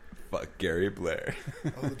 Fuck Gary Blair.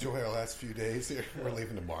 I'll enjoy our last few days here. We're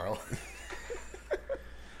leaving tomorrow.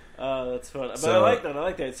 That's fun. But So- I like that. I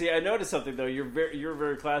like that. See, I noticed something though. You're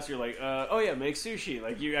very classy. You're like, oh yeah, make sushi.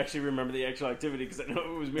 Like you actually remember the actual activity because I know if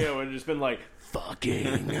it was me, I would have just been like,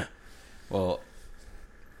 fucking. Well,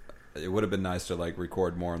 it would have been nice to like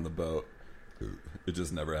record more on the boat. It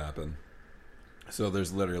just never happened. So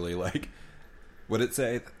there's literally like, what'd it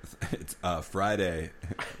say? It's Friday.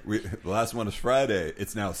 The last one is Friday.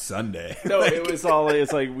 It's now Sunday. No, Like, it was all.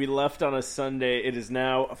 It's like we left on a Sunday. It is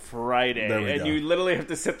now Friday, There we and go. you literally have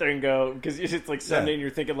to sit there and go because it's like Sunday, Yeah. and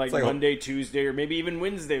you're thinking like, It's like a- Monday, Tuesday, or maybe even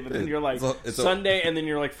Wednesday. But then you're like it's a- Sunday, and then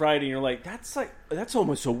you're like Friday, and you're like that's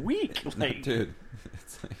almost a week. Like, dude,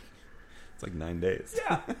 it's like 9 days.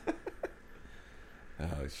 yeah.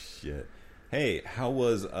 Oh shit. Hey, how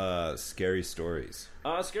was Scary Stories?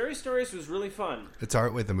 Scary Stories was really fun. It's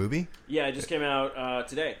art with the movie? Yeah, it just came out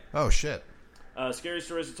today. Oh, shit. Scary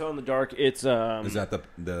Stories to Tell in the Dark. It's Is that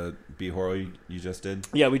the B horror you just did?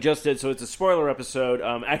 yeah, we just did. So it's a spoiler episode.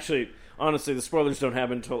 Actually, honestly, the spoilers don't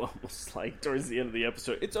happen until almost like towards the end of the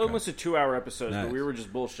episode. It's almost a 2-hour episode, Nice. but we were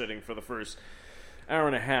just bullshitting for the first hour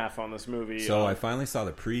and a half on this movie. So I finally saw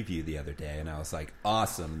the preview the other day, and I was like,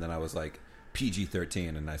 awesome. And then I was like,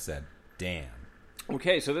 PG-13, and I said, damn.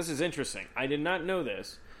 Okay, so this is interesting. I did not know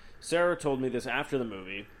this. Sarah told me this after the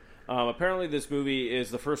movie. Apparently, this movie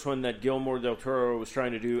is the first one that Guillermo del Toro was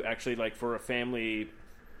trying to do, actually, like for a family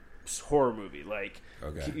horror movie, like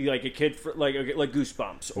Okay. like a kid, like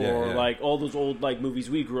Goosebumps, or Yeah, yeah. like all those old like movies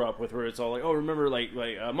we grew up with, where it's all like, oh, remember like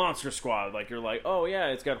Monster Squad? Like you're like, oh yeah,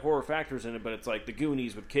 it's got horror factors in it, but it's like the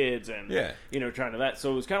Goonies with kids and Yeah. trying to that.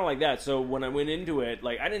 So it was kind of like that. So when I went into it,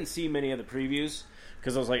 like I didn't see many of the previews.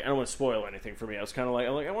 Because I was like, I don't want to spoil anything for me. I was kind of like,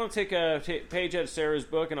 I want to take a page out of Sarah's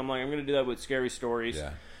book, and I'm like, I'm going to do that with Scary Stories.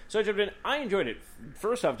 Yeah. So I jumped in. I enjoyed it.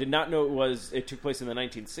 First off, did not know it took place in the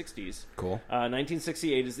 1960s. Cool.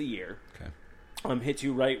 1968 is the year. Okay. Hits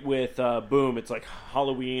you right with boom. It's like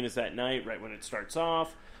Halloween is that night, right when it starts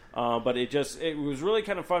off. But it was really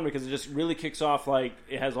kind of fun because it just really kicks off like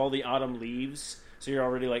it has all the autumn leaves, so you're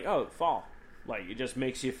already like, oh, fall. Like, it just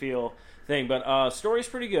makes you feel thing. But story's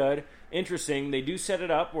pretty good, interesting. They do set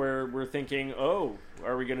it up where we're thinking, oh,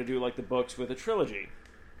 are we going to do like the books with a trilogy?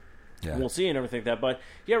 Yeah. We'll see and everything like that. But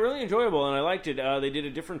yeah, really enjoyable, and I liked it. They did a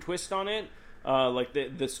different twist on it. Like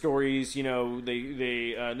the stories, you know,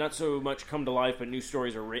 they not so much come to life, but new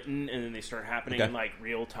stories are written and then they start happening in like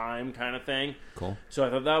real time kind of thing. Cool. So I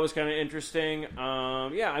thought that was kind of interesting.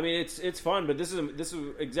 Yeah, I mean it's fun, but this is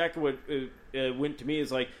exactly what went to me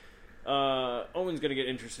is like Owen's gonna get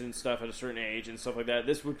interested in stuff at a certain age and stuff like that.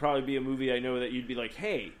 This would probably be a movie I know that you'd be like,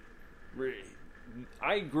 hey,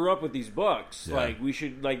 I grew up with these books. Yeah. Like we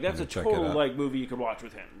should like that's a check it total out. like movie you could watch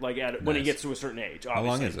with him. Like when he gets to a certain age. Obviously. How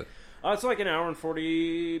long is it? It's like an hour and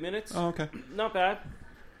 40 minutes. Oh, okay. Not bad.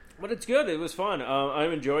 But it's good. It was fun. I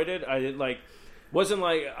enjoyed it. I did wasn't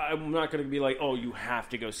like, I'm not going to be like, oh, you have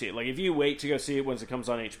to go see it. Like, if you wait to go see it once it comes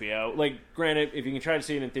on HBO, like, granted, if you can try to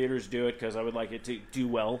see it in theaters, do it, because I would like it to do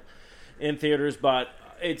well in theaters, but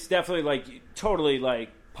it's definitely, like, totally, like,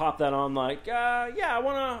 pop that on, like, yeah, I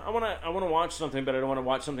wanna watch something, but I don't want to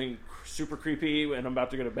watch something super creepy and I'm about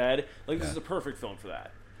to go to bed. Like, this is a perfect film for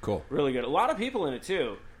that. Cool. Really good. A lot of people in it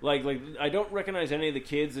too. Like I don't recognize any of the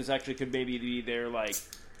kids. This actually could maybe be their like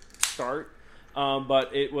start.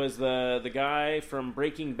 But it was the guy from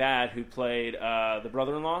Breaking Bad who played the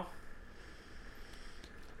brother-in-law.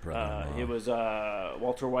 It was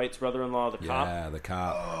Walter White's brother-in-law, the cop. Yeah, the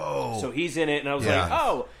cop. Oh. So he's in it, and I was Yeah. like,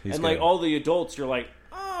 oh, He's and like good. all the adults, you're like,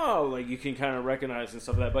 oh, like you can kind of recognize and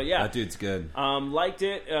stuff like that. But yeah, That dude's good. liked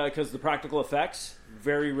it because the practical effects.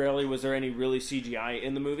 Very rarely was there any really CGI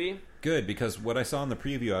in the movie. Good, because what I saw in the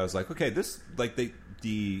preview, I was like, okay, this like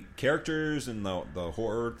the characters and the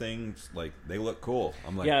horror things, like they look cool.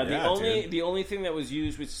 I'm like, Yeah, dude. the only thing that was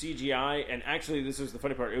used with CGI, and actually this is the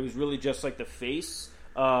funny part, it was really just like the face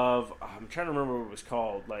of, I'm trying to remember what it was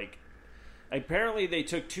called. Like, apparently they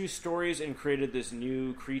took two stories and created this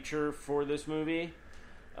new creature for this movie.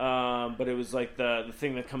 But it was like the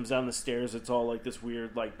thing that comes down the stairs. It's all like this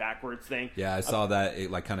weird like backwards thing. Yeah, I saw that. It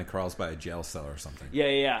like kind of crawls by a jail cell or something.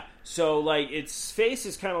 Yeah. So like its face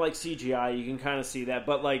is kind of like CGI. You can kind of see that,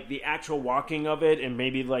 but like the actual walking of it, and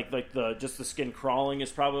maybe like the just the skin crawling is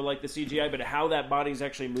probably like the CGI. But how that body's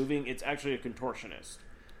actually moving, it's actually a contortionist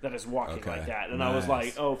that is walking like that. And I was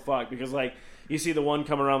like, oh fuck, because like you see the one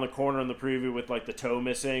coming around the corner in the preview with like the toe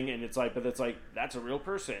missing, and it's like, but it's like that's a real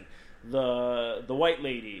person. The white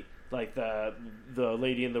lady, like the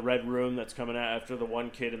lady in the red room that's coming out after the one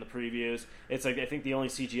kid in the previews. It's like I think the only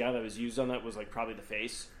CGI that was used on that was like probably the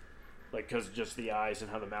face, like because just the eyes and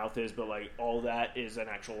how the mouth is. But like all that is an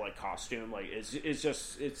actual like costume. Like it's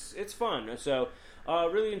just it's fun. So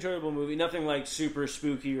really enjoyable movie. Nothing like super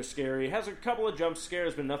spooky or scary. It has a couple of jump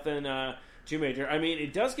scares, but nothing too major. I mean,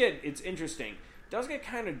 it's interesting. Does get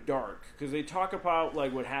kind of dark because they talk about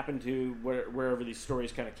like what happened to wherever these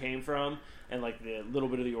stories kind of came from and like the little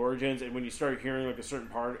bit of the origins, and when you start hearing like a certain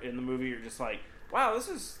part in the movie, you're just like, wow, this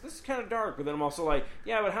is kind of dark. But then I'm also like,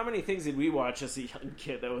 yeah, but how many things did we watch as a young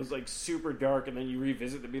kid that was like super dark, and then you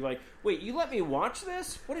revisit to be like, wait, you let me watch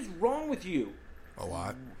this? What is wrong with you? A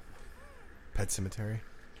lot. Pet Sematary.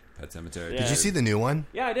 Pet Sematary. Yeah. Did you see the new one?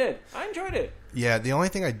 Yeah, I did. I enjoyed it. Yeah, the only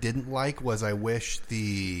thing I didn't like was I wish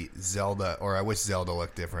Zelda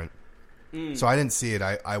looked different. So I didn't see it.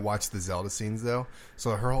 I watched the Zelda scenes though.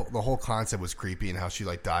 So the whole concept was creepy and how she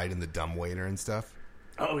like died in the dumbwaiter and stuff.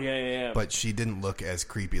 Oh yeah. But she didn't look as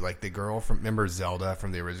creepy. Like the girl from, remember Zelda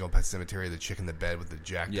from the original Pet Sematary, the chick in the bed with the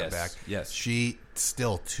jacked up back? Yes. She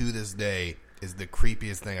still to this day is the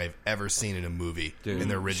creepiest thing I've ever seen in a movie. Dude, in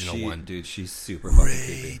the original one. Dude, she's super fucking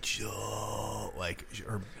creepy. Rachel. Like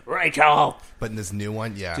her, Rachel. but in this new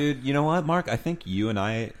one, yeah. Dude, you know what, Mark? I think you and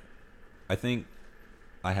I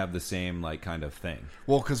have the same like kind of thing.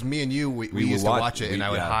 Well, because me and you, we would used to watch it, and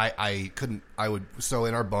yeah. I would. So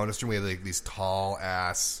in our bonus room, we had like these tall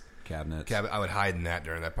ass Cabinets. I would hide in that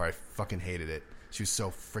during that part. I fucking hated it. She was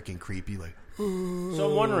so freaking creepy. Like, So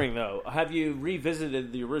I'm wondering though, have you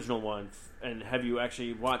revisited the original one, and have you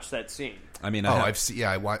actually watched that scene? I mean, I've seen.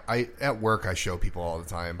 Yeah, I at work I show people all the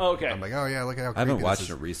time. Oh, okay. I'm like, oh yeah, look at how creepy I haven't this watched is.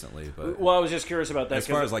 it recently, but Well, I was just curious about that. as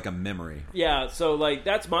far as like a memory, yeah, so like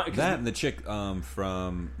that's my that and the chick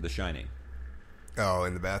from The Shining. Oh,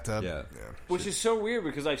 in the bathtub. Yeah. which is so weird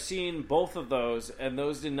because I've seen both of those, and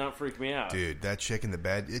those did not freak me out. Dude, that chick in the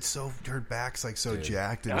bed. It's so her back's like so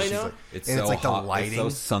jacked, and I she's know. like, It's and so it's like hot, the lighting. it's so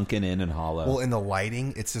sunken in and hollow. Well, in the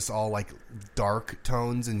lighting, it's just all like dark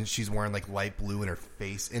tones, and she's wearing like light blue in her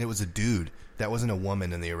face. And it was a dude. That wasn't a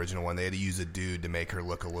woman in the original one. They had to use a dude to make her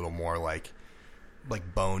look a little more like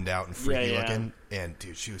boned out and freaky Yeah. looking. And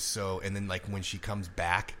dude, she was so. And then like when she comes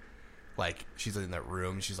back, Like, she's in that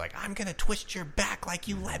room. She's like, I'm going to twist your back like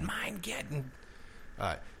you let mine get. And,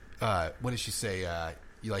 what did she say?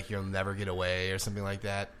 You'll never get away or something like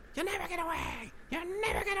that. You'll never get away. You'll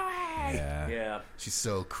never get away. Yeah. She's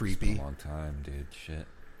so It's creepy. been a long time, dude. Shit.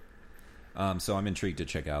 So I'm intrigued to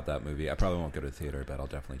check out that movie. I probably won't go to the theater, but I'll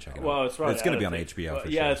definitely check it out. Well, it's probably going to out be on of HBO for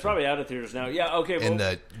sure. Yeah, it's probably out of theaters now. Yeah, okay. Well, And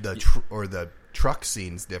the truck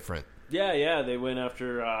scene's different. yeah, they went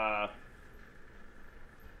after.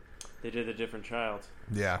 They did a different child.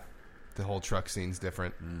 Yeah, the whole truck scene's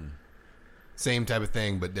different. Same type of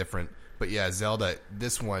thing, but different. But yeah, Zelda,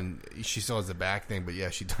 this one, she still has the back thing, but yeah,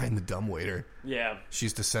 she died in the dumbwaiter. Yeah. She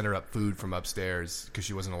used to send her up food from upstairs because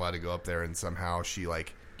she wasn't allowed to go up there, and somehow she,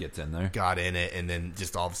 gets in there. got in it, and then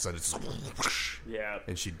just all of a sudden it's Yeah.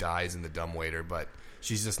 and she dies in the dumbwaiter, but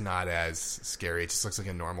she's just not as scary. It just looks like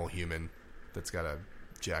a normal human that's got a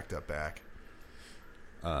jacked up back.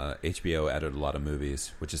 HBO added a lot of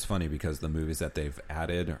movies, which is funny because the movies that they've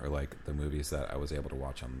added are like the movies that I was able to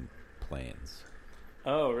watch on planes.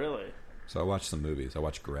 Oh, really? So I watched some movies. I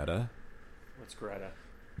watched Greta. What's Greta?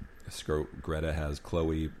 Greta has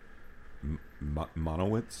Chloe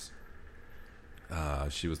Monowitz.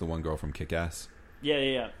 She was the one girl from Kick-Ass.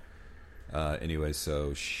 Yeah. Anyway,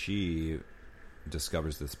 so she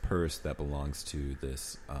discovers this purse that belongs to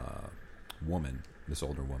this woman, this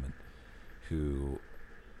older woman, who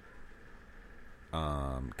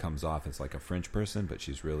comes off as like a French person, but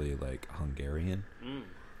she's really like Hungarian,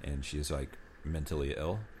 and she's like mentally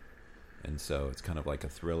ill. And so it's kind of like a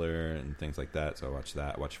thriller and things like that. So I watched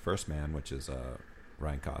that. I watched First Man, which is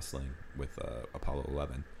Ryan Gosling with Apollo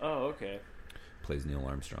 11. Oh, okay. Plays Neil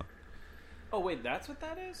Armstrong. Oh, wait, that's what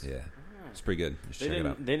that is? Yeah. It's pretty good. You should check it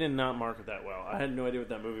out. They did not market that well. I had no idea what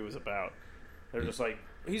that movie was about. They're just like,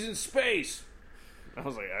 he's in space. I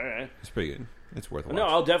was like, all right. It's pretty good. It's worth a watch. No,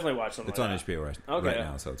 I'll definitely watch something It's like on that. HBO right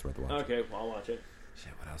now, so it's worth a watch. Okay, well, I'll watch it.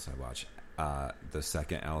 Shit, what else did I watch? The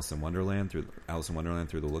second Alice in Wonderland through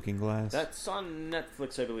the Looking Glass. That's on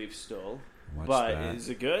Netflix, I believe, still. Watch But that. is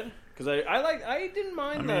it good? Because I didn't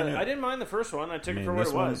mind I didn't mind the first one. I took it for what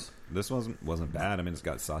it was. This wasn't bad. I mean, it's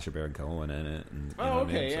got Sacha Baron Cohen in it. And, you know Oh, what I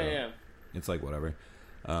mean? okay, So yeah. It's like whatever.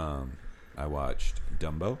 I watched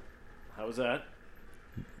Dumbo. How was that?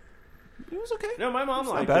 It was okay. No, my mom It's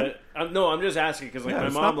not liked bad. it. No, I'm just asking because my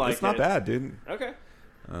it's mom not, liked it. It's not bad, dude. Okay.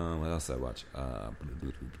 What else did I watch?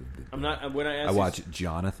 I'm not when I asked I watched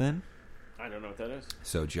Jonathan. I don't know what that is.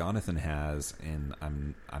 So Jonathan has, and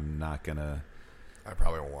I'm not gonna. I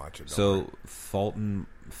probably won't watch it. So Fault in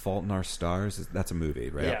Our Stars. That's a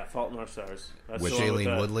movie, right? Yeah, Fault in Our Stars. That's With the one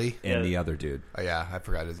Shailene Woodley And Yeah. the other dude. Oh yeah, I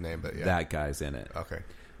forgot his name, but yeah, That guy's in it. okay.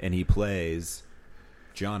 And he plays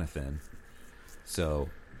Jonathan. So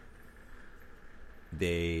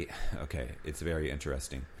it's very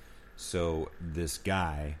interesting. So this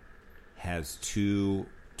guy has two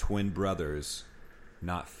twin brothers,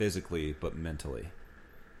 not physically but mentally.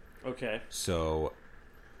 Okay. So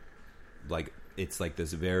like it's like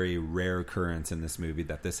this very rare occurrence in this movie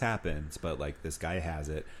that this happens, but like this guy has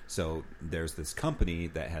it. So there's this company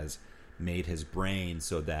that has made his brain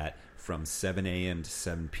so that from 7 a.m. to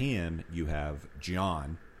 7 p.m. you have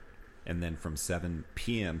John, and then from 7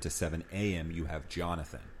 p.m. to 7 a.m. you have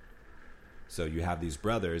Jonathan. So you have these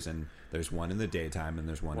brothers, and there's one in the daytime and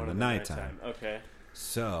there's one in the nighttime. Okay.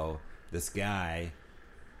 So this guy,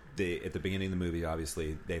 at the beginning of the movie,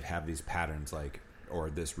 obviously they have these patterns, like, or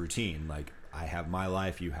this routine, like, I have my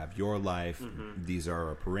life, you have your life. Mm-hmm. These are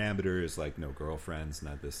our parameters, like no girlfriends,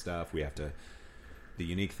 not this stuff. We have to. The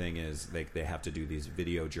unique thing is they have to do these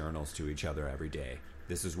video journals to each other every day.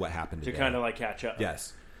 This is what happened today. To kind of like catch up.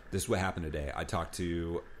 Yes. This is what happened today. I talked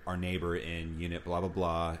to our neighbor in unit blah, blah,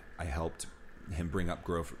 blah. I helped him bring up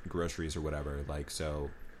groceries or whatever. Like, so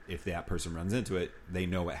if that person runs into it, they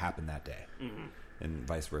know what happened that day. Mm-hmm. And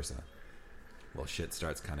vice versa. Well, shit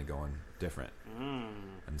starts kind of going different.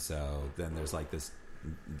 And so then there's like this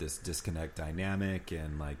disconnect dynamic,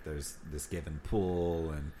 and like there's this give and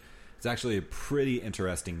pull, and it's actually a pretty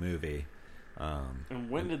interesting movie. And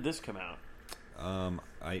when did this come out?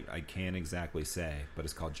 I can't exactly say, but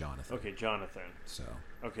it's called Jonathan. Okay, Jonathan. So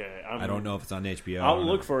Okay, I don't know if it's on HBO. I'll I don't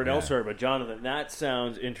look know. for it Yeah. elsewhere, but Jonathan, that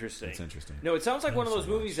sounds interesting. It's interesting. No, it sounds like one of those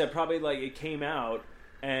so movies that probably like it came out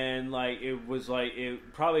and like it was like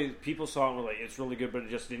it probably people saw it and were like it's really good, but it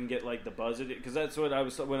just didn't get like the buzz it because that's what I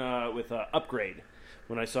was when with Upgrade.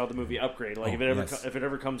 When I saw the movie Upgrade, like if it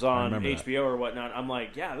ever comes on HBO or whatnot, I'm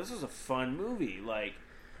like, yeah, this is a fun movie. Like,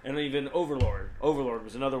 and even Overlord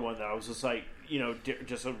was another one that I was just like,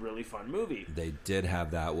 just a really fun movie. They did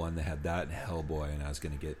have that one. They had that and Hellboy, and I was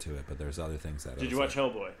going to get to it, but there's other things that. Did you watch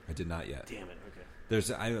Hellboy? I did not yet. Damn it.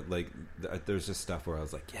 Okay. There's just stuff where I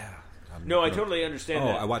was like, yeah, No, I totally understand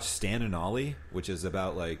that. I watched Stan and Ollie, which is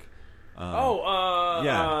about like.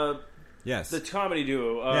 Yes. The comedy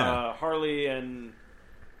duo, Harley and.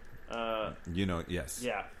 Yes.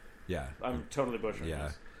 Yeah. Yeah. I'm totally butchering Yeah.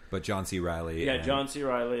 this. But John C. Reilly. Yeah, John C.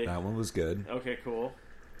 Reilly. That one was good. Okay, cool.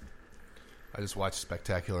 I just watched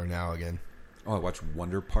Spectacular Now again. Oh, I watched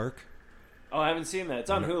Wonder Park. Oh, I haven't seen that. It's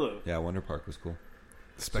on Hulu. Yeah, Wonder Park was cool.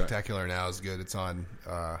 Spectacular Now is good. It's on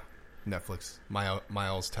Netflix.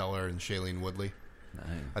 Miles Teller and Shailene Woodley. Nice.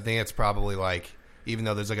 I think it's probably like, even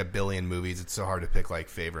though there's like a billion movies, it's so hard to pick like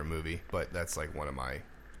favorite movie, but that's like one of my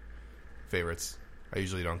favorites. I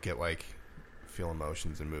usually don't get like feel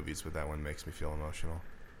emotions in movies, but that one makes me feel emotional.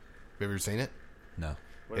 Have you ever seen it? No.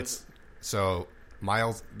 So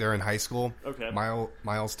Miles, they're in high school. Okay.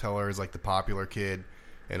 Miles Teller is like the popular kid,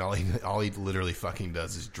 and all he literally fucking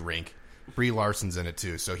does is drink. Brie Larson's in it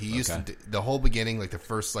too. So he used to, the whole beginning, like the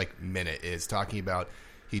first like minute, is talking about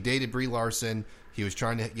he dated Brie Larson. He was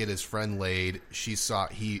trying to get his friend laid.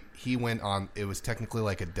 He went on. It was technically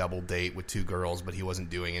like a double date with two girls, but he wasn't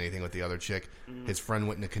doing anything with the other chick. His friend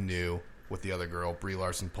went in a canoe with the other girl. Brie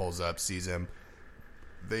Larson pulls up, sees him.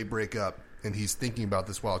 They break up, and he's thinking about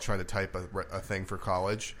this while trying to type a thing for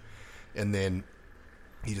college, and then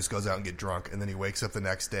he just goes out and get drunk, and then he wakes up the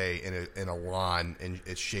next day in a lawn, and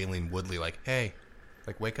it's Shailene Woodley like, hey,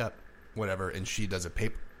 like wake up, whatever, and she does a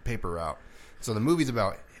paper route. So the movie's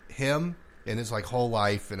about him and his like whole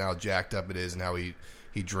life and how jacked up it is and how he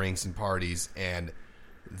drinks and parties, and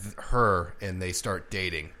her, and they start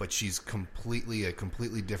dating, but she's a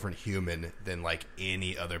completely different human than like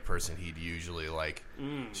any other person he'd usually like.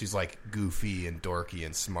 She's like goofy and dorky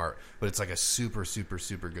and smart, but it's like a super super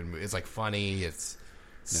super good movie. It's like funny, it's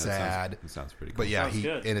sad. It sounds pretty cool. But yeah,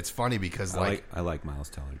 good. and it's funny because I like Miles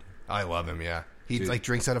Teller. I love him. Yeah, he like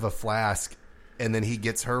drinks out of a flask, and then he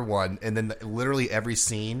gets her one, and then literally every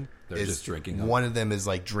scene They're is just drinking. One of them is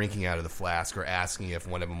like drinking out of the flask or asking if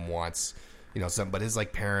one of them wants, something. But his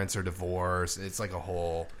like parents are divorced. It's like a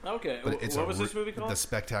whole. Okay, but it's what was this movie called? The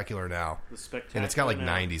Spectacular Now. The Spectacular And it's got like Now.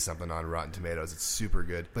 90 something on Rotten Tomatoes. It's super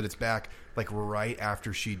good, but it's back like right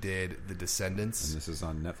after she did The Descendants. And this is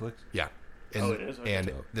on Netflix. Yeah. And, Oh, it is? Okay.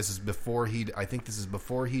 And this is before I think this is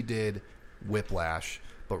before he did Whiplash,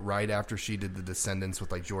 but right after she did The Descendants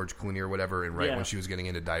with like George Clooney or whatever, and right when she was getting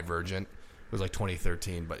into Divergent. It was like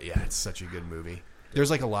 2013, but yeah, it's such a good movie. There's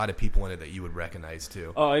like a lot of people in it that you would recognize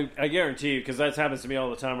too. Oh, I guarantee you, because that happens to me all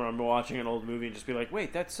the time where I'm watching an old movie and just be like,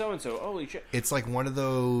 wait, that's so-and-so. Holy shit. It's like one of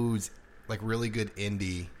those like really good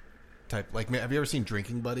indie type. Like, have you ever seen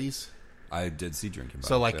Drinking Buddies? I did see Drinking Buddies.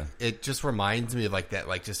 So like it just reminds me of like that,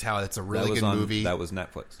 like just how it's a really good movie. That was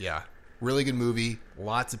Netflix. Yeah, really good movie.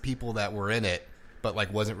 Lots of people that were in it, but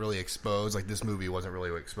like wasn't really exposed. Like this movie wasn't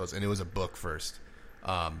really exposed, and it was a book first.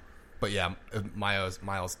 But yeah, Miles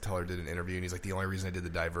Teller did an interview, and he's like, the only reason I did the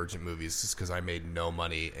Divergent movies is because I made no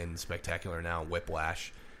money in Spectacular Now and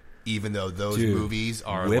Whiplash, even though those movies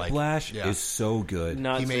are Whiplash like, is so good.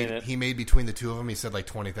 He made between the two of them, he said like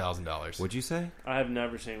 $20,000. What'd you say? I have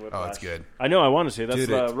never seen Whiplash. Oh, it's good. I know, I want to see it. That's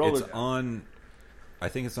Dude, roller. it's on. I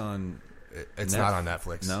think it's on. It's not on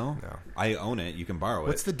Netflix. No, I own it. You can borrow it.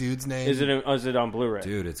 What's the dude's name? Is it on Blu-ray?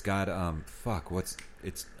 Dude, it's got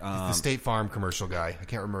it's the State Farm commercial guy. I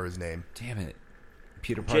can't remember his name. Damn it,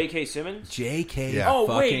 Peter Park. J.K. Simmons? J.K. Yeah. Oh,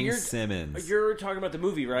 wait, fucking Simmons. You're talking about the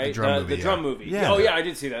movie, right? The drum movie, The drum movie. Yeah. Oh, yeah, I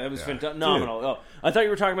did see that. It was phenomenal. Oh, I thought you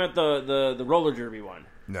were talking about the roller derby one.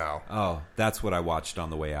 No. Oh, that's what I watched on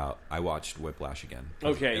the way out. I watched Whiplash again.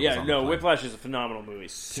 Okay, It was yeah, on the no, plane. Whiplash is a phenomenal movie.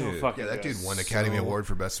 So Dude. fucking Yeah, that good. dude won Academy Award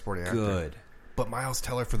for Best Supporting Actor. Good. But Miles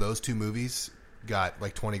Teller for those two movies got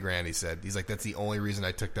like $20,000. He said he's like, that's the only reason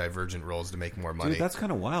I took Divergent roles to make more money. Dude, that's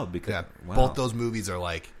kind of wild because yeah, wow. both those movies are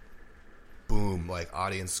like, boom, like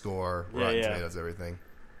audience score, Rotten yeah. Tomatoes, everything.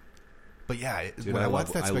 But yeah, Dude, when I watch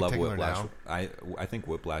love, that I love Spectacular Whiplash. Now, I think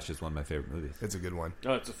Whiplash is one of my favorite movies. it's a good one.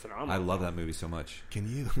 Oh, it's a phenomenal. I love that movie so much. Can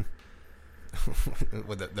you?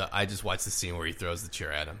 With I just watched the scene where he throws the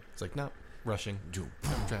chair at him. It's like, no, rushing,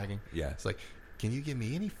 dragging. Yeah. It's like, can you give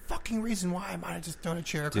me any fucking reason why I might have just thrown a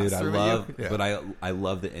chair across Dude, the I room love, at you? Yeah. but I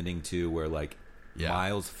love the ending too, where like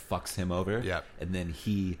Miles fucks him over, and then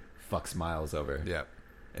he fucks Miles over,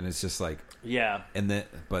 and it's just like,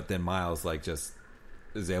 but then Miles like just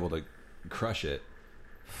is able to crush it.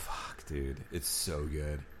 Fuck, dude, it's so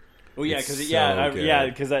good. Well, yeah, It's because so good.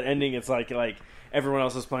 because that ending, it's like everyone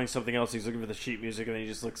else is playing something else. He's looking for the sheet music, and then he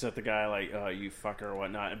just looks at the guy like, "Oh, you fucker," or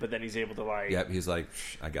whatnot. But then he's able to like, he's like,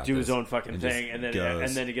 I got do this. his own fucking And thing, just and then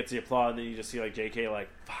goes. he gets the applause, and then you just see like J.K. like,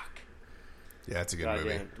 "Fuck." Yeah, it's a good God movie.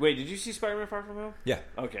 damn it. Wait, did you see Spider-Man: Far From Home? Yeah.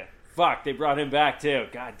 Okay. Fuck, they brought him back too.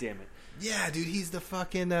 God damn it. Yeah, dude, he's the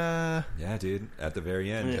fucking. Yeah, dude. At the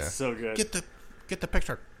very end. It's so good. Get the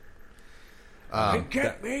picture.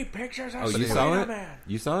 Get me pictures of Oh, you saw it?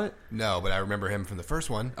 You saw it? No, but I remember him from the first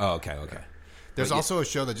one. Oh, okay. There's also a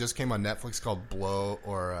show that just came on Netflix called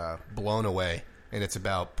Blown Away, and it's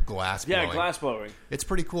about glass blowing. Yeah, glass blowing. It's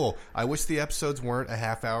pretty cool. I wish the episodes weren't a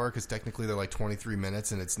half hour because technically they're like 23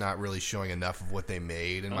 minutes, and it's not really showing enough of what they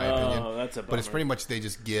made, in my opinion. Oh, that's a bummer. But it's pretty much they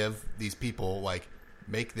just give these people like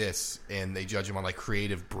make this, and they judge them on like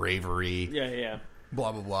creative bravery. Yeah.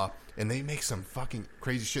 Blah blah blah, and they make some fucking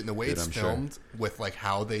crazy shit. And the way Dude, it's I'm filmed with like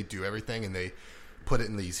how they do everything, and they put it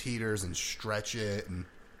in these heaters and stretch it, and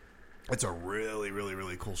it's a really really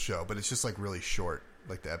really cool show. But it's just like really short,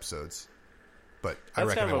 like the episodes. But I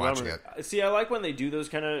That's recommend watching bummer. it. See, I like when they do those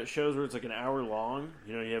kind of shows where it's like an hour long.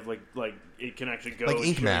 You know, you have like it can actually go Like and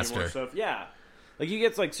Ink show you more Master. stuff. Yeah, like you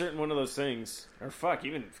get like certain one of those things, or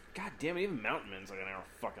even god damn it, even Mountain Men's like an hour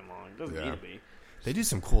fucking long. It doesn't need to be. They do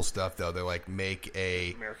some cool stuff though. They like make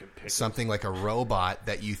American Pickles. something like a robot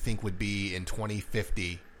that you think would be in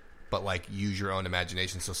 2050, but like use your own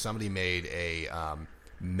imagination. So somebody made a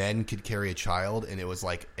men could carry a child, and it was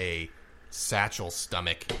like a satchel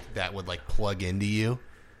stomach that would like plug into you,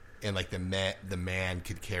 and like the man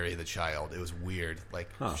could carry the child. It was weird,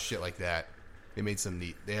 like shit like that. They made some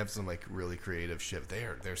neat. They have some like really creative shit.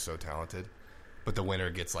 They're so talented. But the winner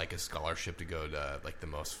gets like a scholarship to go to like the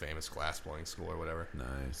most famous glassblowing school or whatever.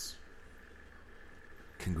 Nice.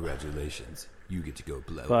 Congratulations. You get to go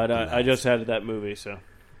blow. But glass. I just had that movie, so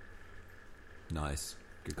Nice.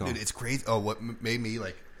 Good call. Dude, it's crazy. Oh, what made me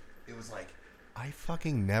like? It was like I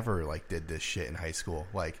fucking never like did this shit in high school.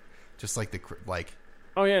 Like just like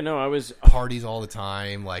oh yeah, no, I was parties all the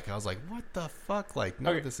time. Like I was like, what the fuck? Like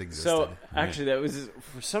none of this existed. So actually, that was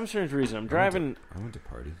for some strange reason. I'm driving. I went to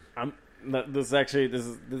party. This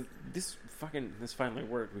finally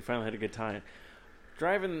worked. We finally had a good time.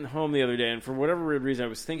 Driving home the other day, and for whatever weird reason, I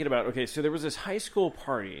was thinking about. Okay, so there was this high school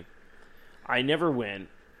party. I never went.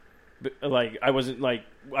 But, like I wasn't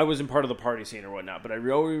part of the party scene or whatnot. But I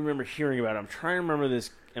always remember hearing about it. I'm trying to remember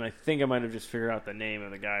this, and I think I might have just figured out the name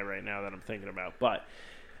of the guy right now that I'm thinking about. But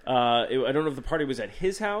I don't know if the party was at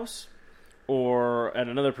his house or at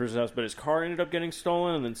another person's house. But his car ended up getting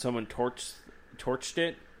stolen, and then someone torched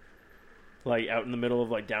it. Like out in the middle of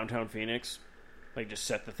like downtown Phoenix, like just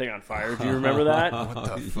set the thing on fire. Do you remember that? what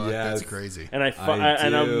the fuck? Yes. That's crazy. And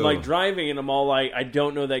I'm like driving, and I'm all like, I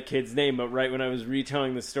don't know that kid's name, but right when I was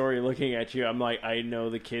retelling the story, looking at you, I'm like, I know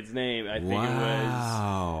the kid's name. I think it was.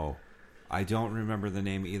 Wow. I don't remember the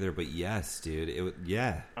name either, but yes, dude.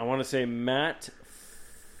 Yeah. I want to say Matt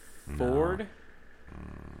Ford.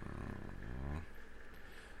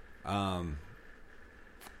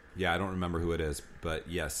 Yeah, I don't remember who it is, but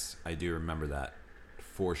yes, I do remember that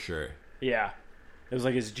for sure. Yeah, it was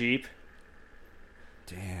like his Jeep.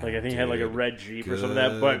 Damn. Like I think he had like a red Jeep or something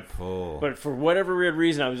Good like that. pull. But for whatever weird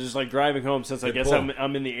reason, I was just like driving home since I Good guess pull.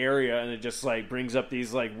 I'm in the area, and it just like brings up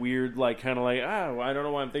these like weird like kind of like I don't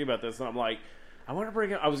know why I'm thinking about this, and I'm like I want to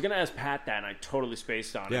bring it. I was gonna ask Pat that, and I totally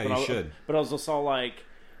spaced on it. Yeah, but you should. But I was also like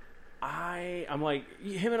I'm like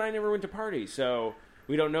him and I never went to parties, so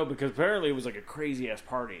we don't know because apparently it was like a crazy ass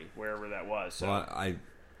party wherever that was. So. Well,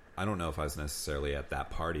 I don't know if I was necessarily at that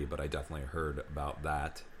party, but I definitely heard about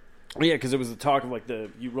that. Yeah, because it was the talk of like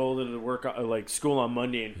you rolled into the work like school on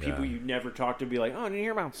Monday, and people you never talked to be like, "Oh, did you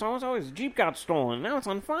hear about so and so? His Jeep got stolen. Now it's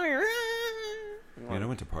on fire." Yeah, I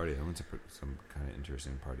went to party. I went to some kind of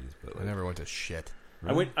interesting parties, but like, I never went to shit.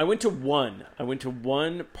 really? I went to one. I went to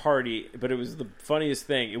one party, but it was the funniest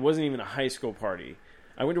thing. It wasn't even a high school party.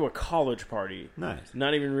 I went to a college party. Nice.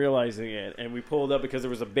 Not even realizing it, and we pulled up because there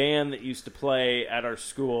was a band that used to play at our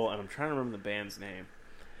school, and I'm trying to remember the band's name,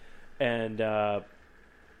 and.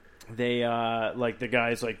 They like the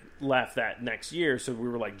guys like left that next year, so we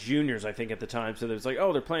were like juniors I think at the time. So there's like,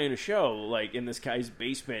 oh, they're playing a show like in this guy's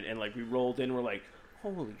basement, and like we rolled in, we're like,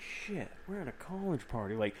 holy shit, we're at a college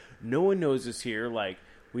party. Like no one knows us here. Like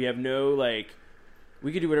we have no like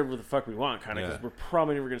we could do whatever the fuck we want, kind of, because we're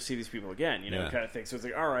probably never gonna see these people again, you know, kind of thing. So it's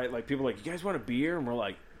like, all right, like people are like, you guys want a beer? And we're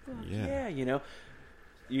like, yeah, you know.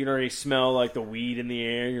 You can already smell like the weed in the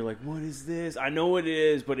air. You're like, what is this? I know what it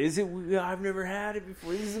is, but is it? I've never had it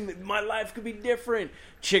before. My life could be different.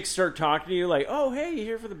 Chicks start talking to you like, oh, hey, you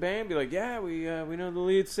here for the band? Be like, yeah, we know the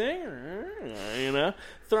lead singer. You know,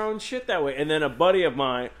 throwing shit that way. And then a buddy of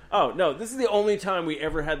mine. Oh no, this is the only time we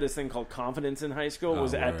ever had this thing called confidence in high school.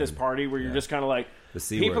 Was at this party where you're just kind of like,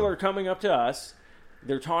 people are coming up to us.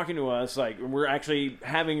 They're talking to us, like, we're actually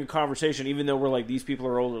having a conversation, even though we're like, these people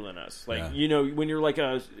are older than us. Like, you know, when you're like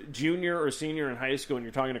a junior or senior in high school and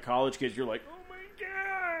you're talking to college kids, you're like, oh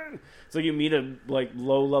my Ryan. It's like you meet a like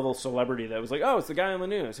low level celebrity that was like, oh, it's the guy on the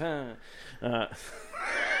news. Huh? Hell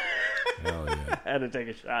yeah. I had to take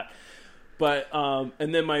a shot. But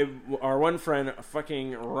and then our one friend,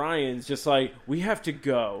 fucking Ryan's just like, we have to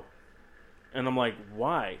go, and I'm like,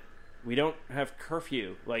 why? We don't have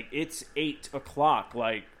curfew. Like, it's 8 o'clock.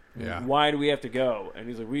 Like, Yeah. why do we have to go? And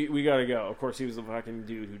he's like, we gotta go. Of course, he was the fucking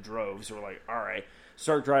dude who drove. So we're like, all right.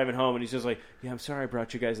 Start driving home, and he's just like, yeah, I'm sorry I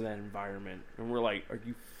brought you guys in that environment. And we're like, are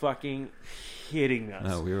you fucking kidding us?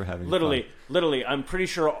 No, we were having literally, fun. I'm pretty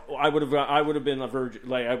sure I would have been a virgin.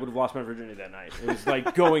 Like, I would have lost my virginity that night. It was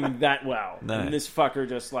like going that well. Nice. And this fucker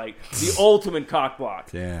just like the ultimate cock block.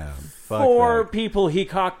 Damn. Fuck 4 that. people he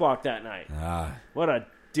cock blocked that night. Ah. What a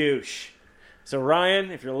douche. So Ryan,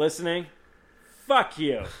 if you're listening, fuck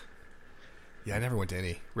you. Yeah, I never went to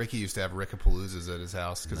any. Ricky used to have Rickapaloozas at his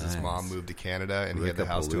house because his Nice. mom moved to Canada and he had the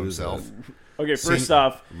house to himself. Okay, first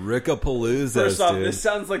off, Rickapaloozas, dude. this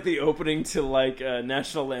sounds like the opening to like a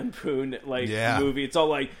National Lampoon movie. It's all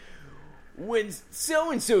like, when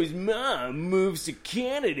so-and-so's mom moves to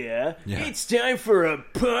Canada, it's time for a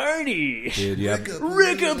party. Dude, you have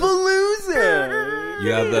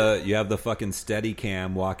Rickapalooza. you have the fucking steady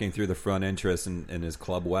cam walking through the front entrance in his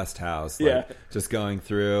Club West house. Like, Yeah. just going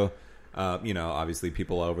through. Obviously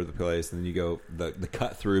people all over the place, and then you go the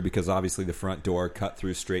cut through, because obviously the front door cut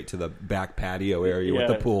through straight to the back patio area with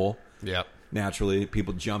the pool. Yep. Naturally,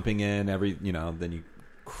 people jumping in then you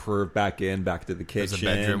curve back to the kitchen. There's a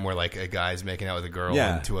bedroom where like a guy's making out with a girl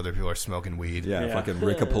and 2 other people are smoking weed. Yeah, fucking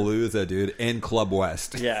Rickapalooza, dude, in Club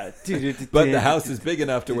West. Yeah. But the house is big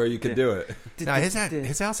enough to where you can do it. No,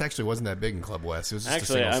 his house actually wasn't that big in Club West. It was just a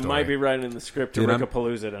Actually, single I story. might be writing in the script to Dude,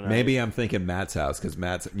 Rickapalooza tonight. Maybe I'm thinking Matt's house, because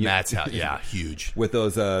Matt's house, yeah, huge. with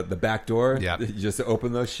those the back door. Yeah. You just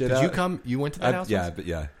open those shit Did out. you come? You went to that house? Yeah, once? but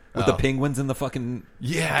with the penguins in the fucking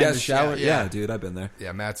guest shower. Yeah. Yeah, dude, I've been there.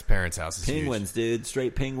 Yeah, Matt's parents' house is Penguins, dude,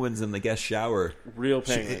 straight penguins in the guest shower. Real huge.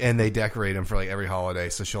 penguins. And they decorate them for like every holiday.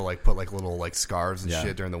 So she'll like put like little like scarves and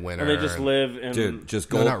shit during the winter. And they just live in... Dude,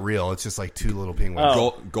 just No, gold, not real. It's just like 2 little penguins.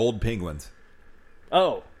 gold penguins.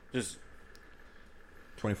 Oh, just...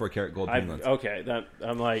 24 karat gold penguins. Okay,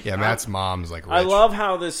 I'm like... Yeah, Matt's mom's like rich. I love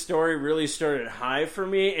how this story really started high for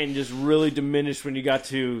me and just really diminished when you got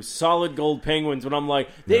to solid gold penguins. When I'm like,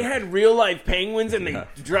 they had real life penguins and they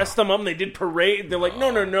dressed them up and they did parade. They're like,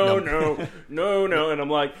 no. And I'm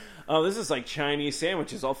like, oh, this is like Chinese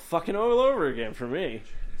sandwiches all fucking all over again for me.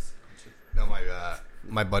 No,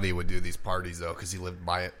 my buddy would do these parties though because he lived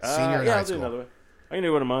by it. Senior in high I'll do another school. one. I can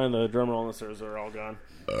do one of mine. The drum roll unless they're all gone.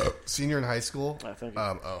 Senior in high school. Thank you.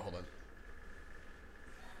 Hold on.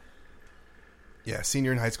 Yeah,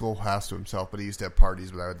 senior in high school, house to himself, but he used to have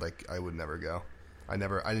parties. But I would never go. I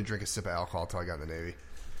didn't drink a sip of alcohol until I got in the Navy.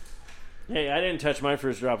 Hey, I didn't touch my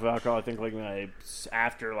first drop of alcohol. I think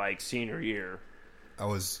after senior year. I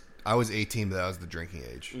was 18, but that was the drinking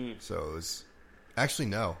age. So it was actually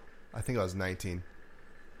no. I think I was 19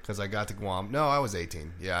 because I got to Guam. No, I was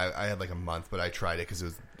 18. Yeah, I had like a month, but I tried it because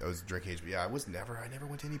I was drinking age. But yeah, I never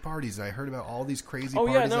went to any parties, and I heard about all these crazy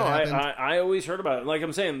parties that happened. I always heard about it. Like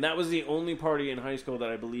I'm saying, that was the only party in high school that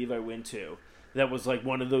I believe I went to. That was like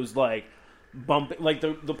one of those like bump, like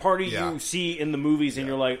the party you see in the movies, and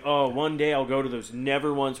you're like, oh, one day I'll go to those.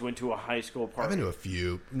 Never once went to a high school party. I've been to a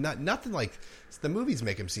few. Nothing like the movies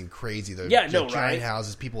make them seem crazy. The giant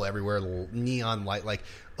houses, people everywhere, little neon light. Like,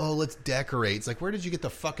 oh, let's decorate. It's like, where did you get the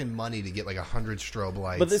fucking money to get like 100 strobe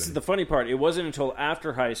lights? But this is the funny part. It wasn't until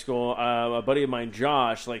after high school. A buddy of mine,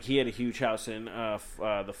 Josh, like he had a huge house in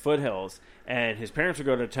the foothills, and his parents would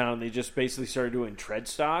go to town. They just basically started doing tread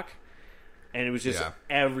stock. And it was just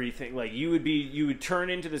everything. Like you would turn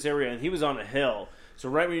into this area, and he was on a hill. So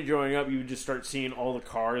right when you're growing up, you would just start seeing all the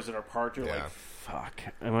cars that are parked. You're like, fuck,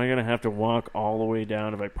 am I gonna have to walk all the way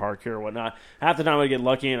down if I park here or whatnot? Half the time I'd get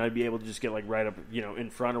lucky and I'd be able to just get like right up, in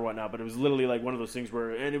front or whatnot. But it was literally like one of those things where,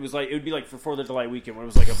 and it would be like for 4th of July weekend when it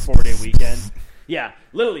was like a 4-day weekend. Yeah,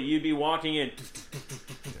 literally, you'd be walking in,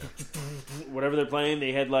 whatever they're playing.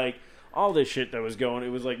 They had like all this shit that was going. It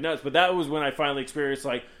was like nuts. But that was when I finally experienced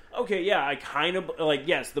like, okay, yeah, I kind of, like,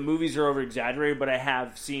 yes, the movies are over-exaggerated, but I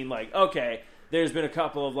have seen, like, okay, there's been a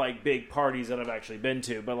couple of, like, big parties that I've actually been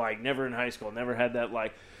to, but, like, never in high school. Never had that,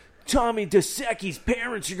 like, Tommy Dosecki's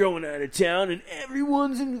parents are going out of town and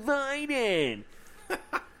everyone's invited.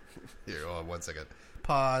 Here, hold on 1 second.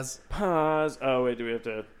 Pause. Oh, wait, do we have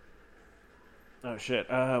to... Oh, shit.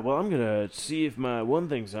 Well, I'm going to see if my one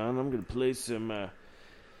thing's on. I'm going to play some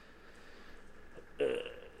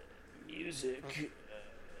music.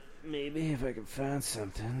 Maybe if I can find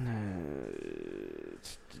something.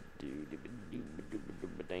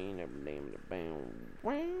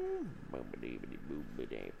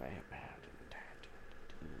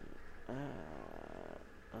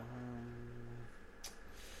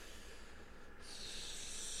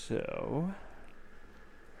 So,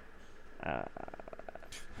 I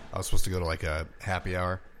was supposed to go to like a happy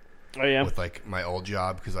hour oh yeah, with like my old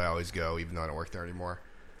job because I always go even though I don't work there anymore.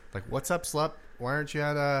 Like, what's up, slut? Why aren't you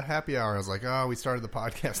at a happy hour? I was like, oh, we started the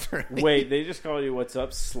podcast already. wait, they just call you "What's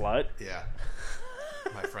up, slut"? Yeah.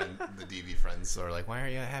 My friend, the DV friends, are like, why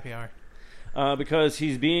aren't you at happy hour? Because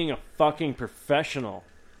he's being a fucking professional.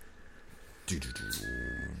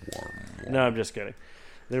 No, I'm just kidding.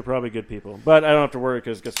 They're probably good people, but I don't have to worry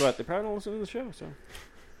because guess what? They probably don't listen to the show. So,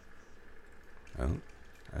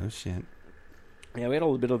 Oh shit. yeah, we had a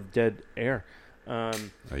little bit of dead air. Oh,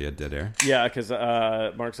 yeah, dead air. Yeah, because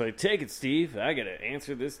Mark's like, "Take it, Steve. I gotta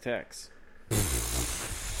answer this text."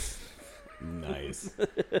 Nice.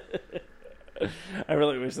 I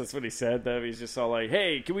really wish that's what he said. Though he's just all like,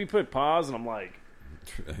 "Hey, can we put pause?" And I'm like,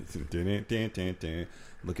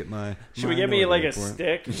 Look at my. "Should we get me like a report.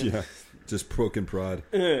 stick?" Yeah, just broken prod.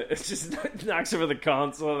 It just knocks over the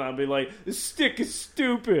console, and I'll be like, "The stick is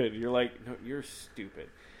stupid." You're like, "No, you're stupid."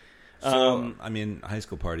 So, I mean, high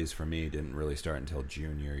school parties for me didn't really start until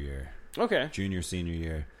junior year. Okay. Junior, senior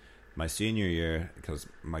year. My senior year, because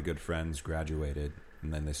my good friends graduated,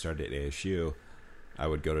 and then they started at ASU, I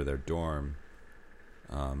would go to their dorm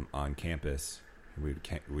on campus.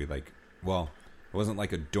 We like, well, it wasn't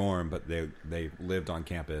like a dorm, but they lived on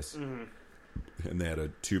campus, and they had a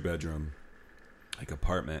 2-bedroom like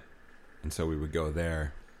apartment, and so we would go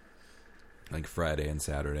there like Friday and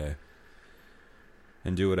Saturday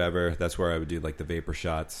and do whatever. That's where I would do like the vapor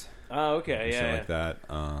shots. Oh, okay, and yeah, shit yeah. like that.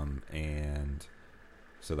 And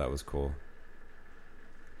so that was cool.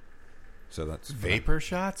 So that's Vapor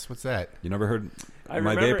shots? What's that? You never heard I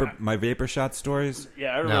my remember- vapor shot stories?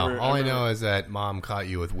 Yeah, I remember. No, all I know is that mom caught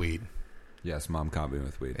you with weed Yes, mom caught me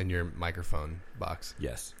with weed. in your microphone box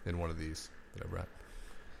Yes. in one of these that I brought.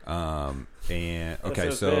 And This okay,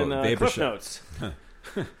 has so been, vapor Cliff shot.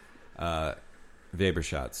 Notes. Vapor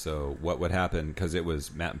shots. So what would happen, because it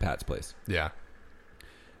was Matt and Pat's place. Yeah.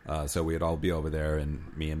 So we'd all be over there,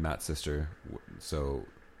 and me and Matt's sister. So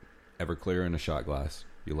Everclear in a shot glass.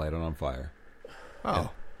 You light it on fire.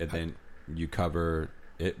 Oh. And then you cover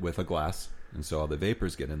it with a glass, and so all the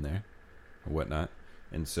vapors get in there or whatnot.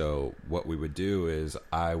 And so what we would do is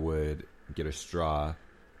I would get a straw,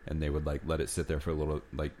 and they would like let it sit there for a little,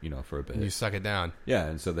 like, you know, for a bit. And you suck it down. Yeah,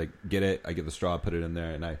 and so they get it. I get the straw, put it in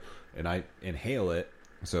there, and I inhale it.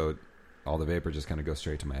 So all the vapor just kind of goes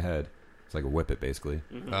straight to my head. It's like a whip it, basically.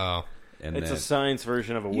 Oh. And It's then, a science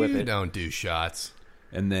version of a whip You it. don't do shots.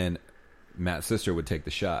 and then Matt's sister would take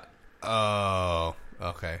the shot. Oh.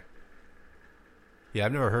 Okay. Yeah,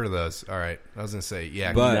 I've never heard of those. All right. I was going to say,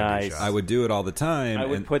 yeah. But you do Nice. shots. I would do it all the time. I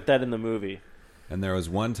would and, put that in the movie. and there was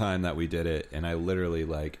one time that we did it, and I literally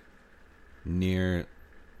like near,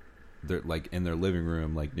 their, like in their living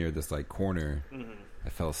room, like near this like corner, I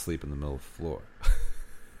fell asleep in the middle of the floor,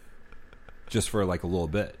 just for like a little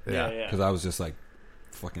bit. Yeah. Yeah. Because I was just like,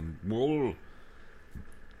 fucking, whoa.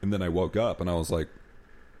 And then I woke up and I was like,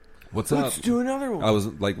 what's Let's up? do another one. I was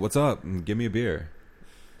like, what's up? And give me a beer.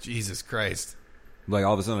 Jesus Christ. Like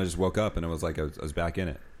all of a sudden I just woke up and it was like I was back in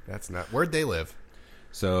it. That's not. Where'd they live?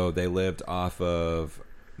 So they lived off of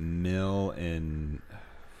Mill and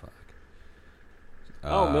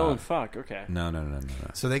Mill and fuck. Okay. No.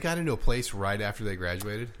 So they got into a place right after they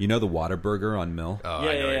graduated? You know the Whataburger on Mill? Oh, Yeah,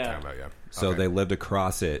 I know yeah, what you're yeah. talking about, yeah. So Okay. they lived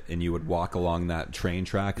across it, and you would walk along that train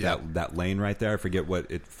track, Yeah. that lane right there. I forget what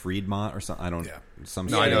it, Fremont or something. I don't. Yeah. Some.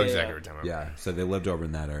 No, I Yeah, know yeah, exactly yeah. what you're talking about. Yeah. So they lived over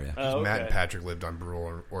in that area. Oh, Matt and okay. Patrick lived on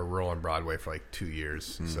Rural on Broadway for like 2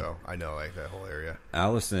 years, Hmm. so I know like that whole area.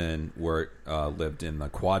 Allison lived in the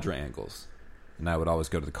Quadrangles, and I would always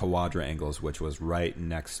go to the Quadrangles, which was right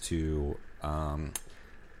next to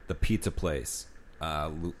the pizza place.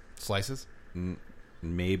 Slices?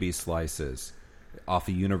 Maybe Slices, off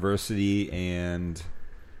of University and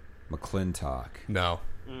McClintock. No,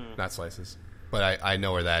 not Slices. But I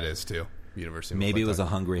know where that is too. University. of Maybe it was a McClintock.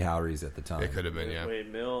 Hungry Howry's at the time. It could have been, yeah. Wait,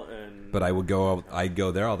 Mill and. But I'd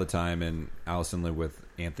go there all the time, and Allison lived with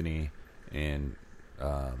Anthony, and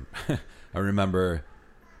I remember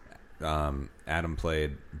Adam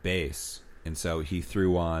played bass, and so he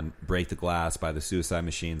threw on "Break the Glass" by the Suicide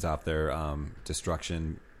Machines off their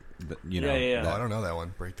Destruction. You know, Yeah. Oh, I don't know that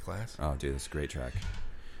one. Break the Glass. Oh, dude, it's a great track.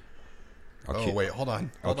 Oh, wait, hold on.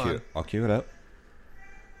 Hold on. I'll cue it up.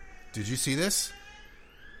 Did you see this?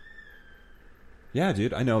 Yeah,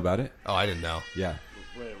 dude, I know about it. Oh, I didn't know. Yeah,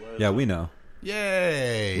 Wait, what? yeah, we know.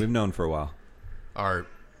 Yay! We've known for a while. Our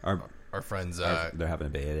Our friends, they're having a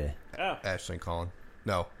baby. Oh. Ashley and Colin.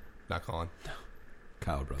 No, not Colin.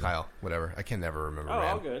 Kyle, brother. Kyle, whatever. I can never remember. Oh, man.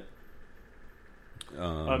 all good.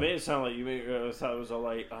 I made it sound like you made. I thought it was all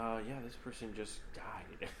like, yeah, this person just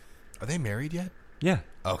died. Are they married yet? Yeah.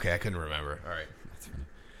 Okay, I couldn't remember. All right. That's funny.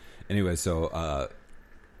 Anyway, so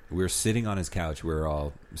we were sitting on his couch. We were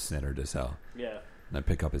all centered as hell. Yeah. And I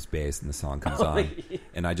pick up his bass, and the song comes on,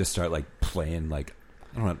 and I just start like playing like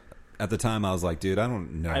I don't know. At the time, I was like, dude, I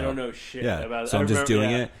don't know. I don't know shit about it. So I'm just doing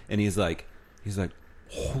yeah. it, and he's like,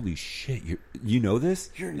 holy shit, you know this?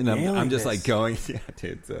 You're and I'm nailing just this. like going, yeah,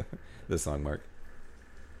 dude, the song, Mark.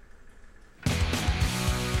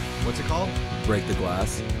 What's it called? Break the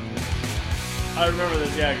Glass. I remember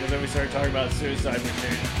this, yeah, because then we started talking about Suicide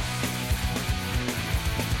Machine.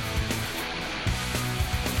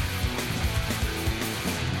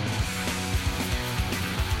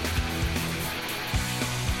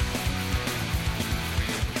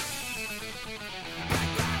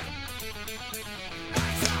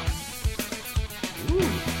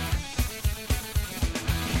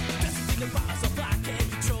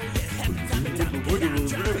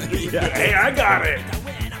 Hey, I got it.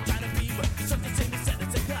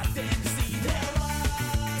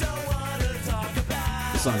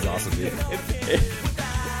 This song's awesome, dude.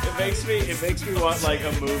 It makes me want like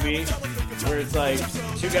a movie where it's like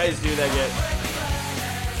two guys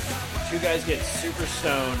get super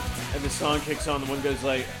stoned and the song kicks on. The one goes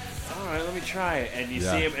like, all right, let me try it, and you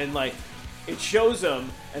see him and like it shows them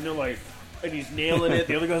and they're like, and he's nailing it.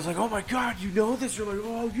 The other guy's like, oh my god, you know this? You're like,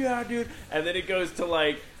 oh yeah, dude. And then it goes to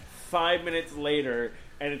like 5 minutes later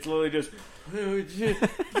and it's literally just the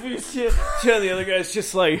other guy's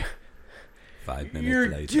just like, 5 minutes you're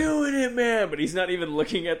later. doing it, man. But he's not even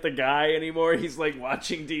looking at the guy anymore. He's like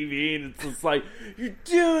watching TV, and it's just like, you're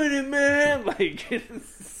doing it, man. Like,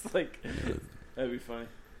 it's like, that'd be funny.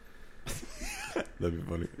 That'd be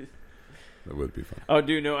funny. That would be fun. Oh,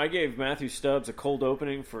 dude, no, I gave Matthew Stubbs a cold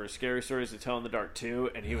opening for Scary Stories to Tell in the Dark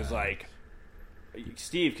 2, and he was like,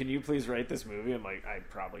 Steve, can you please write this movie? I'm like, I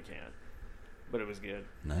probably can't. But it was good.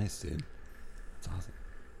 Nice, dude. It's awesome.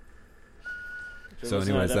 So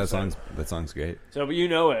So anyways, that song's great. So, but you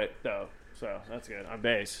know it, though. So, that's good. On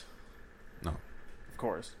bass. No. Of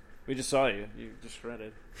course. We just saw you. You just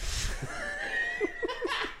shredded.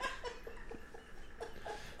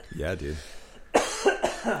 Yeah, dude.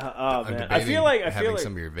 Oh, I'm man. debating I having feel like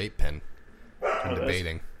some of your vape pen. I'm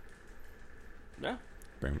debating. No.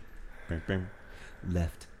 Bing, bing, bing.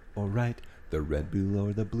 Left or right, the red pill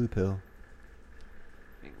or the blue pill.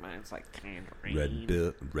 I think mine's like tangerine.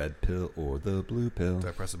 Red pill or the blue pill. Do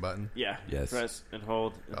I press a button? Yeah. Yes. Press and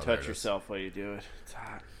hold and Oh, there touch it is. yourself while you do it. It's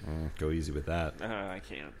hot. Go easy with that. I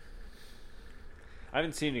can't. I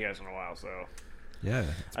haven't seen you guys in a while, so Yeah.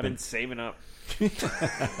 I've been saving up.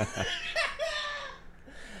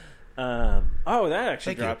 That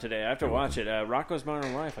actually Thank you. dropped today. I have to watch it. Rocco's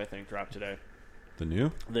Modern Life, I think, dropped today. the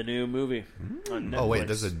new. The new movie on Netflix. Oh wait,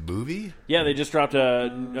 there's a movie? Yeah, they just dropped a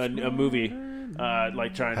movie,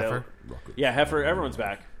 like trying Heifer? to. Yeah, Heifer. Everyone's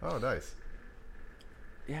back. Oh, nice.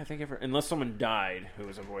 Yeah, I think unless someone died who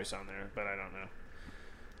was a voice on there, but I don't know.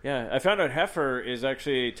 Yeah, I found out Heifer is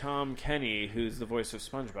actually Tom Kenny, who's the voice of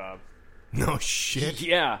SpongeBob. No shit.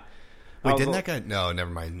 Yeah. Wait, didn't that guy? No, never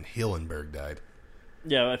mind. Hillenberg died.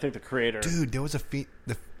 Yeah, I think the creator. Dude, there was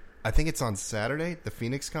I think it's on Saturday, the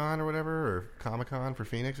Phoenix Con or whatever, or Comic Con for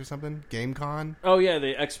Phoenix or something. Game Con. Oh yeah,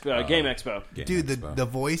 the Expo, Game Expo. Dude, the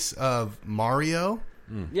voice of Mario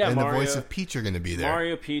Yeah, and Mario, the voice of Peach are going to be there.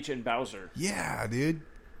 Mario, Peach, and Bowser. Yeah, dude.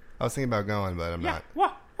 I was thinking about going, but I'm not.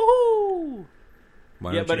 Wah, woohoo!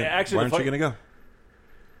 Why Yeah, aren't but you actually why the aren't you fun- gonna go?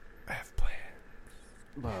 I have plans.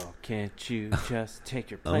 Well, can't you just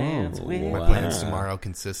take your plans Oh, with My wow. plans tomorrow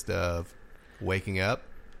consist of waking up,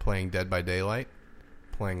 playing Dead by Daylight,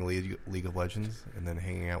 playing League of Legends, and then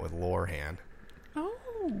hanging out with Lorhan.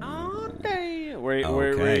 Oh, damn. Where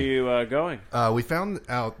Okay. are you going? We found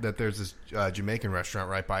out that there's this Jamaican restaurant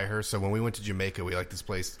right by her. So when we went to Jamaica, we liked this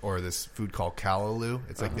place or this food called Callaloo.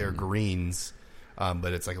 It's like their greens,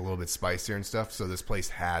 but it's like a little bit spicier and stuff. So this place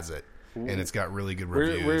has it, and it's got really good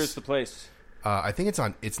reviews. Where's the place? I think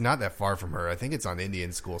it's not that far from her. I think it's on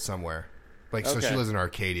Indian School somewhere. Like, so she Okay. lives in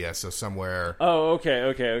Arcadia, so somewhere. Oh,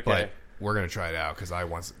 okay. But we're gonna try it out because I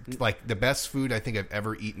want like the best food I think I've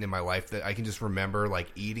ever eaten in my life that I can just remember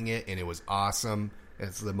like eating it and it was awesome.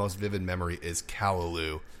 It's the most vivid memory is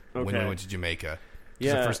Callaloo when we Okay. went to Jamaica. 'Cause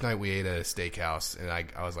Yeah. the first night we ate at a steakhouse and I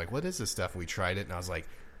was like, what is this stuff? And we tried it and I was like,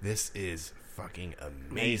 this is fucking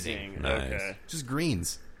amazing. Amazing. Nice. Okay. Just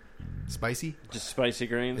greens, spicy. Just spicy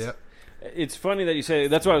greens. Yep. It's funny that you say.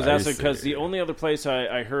 That's what I was asking, because Spicy. the only other place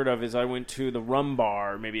I heard of is I went to the Rum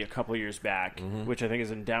Bar maybe a couple years back, which I think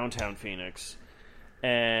is in downtown Phoenix.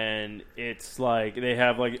 And it's like they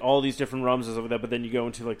have like all these different rums and stuff like that, but then you go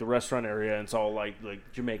into like the restaurant area and it's all like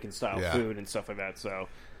Jamaican style Yeah. food and stuff like that. So,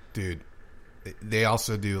 Dude, they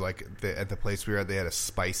also do like at the place we were at. They had a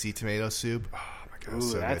spicy tomato soup. Oh my god, ooh,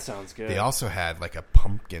 so that good. sounds good. They also had like a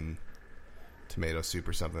pumpkin tomato soup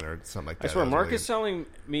or something like that. I swear, That was Mark really is selling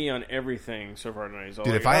me on everything so far tonight. He's all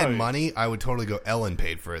Dude, like, if I had "Oh, money, I would totally go. Ellen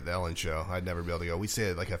paid for it, the Ellen show. I'd never be able to go. We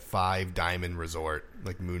stayed at like a 5-diamond resort,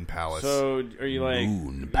 like Moon Palace. So, are you like?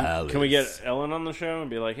 Moon Palace. Can we get Ellen on the show and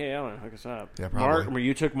be like, "Hey, Ellen, hook us up"? Yeah, Mark, probably.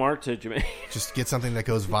 you took Mark to Jamaica. Just get something that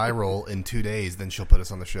goes viral in 2 days, then she'll put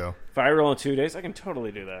us on the show. Viral in 2 days. I can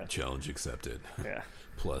totally do that. Challenge accepted. Yeah.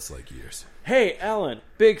 Plus, like years. Hey, Ellen,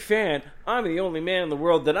 big fan. I'm the only man in the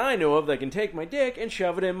world that I know of that can take my dick and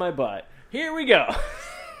shove it in my butt. Here we go.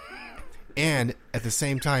 And at the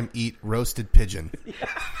same time, eat roasted pigeon.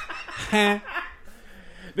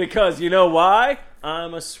 Because you know why?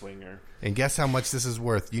 I'm a swinger. And guess how much this is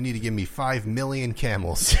worth? You need to give me 5 million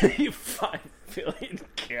camels. 5 billion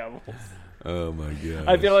camels. Oh my god.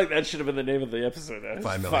 I feel like that should have been the name of the episode.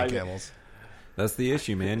 5 million camels. That's the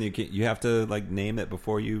issue, man. You have to like name it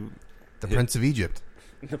before you. The Prince of Egypt.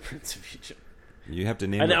 The Prince of Egypt. You have to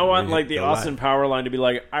name. And it I want before you like the go Austin live. Power line to be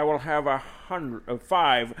like, I will have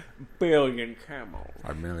 5 billion camels.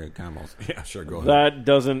 5 million camels. Yeah, sure. Go ahead. That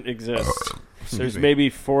doesn't exist. There's me. maybe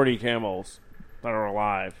 40 camels that are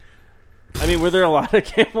alive. I mean, were there a lot of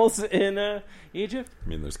camels in Egypt? I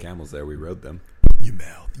mean, there's camels there. We rode them. Your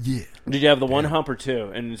mouth. Yeah. Did you have the one hump or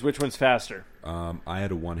two? And which one's faster? I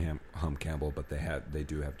had a hump camel, but they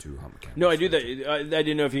do have 2 hump camels. No, I do that. I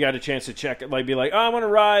didn't know if you got a chance to check it. Like, be like, oh, I want to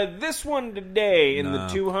ride this one today in the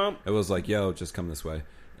No. 2 hump. It was like, yo, just come this way.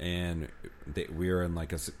 And we were in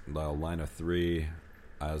like a line of 3.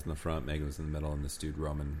 I was in the front, Megan was in the middle, and this dude,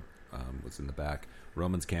 Roman, was in the back.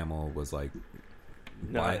 Roman's camel was like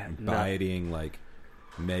biting like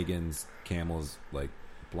Megan's camel's like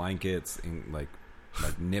blankets and like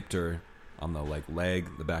nipped her on the like leg,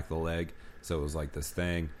 the back of the leg. So it was like this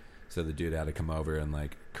thing. So the dude had to come over and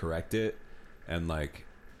like correct it. And like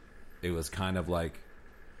it was kind of like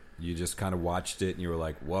you just kind of watched it and you were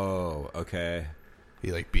like, whoa, okay.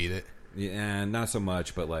 He like beat it. Yeah, not so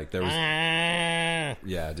much, but like there was, yeah,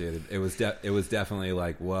 dude, it was definitely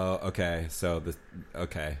like, whoa, okay, so this,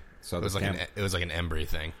 okay, so It was like it was like an Embry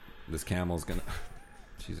thing. this camel's gonna,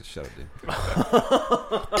 Jesus, shut up, dude.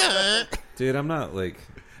 Dude, I'm not like,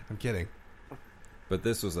 I'm kidding. but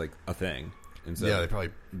this was like a thing, and so Yeah, they probably.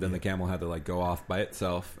 then the camel had to like go off by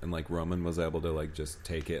itself, and like Roman was able to like just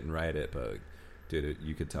take it and ride it, but dude,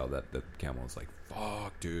 you could tell that the camel was like,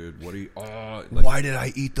 fuck, dude, what are you? Like, Why did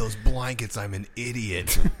I eat those blankets? I'm an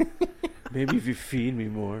idiot. Maybe if you feed me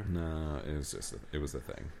more. no, it was just it was a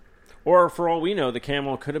thing. Or for all we know, the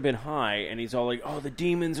camel could have been high, and he's all like, "Oh, the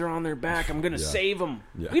demons are on their back. I'm gonna Yeah. save them."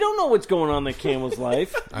 Yeah. We don't know what's going on in the camel's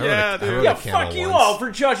life. I rode a Yeah, camel fuck you once. all for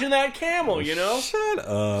judging that camel. You know, Shut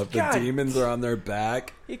up. The God. demons are on their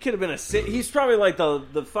back. he could have been he's probably like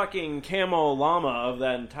the fucking camel llama of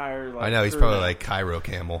that entire. Like, I know he's crew probably now. like Cairo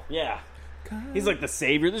Camel. Yeah. He's like the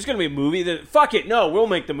savior. There's going to be a movie that... Fuck it. No, we'll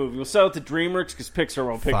make the movie. We'll sell it to DreamWorks because Pixar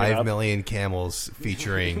won't pick it 5 up. million camels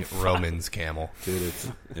featuring Roman's camel. Dude,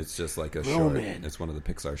 it's just like a Roman. short. It's one of the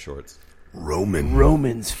Pixar shorts. Roman.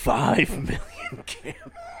 Roman's 5 million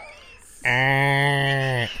camels.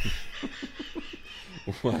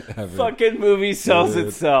 Whatever. Fucking movie sells Dude,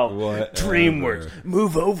 itself. whatever. DreamWorks.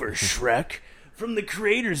 Move over, Shrek. From the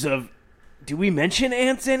creators of... Do we mention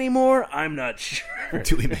ants anymore? I'm not sure.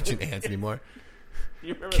 Do we mention ants anymore?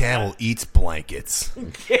 You remember Camel eats blankets.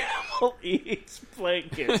 that? Camel eats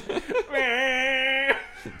blankets.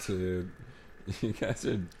 Dude, you guys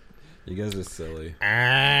are silly.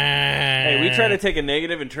 Hey, we try to take a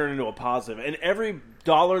negative and turn it into a positive. And every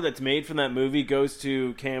dollar that's made from that movie goes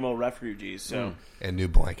to camel refugees. So, And new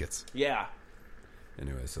blankets. yeah.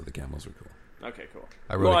 Anyway, so the camels were cool. Okay, cool.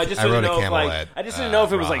 I rode a didn't know if, camel like, at, I just didn't know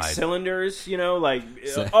if it was like Rawhide. cylinders, you know, like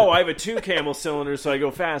I have a 2 camel cylinder, so I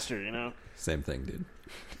go faster, you know. Same thing, dude.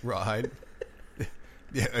 Rawhide.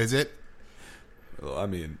 Yeah, is it? Well, I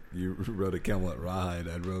mean, you rode a camel at Rawhide.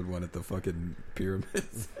 I rode one at the fucking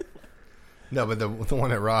pyramids. No, but the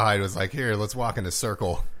one at Rawhide was like, here, let's walk in a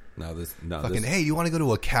circle. Fucking, hey, you want to go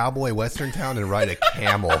to a cowboy western town and ride a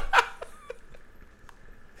camel?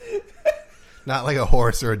 Not like a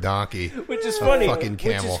horse or a donkey. Which is A funny. fucking Which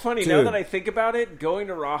camel. is funny. Now that I think about it, going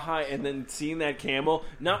to Rawhide and then seeing that camel,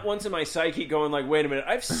 not once in my psyche going like, wait a minute,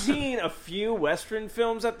 I've seen a few Western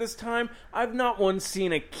films at this time. I've not once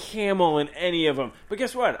seen a camel in any of them. But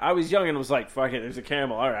guess what? I was young and was like, fuck it, there's a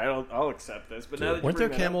camel. All right, I'll accept this. But now that you Weren't there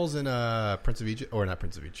bring that up- camels in Prince of Egypt? Or not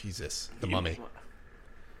Prince of Egypt, Jesus. The Mummy.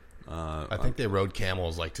 I think they rode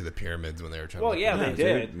camels like to the pyramids when they were trying Well, to... yeah, they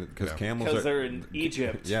did. Because camels Because are... they're in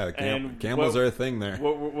Egypt. Yeah, and camels are a thing there.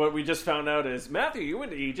 What we just found out is, Matthew, you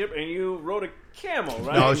went to Egypt and you rode a camel,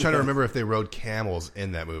 right? No, I was trying to remember if they rode camels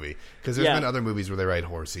in that movie. Because there's been other movies where they ride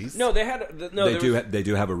horses. No, they had... They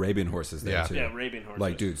do have Arabian horses there, Yeah. too. Yeah, Arabian horses.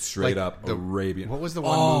 Like, dude, straight Like up the- Arabian. what was the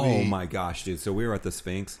one movie- Oh, my gosh, dude. So we were at the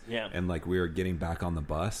Sphinx. Yeah. And, like, we were getting back on the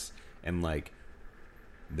bus. And, like,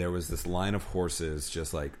 there was this line of horses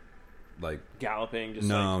just, like Galloping, just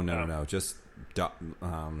no. Just...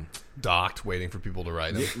 docked, waiting for people to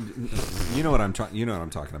ride them. You know what I'm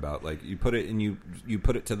talking about. Like, you put it and you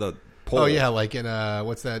put it to the pole. Oh, yeah, like in,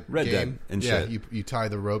 what's that Red game? Dead and yeah, shit. you tie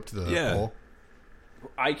the rope to the pole.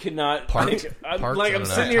 I cannot. Parked? I'm Parked? I I'm don't know.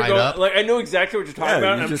 sitting here Tied going, up? like, I know exactly what you're talking Yeah, about.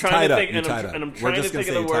 you And I'm just trying tied to up. think, You and tied I'm, up. and I'm We're trying to just gonna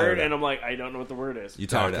think of the say tied word, up. and I'm like, I don't know what the word is. You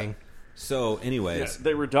tied Docking. up. So, anyways, Yeah,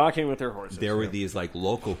 they were docking with their horses. there were these like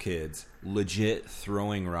local kids legit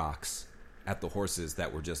throwing rocks at the horses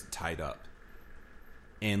that were just tied up.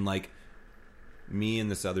 And like me and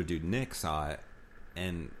this other dude Nick saw it,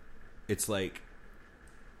 and it's like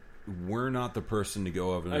we're not the person to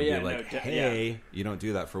go over there and be like, hey, you don't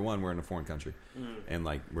do that. For one, we're in a foreign country. And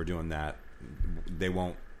like we're doing that, they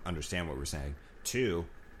won't understand what we're saying. Two,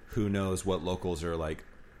 who knows what locals are like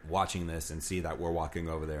watching this and see that we're walking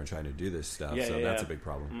over there and trying to do this stuff. So that's a big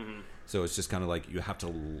problem. So it's just kind of like you have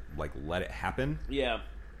to like let it happen. Yeah.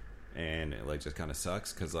 And it like just kind of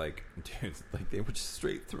sucks because like, dude, like they were just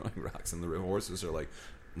straight throwing rocks and the horses are like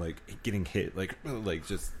getting hit, like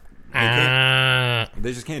just they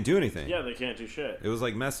just can't do anything. Yeah, they can't do shit. It was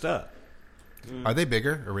like messed up. Are they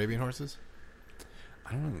bigger, Arabian horses?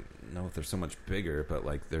 I don't know if they're so much bigger, but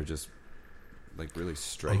like they're just like really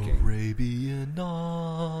striking. Arabian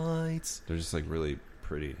Nights. They're just like really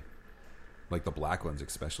pretty. Like the black ones,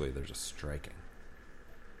 especially, they're just striking.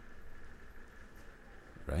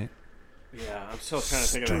 Right? Yeah, I'm still trying to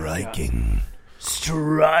think of it. Striking.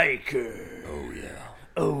 Striker. Oh yeah.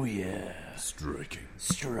 Oh yeah. Striking.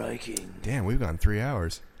 Striking. Damn, we've gone 3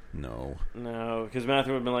 hours. No. No, because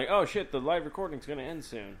Matthew would have been like, "Oh shit, the live recording's going to end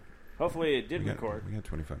soon." Hopefully, it did We record. got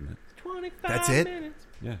 25 minutes. 25 That's it? minutes.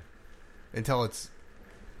 Yeah. Until it's...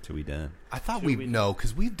 Till we done. I thought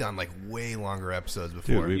because we've done like way longer episodes Dude,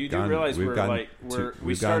 before. You do realize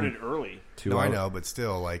we started early. 2 No, hours. I know, but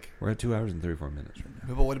still, like... We're at 2 hours and 34 minutes right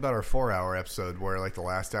now. But what about our 4-hour episode where like the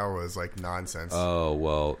last hour was like nonsense? Oh,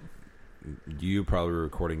 well, you probably were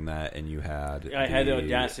recording that and you had... I had the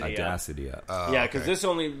Audacity up. Yeah, because this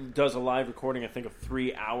only does a live recording, I think, of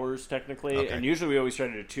 3 hours, technically. Okay. And usually we always try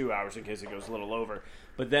to do 2 hours in case it goes a little over.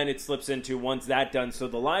 But then it slips into, once that done, so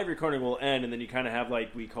the live recording will end, and then you kind of have,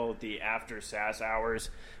 like, we call it the after SAS hours.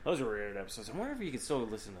 Those are weird episodes. I wonder if you could still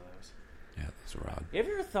listen to those. Yeah, that's rad. Have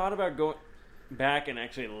you ever thought about going back and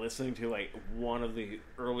actually listening to, like, one of the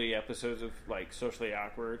early episodes of, like, Socially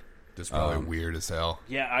Awkward? That's probably weird as hell.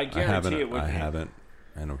 Yeah, I guarantee it would I be. haven't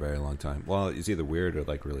in a very long time. Well, it's either weird or,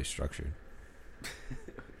 like, really structured.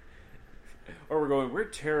 Or we're going, we're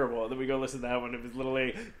terrible. And then we go listen to that one. It was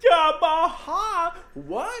literally, Yamaha.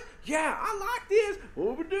 What? Yeah, I like this.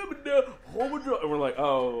 And we're like,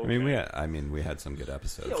 oh. Okay. I mean, we had some good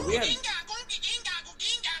episodes. Yeah, we had.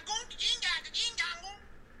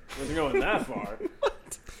 Wasn't going that far.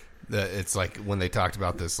 It's like when they talked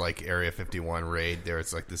about this like Area 51 raid. There,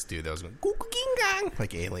 it's like this dude that was going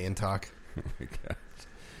like alien talk. Oh my god.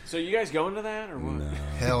 So you guys going to that or what? No.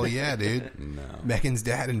 Hell yeah, dude. No. Megan's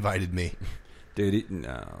dad invited me. Dude,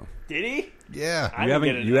 no. Did he? Yeah. I You didn't haven't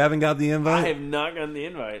get it. you haven't got the invite? I have not gotten the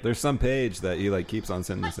invite. There's some page that he like keeps on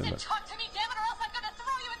sending this invite. Talk to me, damn it, or else I'm gonna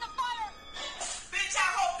throw you in the fire. Bitch, I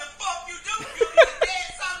hope the fuck you do. You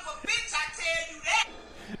dead son of a bitch, I tell you that.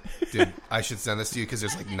 Dude, I should send this to you because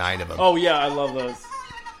there's like 9 of them. Oh yeah, I love those.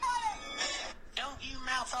 Don't you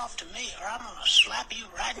mouth off to me or I'm gonna slap you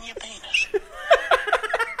right in your penis.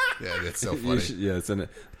 Yeah, that's so You funny. should- yeah, send it.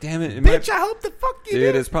 Damn it. Bitch, I hope the fuck you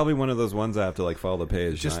Dude, do. it's probably one of those ones I have to like follow the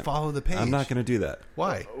page. Just not- follow the page. I'm not going to do that.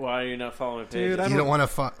 Why? Why are you not following pages? Dude, I You don't want to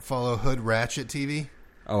follow Hood Ratchet TV?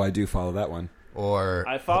 Oh, I do follow that one. Or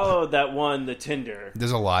I followed that one, the Tinder.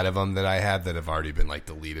 there's a lot of them that I have that have already been like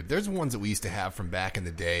deleted. There's ones that we used to have from back in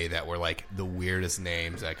the day that were like the weirdest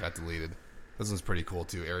names that got deleted. This one's pretty cool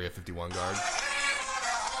too. Area 51 guard.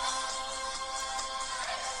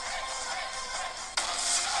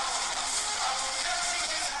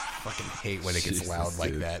 fucking hate when it gets Jesus, loud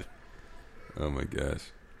like dude. that. Oh my gosh.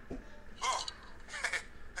 Oh.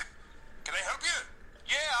 Can I help you?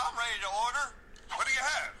 Yeah, I'm ready to order. What do you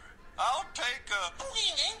have? I'll take a...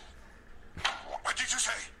 What did you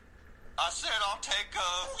say? I said I'll take a...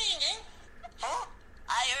 Huh?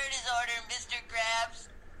 I heard his order, Mr. Krabs.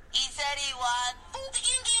 He said he wants...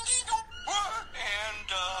 What? And,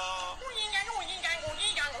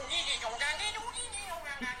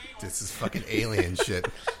 This is fucking alien shit.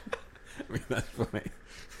 I mean, that's funny.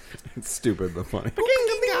 It's stupid but funny.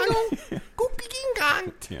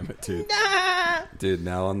 Damn it, dude. Dude,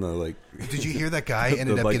 now on the like. Did you hear that guy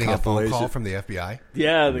ended the, up like, getting a phone call compilation? from the FBI?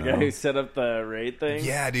 Yeah, the No. guy who set up the raid thing.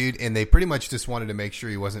 Yeah, dude. And they pretty much just wanted to make sure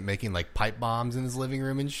he wasn't making like pipe bombs in his living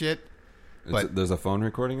room and shit. But There's a phone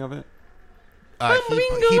recording of it?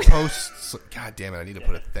 he posts. God damn it! I need to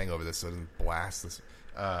put a thing over this so it doesn't blast this.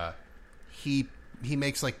 He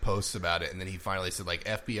makes like posts about it, and then he finally said like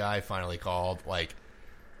FBI finally called. Like,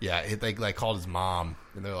 yeah, they like called his mom,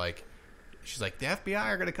 and they're like, she's like, the FBI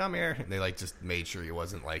are gonna come here, and they like just made sure he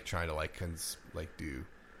wasn't like trying to like do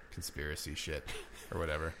conspiracy shit or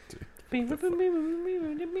whatever. Do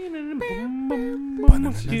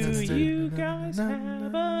you guys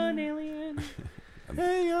have an alien?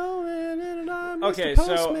 Okay,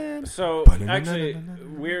 so actually,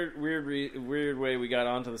 weird way we got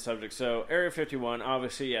onto the subject. So Area 51,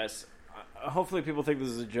 obviously, yes. Hopefully, people think this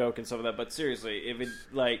is a joke and stuff like that. But seriously,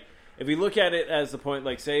 if we look at it as the point,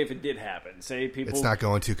 like, say if it did happen, say people, It's not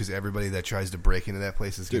going to because everybody that tries to break into that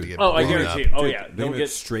place is going to get. Oh, I blown guarantee. up. Oh yeah, They don't get get.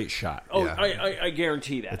 straight shot. Oh, Yeah. I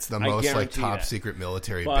guarantee that. It's the I most like guarantee top that. secret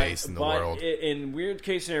military But- base in the but world. In weird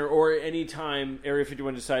case scenario, or any time Area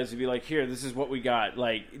 51 decides to be like, here, this is what we got.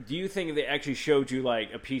 Like, do you think they actually showed you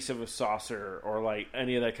like a piece of a saucer or like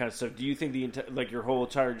any of that kind of stuff? Do you think your whole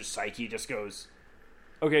entire psyche just goes,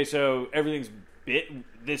 okay, so everything's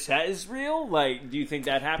this is real? Like, do you think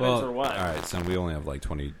that happens or what? All right, so we only have like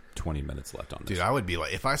 20 minutes left on this. Dude, I would be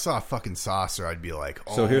like, if I saw a fucking saucer, I'd be like,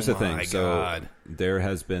 oh So here's the my thing. God. So there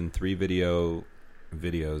has been 3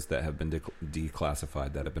 videos that have been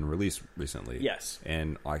declassified that have been released recently. Yes.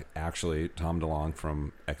 And actually, Tom DeLonge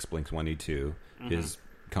from X-Blink-182, his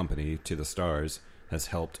company To the Stars, has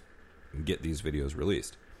helped get these videos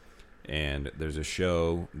released. And there's a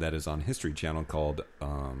show that is on History Channel called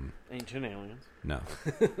Ancient Aliens. no,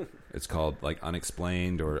 it's called like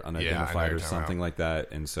Unexplained or I know Unidentified you're or talking something like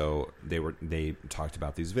that. And so they talked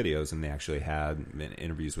about these videos, and they actually had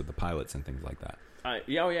interviews with the pilots and things like that.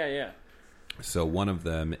 Yeah. So one of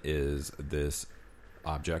them is this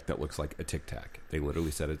object that looks like a Tic Tac. They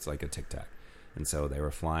literally said it's like a Tic Tac. And so they were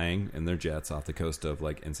flying in their jets off the coast of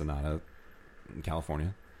like Ensenada,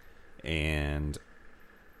 California, and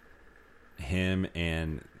him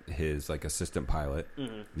and his like assistant pilot,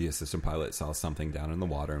 the assistant pilot saw something down in the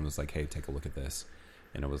water and was like, hey, take a look at this.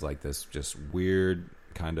 And it was like this just weird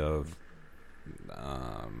kind of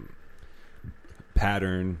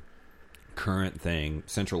pattern current thing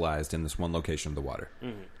centralized in this one location of the water.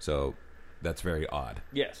 So that's very odd.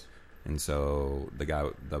 Yes. And so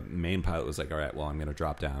the main pilot was like, all right, well, I'm going to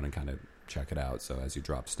drop down and kind of check it out. So as he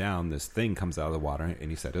drops down, this thing comes out of the water, and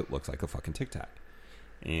he said it looks like a fucking Tic Tac.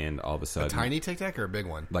 And all of a A sudden, tiny Tic Tac or a big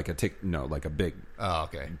one? like a big, Oh,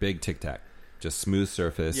 okay. big Tic Tac, just smooth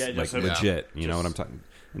surface, Yeah, like just a- legit. You know just- what I'm talking?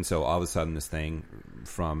 And so all of a sudden, this thing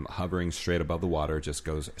from hovering straight above the water just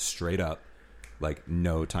goes straight up, like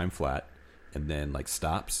no time flat, and then like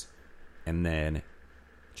stops, and then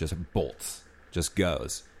just bolts, just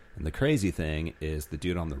goes. And the crazy thing is the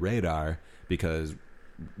dude on the radar, because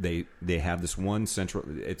they have this one central,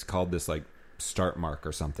 it's called this like start mark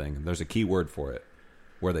or something. There's a key word for it,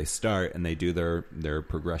 where they start and they do their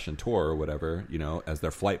progression tour or whatever, you know, as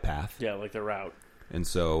their flight path. Yeah, like the route. And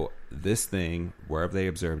so this thing, wherever they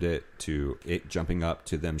observed it, to it jumping up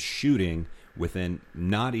to them shooting within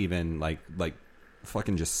not even like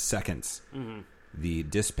fucking just seconds. The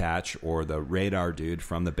dispatch or the radar dude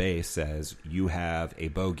from the base says, you have a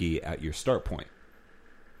bogey at your start point.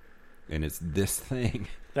 And it's this thing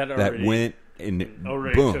That that already- went and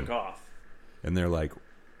Already boom. took off. And they're like,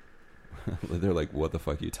 what the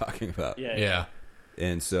fuck are you talking about? Yeah.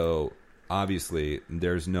 And so obviously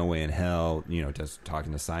there's no way in hell, you know, just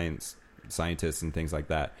talking to scientists and things like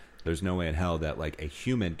that, there's no way in hell that like a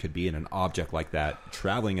human could be in an object like that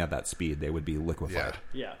traveling at that speed. They would be liquefied.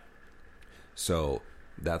 Yeah. So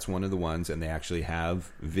that's one of the ones, and they actually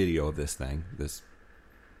have video of this thing, this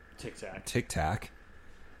Tic Tac. Tic Tac,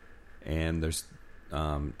 and there's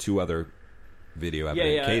 2 other video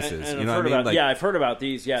evidence cases. And you know I've what I heard mean? about, I've heard about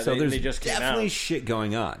these. Yeah, so they just came definitely out. shit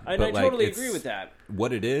going on. And but I like, totally it's- agree with that.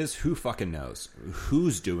 What it is, who fucking knows?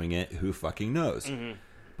 Who's doing it? Who fucking knows?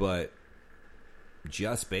 but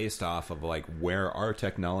just based off of like where our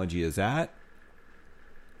technology is at,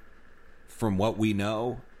 from what we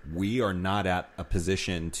know, we are not at a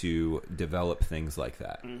position to develop things like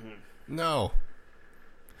that. No.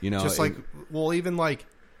 You know, Just like, well, even like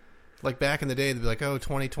back in the day, they'd be like, oh,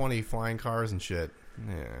 2020, flying cars and shit.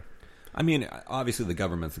 Yeah. I mean, obviously the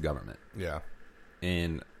government's the government. Yeah.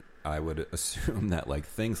 And I would assume that like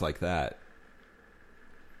things like that.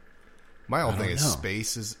 My whole I thing don't is know.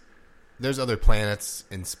 space is. There's other planets,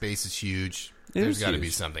 and space is huge. It There's is got to be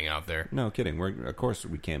huge. something out there. No kidding. Of course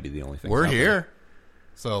we can't be the only thing. We're here.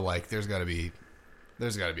 So, like, there's got to be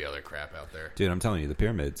other crap out there. Dude, I'm telling you, the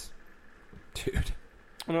pyramids. Dude.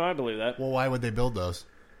 No, I believe that. Well, why would they build those?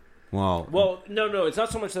 Well, no, it's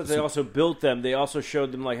not so much that they also built them. They also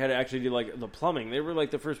showed them like how to actually do like the plumbing. They were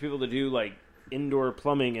like the first people to do like indoor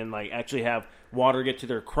plumbing and like actually have water get to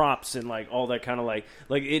their crops and like all that kind of like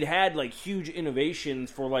it had like huge innovations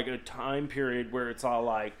for like a time period where it's all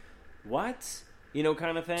like what, you know,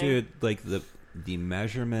 kind of thing. Dude, like the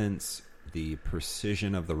measurements, the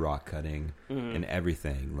precision of the rock cutting and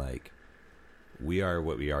everything, like we are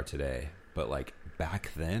what we are today, but like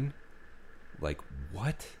back then, like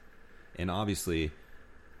what? And obviously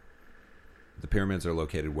the pyramids are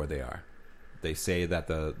located where they are. They say that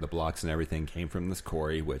the blocks and everything came from this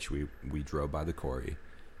quarry, which we drove by the quarry,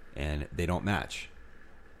 and they don't match.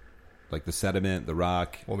 Like the sediment, the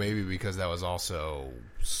rock. Well, maybe because that was also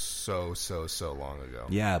so long ago.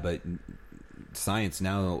 Yeah, but science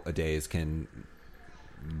nowadays can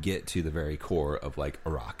get to the very core of like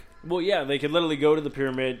a rock. Well, yeah, they could literally go to the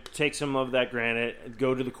pyramid, take some of that granite,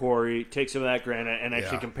 go to the quarry, take some of that granite, and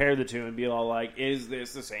actually compare the two and be all like, is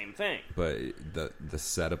this the same thing? But the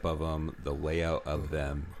setup of them, the layout of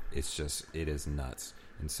them, it is nuts.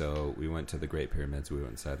 And so we went to the Great Pyramids. We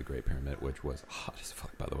went inside the Great Pyramid, which was hot as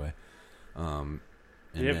fuck, by the way. Do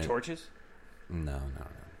you have torches? No.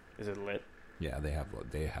 Is it lit? Yeah, they have.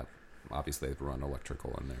 Obviously, they've run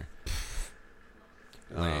electrical in there.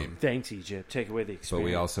 Thanks, Egypt. Take away the experience. But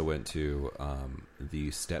we also went to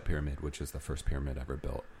the Step Pyramid, which is the first pyramid ever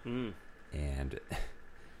built. And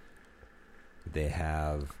they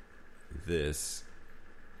have this...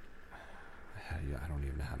 I don't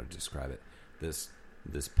even know how to describe it. This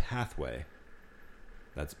pathway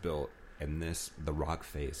that's built, and the rock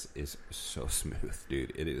face is so smooth,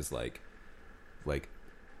 dude. It is like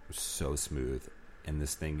so smooth, and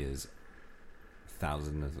this thing is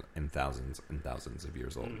thousands and thousands and thousands of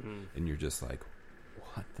years old, and you're just like,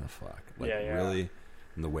 what the fuck? Like, really?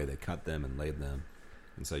 And the way they cut them and laid them,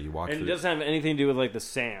 and so you walk and through. It doesn't have anything to do with like the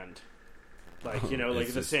sand, like you know, like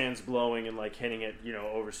the sand's blowing and like hitting it, you know,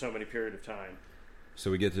 over so many period of time.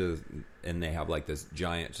 So we get to, and they have like this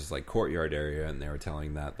giant, just like courtyard area, and they were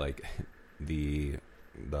telling that like the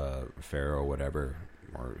pharaoh, whatever,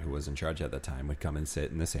 or who was in charge at the time, would come and sit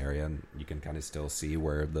in this area, and you can kind of still see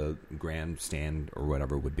where the grandstand or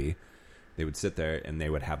whatever would be. They would sit there, and they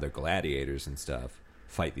would have their gladiators and stuff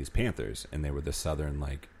fight these panthers, and they were the southern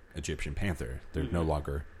like Egyptian panther. They're no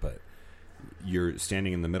longer, but you're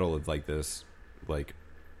standing in the middle of like this like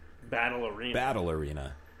battle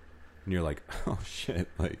arena. And you're like, oh shit!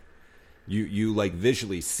 Like, you like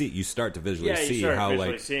visually see. You start to visually see how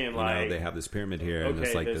like seeing, you know, they have this pyramid here, and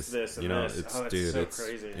it's like this you know, this. it's dude, it's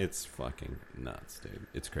crazy. It's fucking nuts, dude.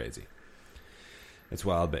 It's crazy. It's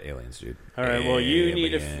wild, but aliens, dude. All right, well, you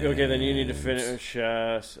need to then you need to finish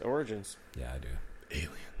Origins. Yeah, I do.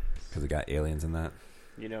 Aliens, because it got aliens in that.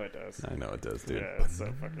 You know it does. I know it does, dude. Yeah, it's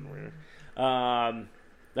so fucking weird.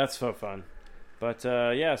 That's so fun. But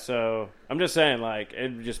yeah, so I'm just saying, like,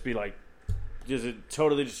 it'd just be like, does it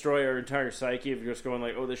totally destroy our entire psyche if you're just going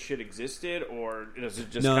like, oh, this shit existed, or does it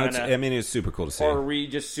just kind of? I mean, it's super cool to see. Or are we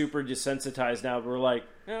just super desensitized now? We're like,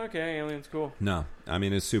 oh, okay, aliens, cool. No, I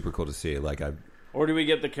mean, it's super cool to see. Like, or do we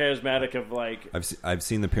get the charismatic of like, I've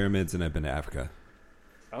seen the pyramids and I've been to Africa.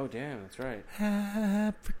 Oh damn, that's right.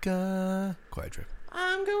 Africa. Quiet trip.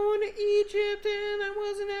 I'm going to Egypt and I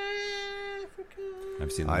was in Africa.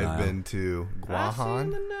 I've seen the I've Nile. been to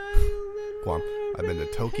Guam. I've been to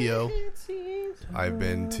Tokyo. I've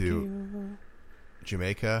been to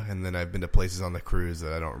Jamaica, and then I've been to places on the cruise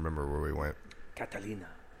that I don't remember where we went. Catalina.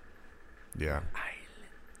 Yeah.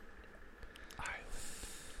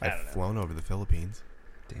 I've flown over the Philippines.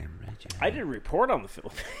 Damn right, yeah. I did a report on the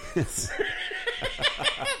Philippines.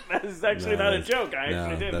 That is actually not a joke. I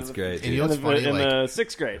actually did. That's great. And you know what's funny? In Like, the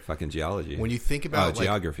 6th grade. Fucking geology. when you think about like,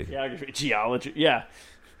 geography. Geology. Yeah.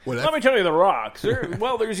 Well, Let me tell you the rocks.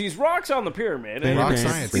 There's these rocks on the pyramid. And rock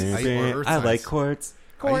science. Or earth I science. like quartz.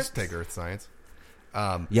 I used to take earth science.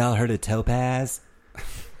 Y'all heard of topaz?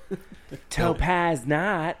 Topaz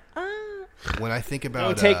not. When I think about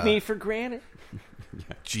Don't take me for granted.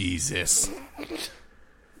 Jesus.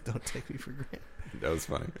 Don't take me for granted. That was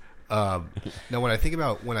funny. No, when I think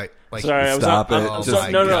about when I like Sorry, I was Stop on, it. I'm Just-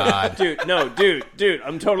 sorry, no, dude.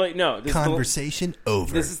 I'm totally no. This conversation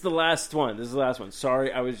over. This is the last one. This is the last one.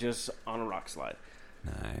 Sorry, I was just on a rock slide.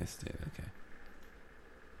 Nice, dude. Okay.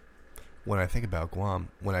 When I think about Guam,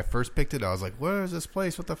 when I first picked it, I was like, "Where is this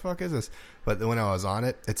place? What the fuck is this?" But then when I was on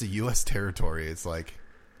it, it's a U.S. territory. It's like,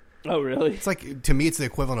 oh really? It's like to me, it's the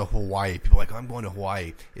equivalent of Hawaii. People are like, "I'm going to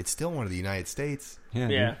Hawaii." It's still one of the United States.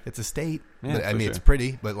 Yeah. It's a state. Yeah, But, I for mean, sure. it's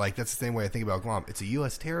pretty, but like that's the same way I think about Guam. It's a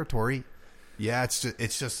U.S. territory. Yeah,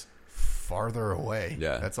 it's just farther away.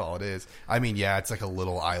 Yeah. That's all it is. I mean, yeah, it's like a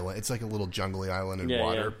little island. It's like a little jungly island in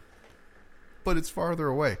water. But it's farther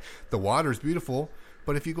away. The water's beautiful,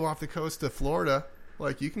 but if you go off the coast of Florida,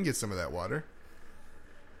 like you can get some of that water.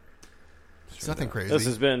 It's nothing crazy. This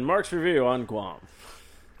has been Mark's review on Guam.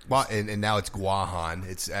 Well, and now it's Guahan.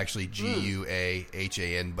 It's actually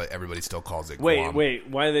Guahan, but everybody still calls it Wait,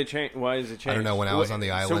 Guam. why did they change? Why is it changed? I don't know. When I was on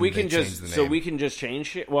the island, so we they can changed just the so name. we can just change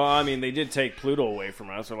shit. Well, I mean, they did take Pluto away from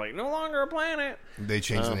us. They're like, no longer a planet. They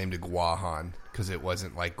changed the name to Guahan because it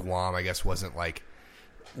wasn't like Guam. I guess wasn't like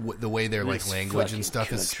the way their like This language fucking and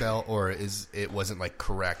stuff is country. spelled, or is it wasn't like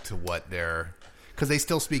correct to what they're because they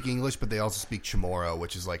still speak English, but they also speak Chamorro,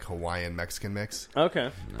 which is like Hawaiian Mexican mix.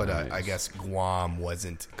 Okay, But Nice. I guess Guam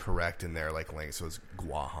wasn't correct in their like language, so it's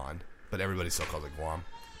Guahan. But everybody still calls it Guam.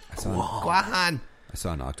 Guahan. I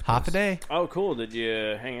saw an octopus. Half a day. Oh, cool. Did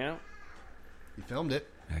you hang out? You filmed it.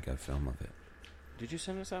 I got film of it. Did you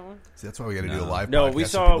send us that one? See, that's why we got to do a No. live. No, podcast we so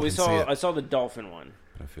saw. people We can see saw. it. I saw the dolphin one.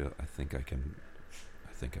 But I think I can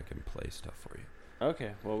play stuff for you.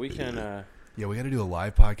 Okay, well we can. Yeah, we got to do a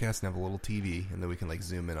live podcast and have a little TV, and then we can like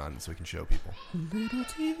zoom in on it so we can show people.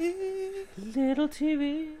 Little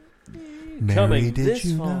TV. Mary, Coming did this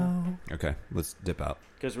you fall. know? Okay, let's dip out.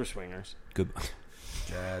 Because we're swingers. Goodbye.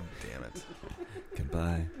 God damn it.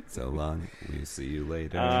 Goodbye. So long. We see you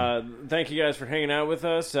later. Thank you guys for hanging out with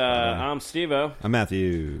us. I'm Steve-O. I'm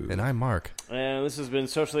Matthew. And I'm Mark. And this has been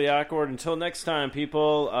Socially Awkward. Until next time,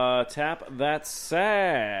 people, tap that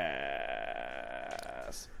sass.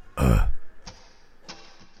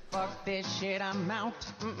 Fuck this shit, I'm out.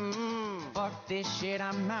 Fuck this shit,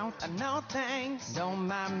 I'm out. No thanks, don't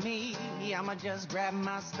mind me. I'ma just grab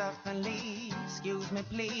my stuff and leave. Excuse me,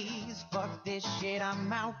 please. Fuck this shit,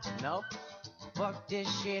 I'm out. Nope. Fuck this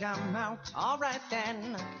shit, I'm out. Alright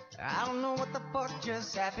then. I don't know what the fuck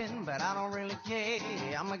just happened, but I don't really care.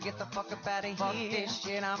 I'ma get the fuck up out of here. Fuck this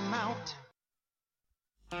shit, I'm out.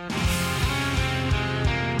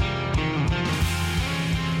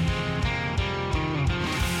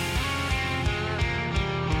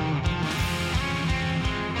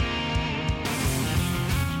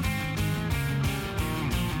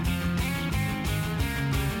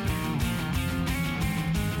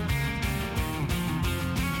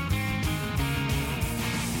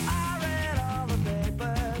 I read all the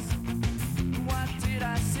papers. What did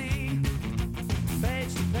I see?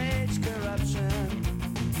 Page to page corruption.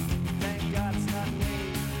 Thank God it's not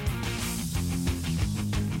me.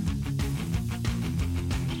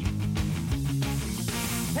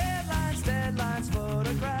 Headlines, deadlines,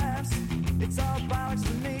 photographs. It's all bollocks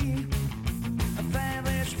to me. A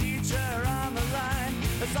family's future on the line.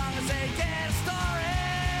 As long as they get a story,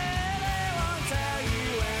 they won't tell you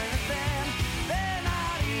anything. They're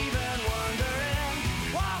not even wondering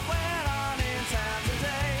what went on in town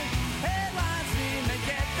today. Headlines mean they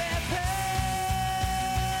get their pay.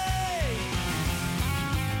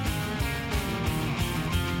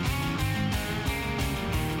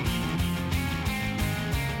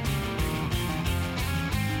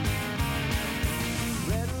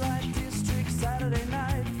 Red light district Saturday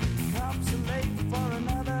night. Cops are late for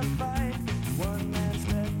another fight. One man's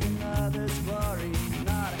death, another's glory.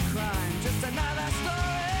 Not a crime, just another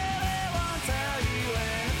story. They won't tell you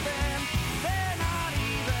anything. They're not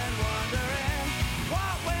even wondering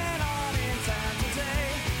what went on in town today.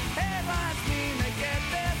 Headlines mean they get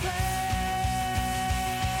their pay.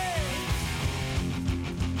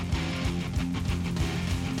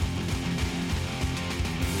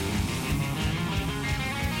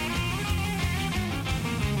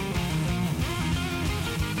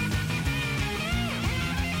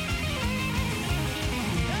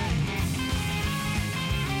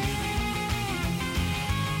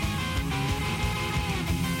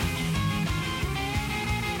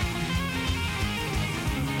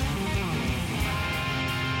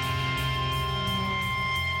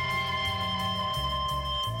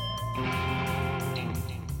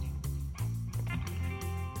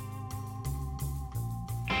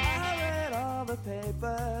 I read all the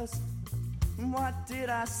papers. What did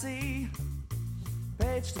I see?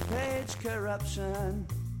 Page to page corruption.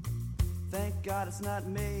 Thank God it's not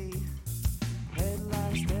me.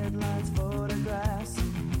 Headlines, deadlines,